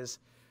Nickses.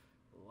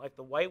 Like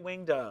the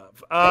white-winged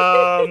dove.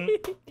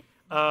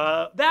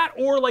 That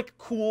or like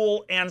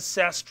cool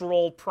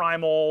ancestral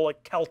primal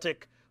like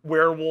Celtic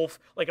werewolf.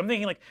 Like I'm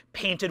thinking like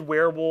painted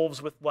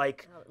werewolves with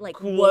like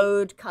cool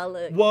woad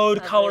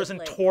colors and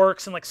like,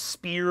 torques and like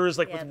spears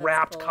like with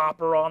wrapped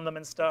copper on them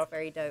and stuff. That's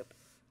very dope.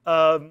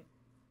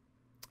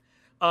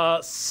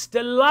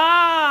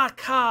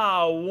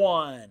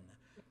 Stelaka1.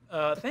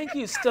 Thank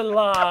you,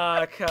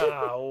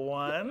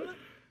 Stelaka1.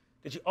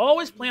 Did you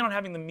always plan on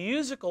having the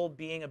musical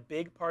being a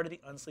big part of the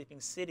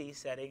Unsleeping City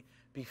setting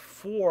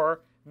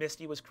before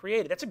Misty was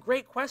created? That's a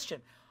great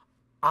question.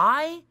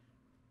 I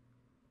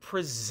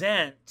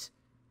present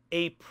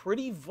a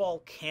pretty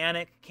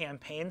volcanic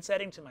campaign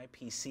setting to my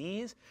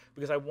PCs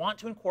because I want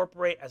to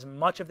incorporate as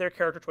much of their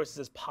character choices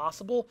as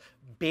possible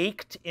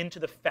baked into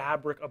the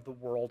fabric of the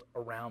world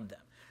around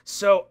them.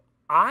 So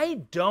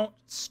I don't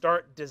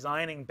start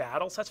designing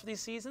battle sets for these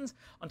seasons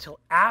until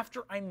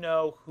after I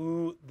know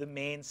who the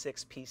main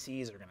 6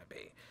 PCs are going to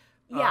be.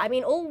 Yeah, I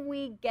mean, all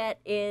we get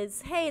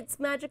is, hey, it's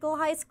magical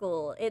high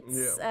school.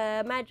 It's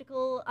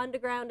magical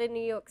underground in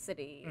New York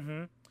City.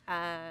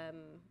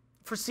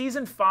 For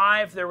season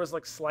 5, there was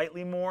like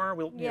slightly more.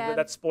 You know,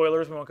 that's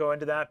spoilers. We won't go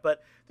into that.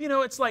 But you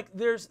know, it's like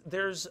there's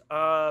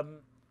a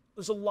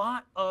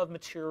lot of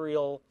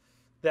material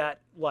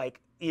that like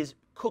is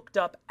cooked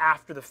up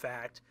after the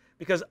fact.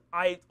 Because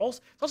it's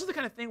also the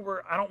kind of thing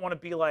where I don't want to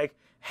be like,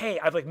 hey,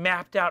 I've like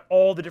mapped out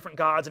all the different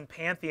gods and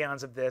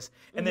pantheons of this,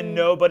 and then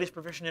nobody's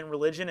proficient in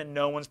religion and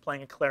no one's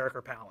playing a cleric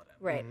or paladin.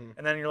 Right.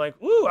 And then you're like,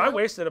 ooh, I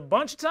wasted a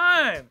bunch of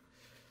time.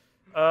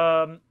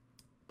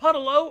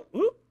 Puddle-O,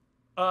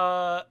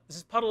 is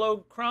this Puddle-O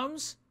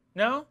Crumbs?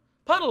 No?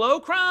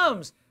 Puddle-O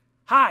Crumbs!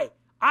 Hi,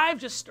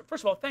 first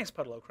of all, thanks,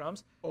 Puddle-O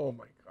Crumbs. Oh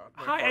my God.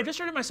 Hi, I just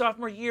started my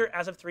sophomore year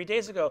as of 3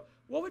 days ago.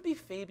 What would be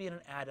Fabian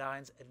and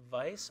Adine's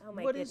advice? Oh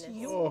my What goodness. is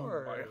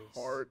yours? Oh, my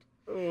heart.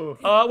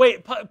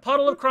 Wait,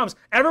 Puddle of Crumbs.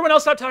 Everyone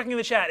else stop talking in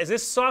the chat. Is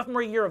this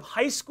sophomore year of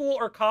high school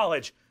or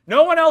college?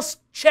 No one else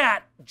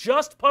chat.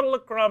 Just Puddle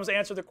of Crumbs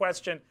answer the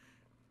question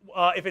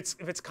if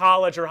it's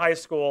college or high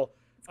school.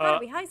 It's gotta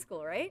be high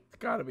school, right? It's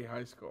gotta be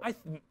high school.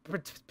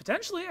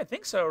 Potentially, I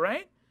think so,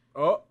 right?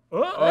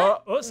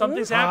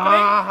 Something's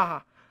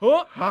happening.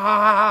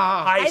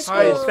 High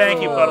school.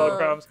 Thank you, Puddle of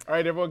Crumbs. All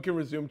right, everyone can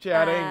resume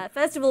chatting.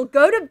 First of all,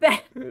 go to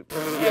bed.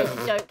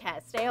 Don't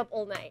care. Stay up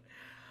all night.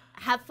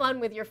 Have fun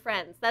with your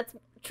friends. That's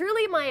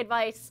truly my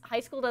advice. High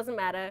school doesn't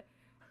matter.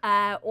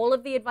 All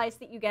of the advice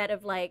that you get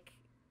of like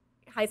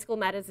high school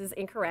matters is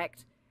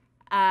incorrect.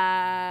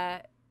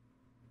 Follow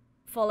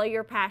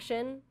your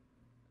passion.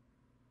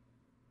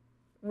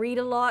 Read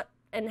a lot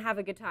and have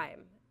a good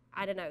time.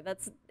 I don't know.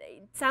 It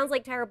sounds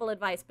like terrible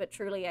advice, but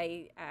truly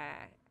I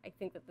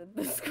think that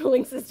the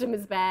schooling system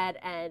is bad,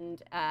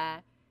 and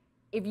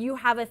if you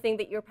have a thing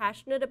that you're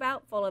passionate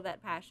about, follow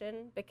that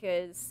passion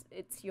because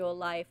it's your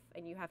life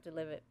and you have to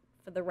live it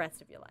for the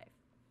rest of your life.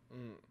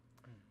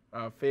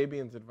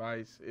 Fabian's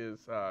advice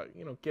is,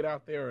 get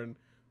out there and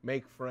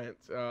make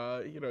friends.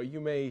 You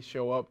may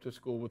show up to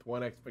school with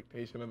one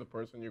expectation of the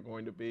person you're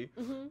going to be,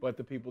 but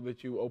the people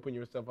that you open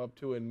yourself up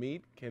to and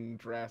meet can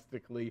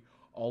drastically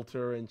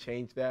alter and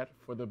change that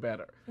for the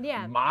better.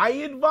 Yeah. My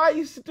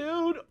advice,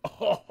 dude,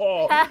 you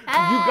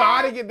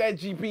gotta get that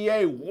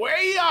GPA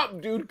way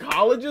up, dude.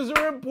 Colleges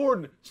are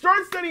important.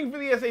 Start studying for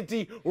the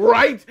SAT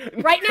right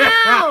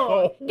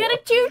now. Get a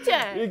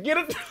tutor. Get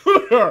a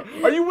tutor.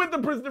 Are you with the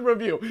Princeton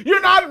Review? You're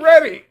not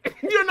ready.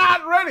 You're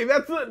not ready.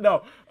 That's it.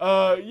 No.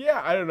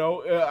 I don't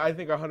know. I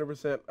think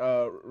 100%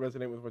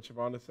 resonate with what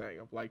Siobhan is saying.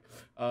 Of like,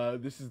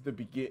 this is the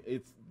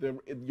begin.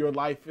 Your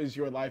life is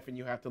your life, and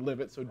you have to live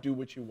it. So do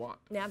what you want.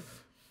 Yeah.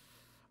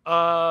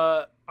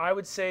 I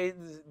would say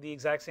the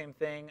exact same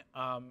thing.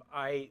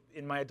 I,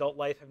 in my adult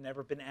life, have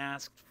never been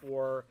asked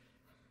for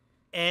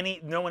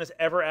no one has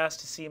ever asked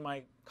to see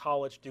my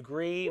college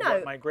degree,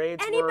 what my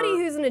grades were. Anybody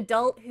who's an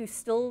adult who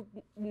still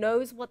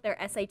knows what their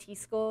SAT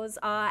scores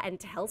are and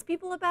tells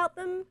people about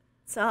them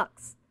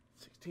sucks.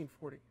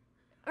 1640.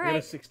 All I got a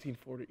right.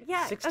 1640.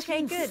 Yeah. Okay.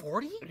 Good.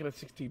 1640? I got a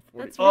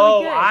 1640. That's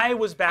really good. I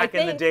was back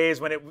in the think- days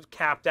when it was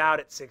capped out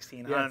at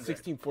 1600. Yeah,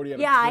 1640 out of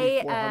Yeah,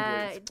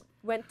 2400.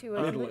 went to a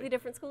Italy. completely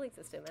different schooling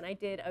system, and I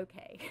did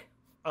okay.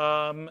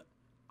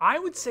 I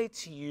would say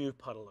to you,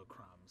 Puddle of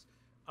Crumbs,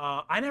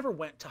 I never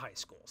went to high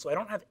school, so I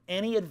don't have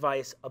any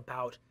advice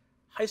about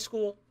high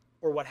school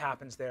or what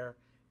happens there.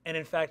 And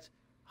in fact,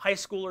 high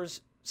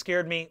schoolers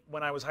scared me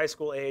when I was high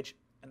school age,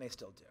 and they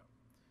still do.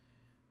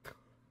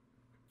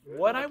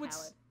 What I would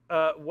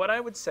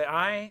say,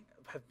 I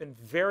have been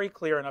very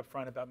clear and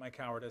upfront about my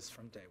cowardice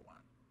from day one.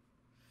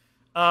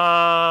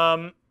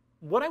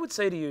 What I would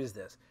say to you is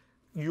this: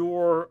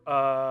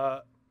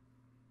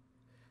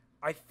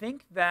 I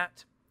think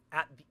that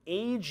at the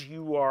age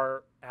you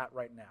are at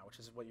right now, which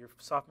is what your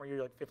sophomore year,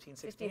 you're like 15,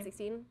 16? 15,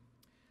 16.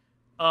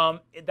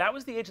 That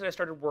was the age that I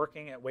started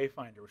working at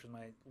Wayfinder, which was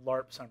my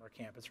LARP summer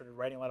camp. I started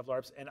writing a lot of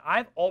LARPs, and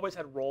I've always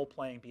had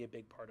role-playing be a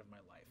big part of my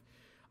life.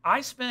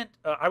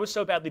 I was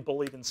so badly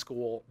bullied in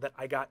school that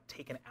I got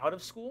taken out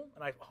of school,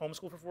 and I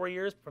homeschooled for 4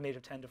 years, from the age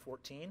of 10 to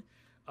 14.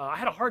 I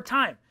had a hard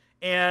time,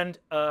 and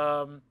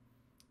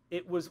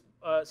it was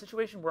a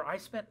situation where I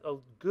spent a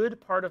good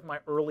part of my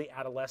early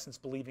adolescence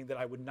believing that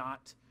I would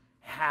not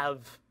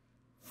have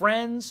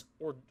friends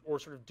or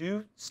sort of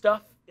do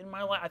stuff in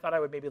my life. I thought I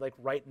would maybe like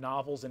write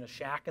novels in a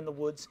shack in the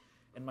woods,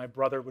 and my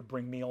brother would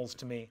bring meals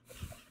to me,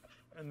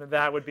 and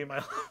that would be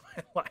my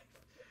life.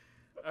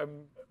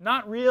 I'm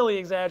not really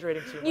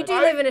exaggerating too much. You do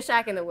live in a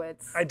shack in the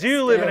woods. I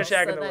do live in a still,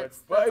 shack so in the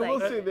woods. But I like- will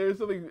say there's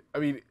something, I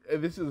mean,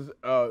 this is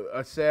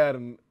a sad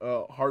and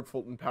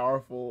heartfelt and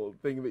powerful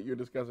thing that you're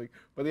discussing,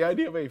 but the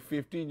idea of a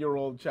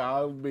 15-year-old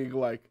child being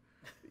like,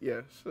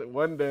 yes,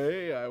 one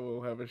day I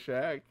will have a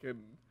shack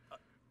and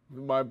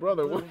my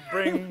brother will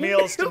bring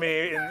meals to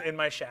me in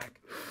my shack.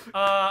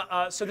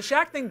 So the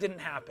shack thing didn't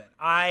happen.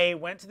 I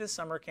went to this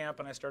summer camp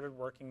and I started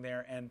working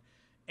there,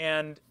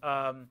 and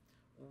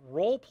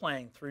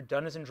role-playing through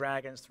Dungeons and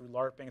Dragons, through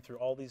LARPing, through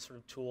all these sort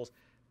of tools,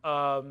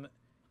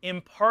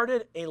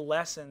 imparted a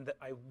lesson that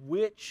I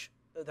wish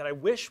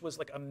was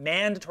like a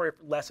mandatory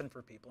lesson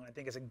for people, and I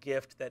think is a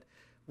gift that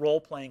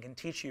role-playing can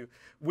teach you,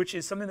 which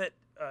is something that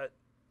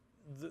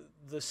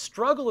the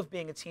struggle of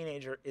being a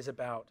teenager is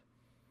about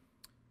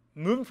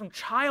moving from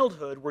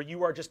childhood, where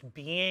you are just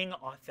being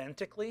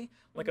authentically,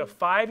 like a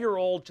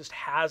 5-year-old just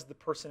has the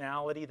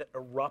personality that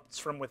erupts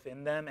from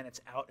within them and it's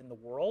out in the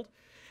world.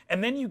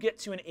 And then you get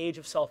to an age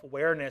of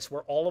self-awareness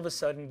where all of a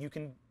sudden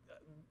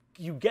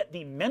you get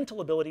the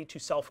mental ability to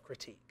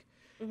self-critique.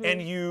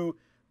 And you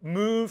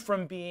move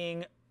from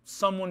being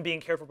someone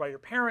being cared for by your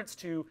parents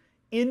to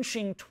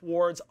inching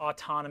towards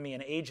autonomy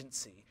and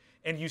agency.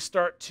 And you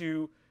start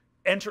to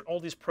enter all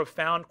these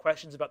profound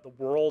questions about the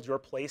world, your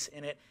place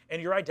in it,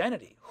 and your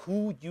identity,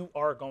 who you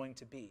are going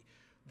to be.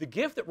 The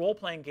gift that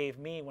role-playing gave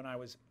me when I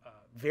was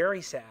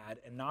very sad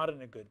and not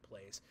in a good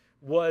place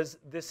was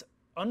this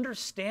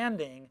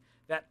understanding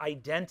that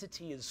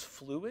identity is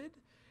fluid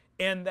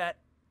and that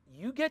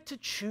you get to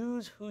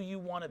choose who you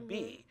want to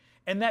be.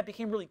 And that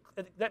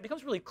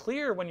becomes really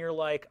clear when you're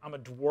like, I'm a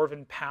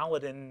dwarven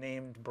paladin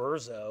named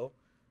Burzo.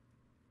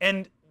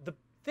 And the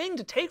thing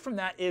to take from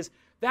that is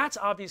that's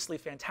obviously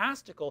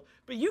fantastical,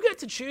 but you get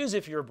to choose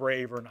if you're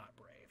brave or not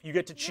brave. You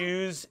get to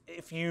choose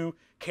if you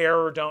care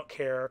or don't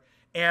care.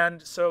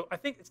 And so I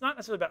think it's not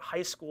necessarily about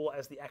high school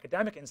as the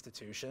academic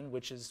institution,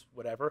 which is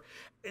whatever.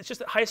 It's just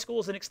that high school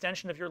is an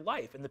extension of your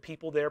life, and the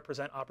people there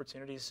present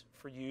opportunities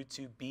for you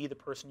to be the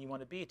person you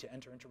want to be, to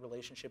enter into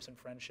relationships and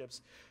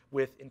friendships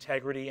with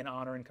integrity and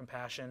honor and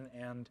compassion,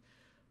 and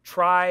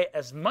try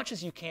as much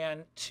as you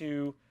can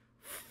to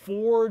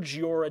forge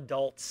your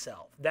adult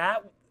self.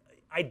 That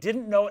I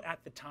didn't know it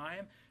at the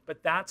time,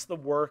 but that's the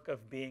work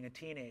of being a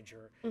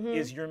teenager,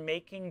 is you're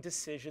making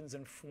decisions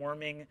and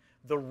forming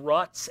the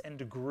ruts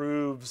and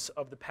grooves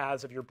of the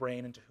paths of your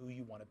brain into who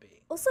you want to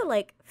be. Also,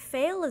 like,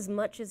 fail as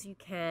much as you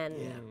can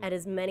at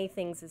as many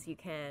things as you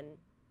can,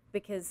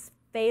 because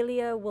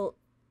failure will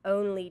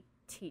only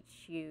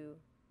teach you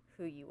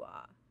who you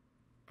are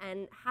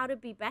and how to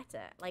be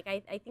better. Like,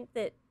 I think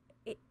that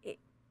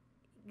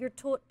you're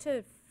taught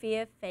to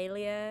fear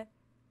failure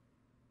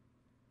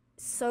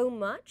so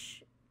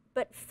much,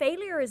 but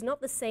failure is not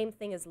the same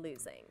thing as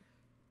losing.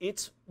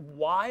 It's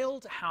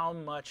wild how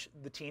much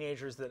the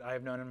teenagers that I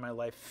have known in my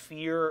life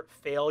fear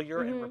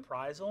failure and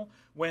reprisal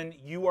when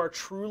you are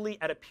truly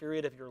at a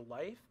period of your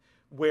life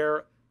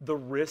where the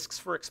risks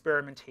for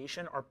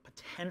experimentation are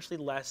potentially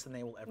less than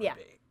they will ever be.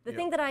 The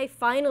thing that I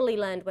finally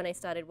learned when I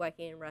started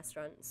working in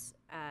restaurants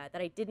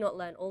that I did not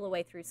learn all the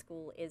way through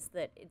school is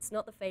that it's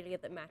not the failure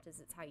that matters,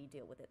 it's how you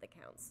deal with it that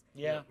counts.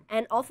 Yeah.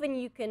 And often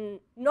you can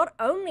not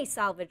only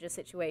salvage a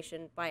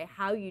situation by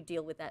how you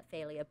deal with that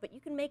failure, but you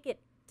can make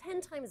it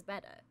 10 times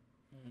better.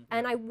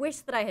 And I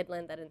wish that I had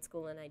learned that in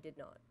school, and I did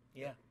not.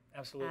 Yeah,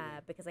 absolutely.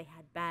 Because I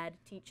had bad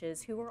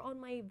teachers who were on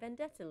my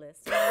vendetta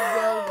list and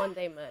I will one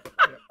day murder.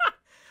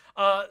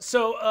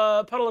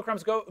 So Puddle of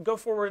Crumbs, go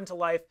forward into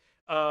life,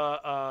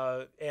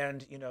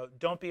 and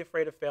don't be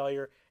afraid of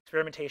failure.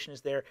 Experimentation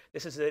is there.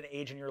 This is an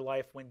age in your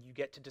life when you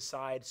get to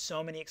decide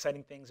so many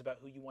exciting things about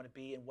who you want to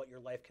be and what your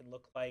life can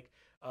look like.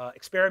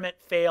 Experiment,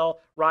 fail,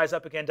 rise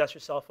up again, dust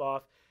yourself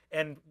off.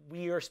 And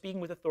we are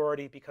speaking with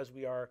authority because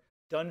we are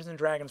Dungeons and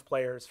Dragons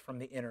players from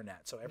the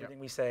internet. So everything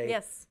we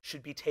say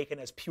should be taken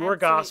as pure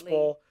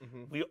gospel.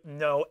 We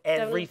know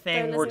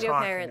everything don't we're listen to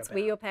talking your parents. about.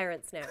 We're your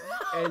parents now.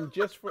 And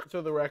just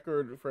so the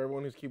record, for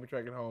everyone who's keeping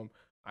track at home,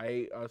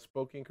 I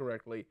spoke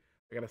incorrectly.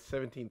 I got a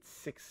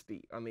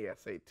 1760 on the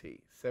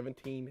SAT.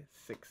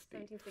 1760.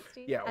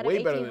 1760? Yeah, Out way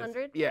of better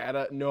 1800? than at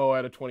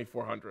a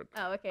 2400.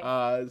 Oh, okay.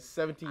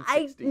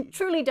 1760. I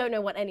truly don't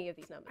know what any of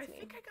these numbers mean. I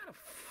think I got a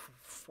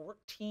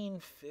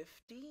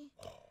 1450.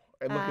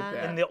 And look at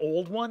that. In the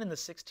old one, in the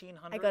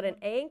 1600. I got an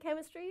A in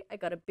chemistry, I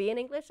got a B in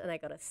English, and I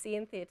got a C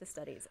in theater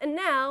studies. And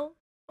now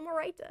I'm a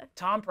writer.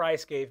 Tom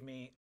Price gave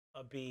me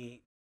a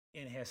B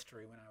in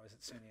history when I was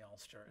at SUNY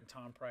Ulster. And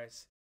Tom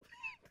Price,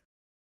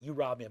 you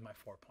robbed me of my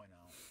 4.0.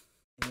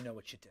 And you know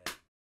what you did.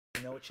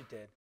 You know what you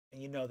did.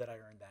 And you know that I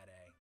earned that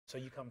A. So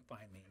you come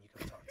find me and you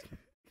come talk to me.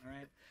 All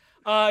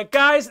right?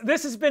 Guys,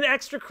 this has been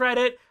Extra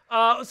Credit.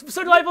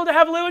 So delightful to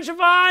have Lou and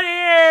Siobhan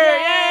here.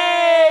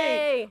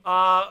 Yay!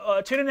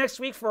 Tune in next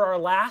week for our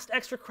last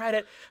Extra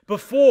Credit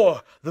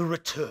before the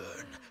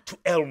return to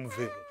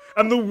Elmville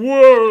and the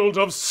world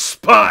of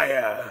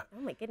Spire.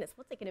 Oh my goodness,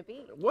 what's it going to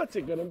be? What's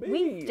it going to be?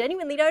 We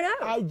genuinely don't know.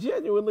 I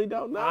genuinely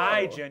don't know.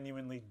 I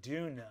genuinely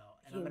do know.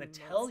 And I'm going to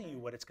tell you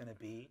what it's going to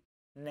be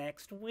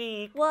next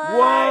week. What?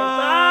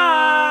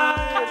 Bye.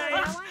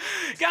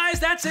 Guys,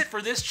 that's it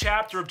for this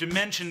chapter of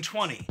Dimension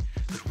 20.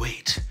 But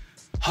wait,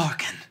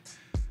 hearken.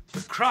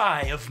 The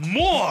cry of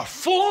more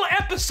full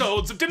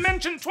episodes of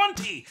Dimension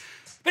 20.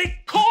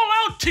 They call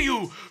out to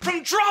you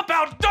from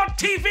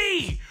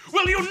dropout.tv.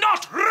 Will you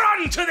not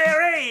run to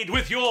their aid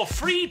with your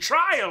free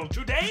trial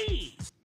today?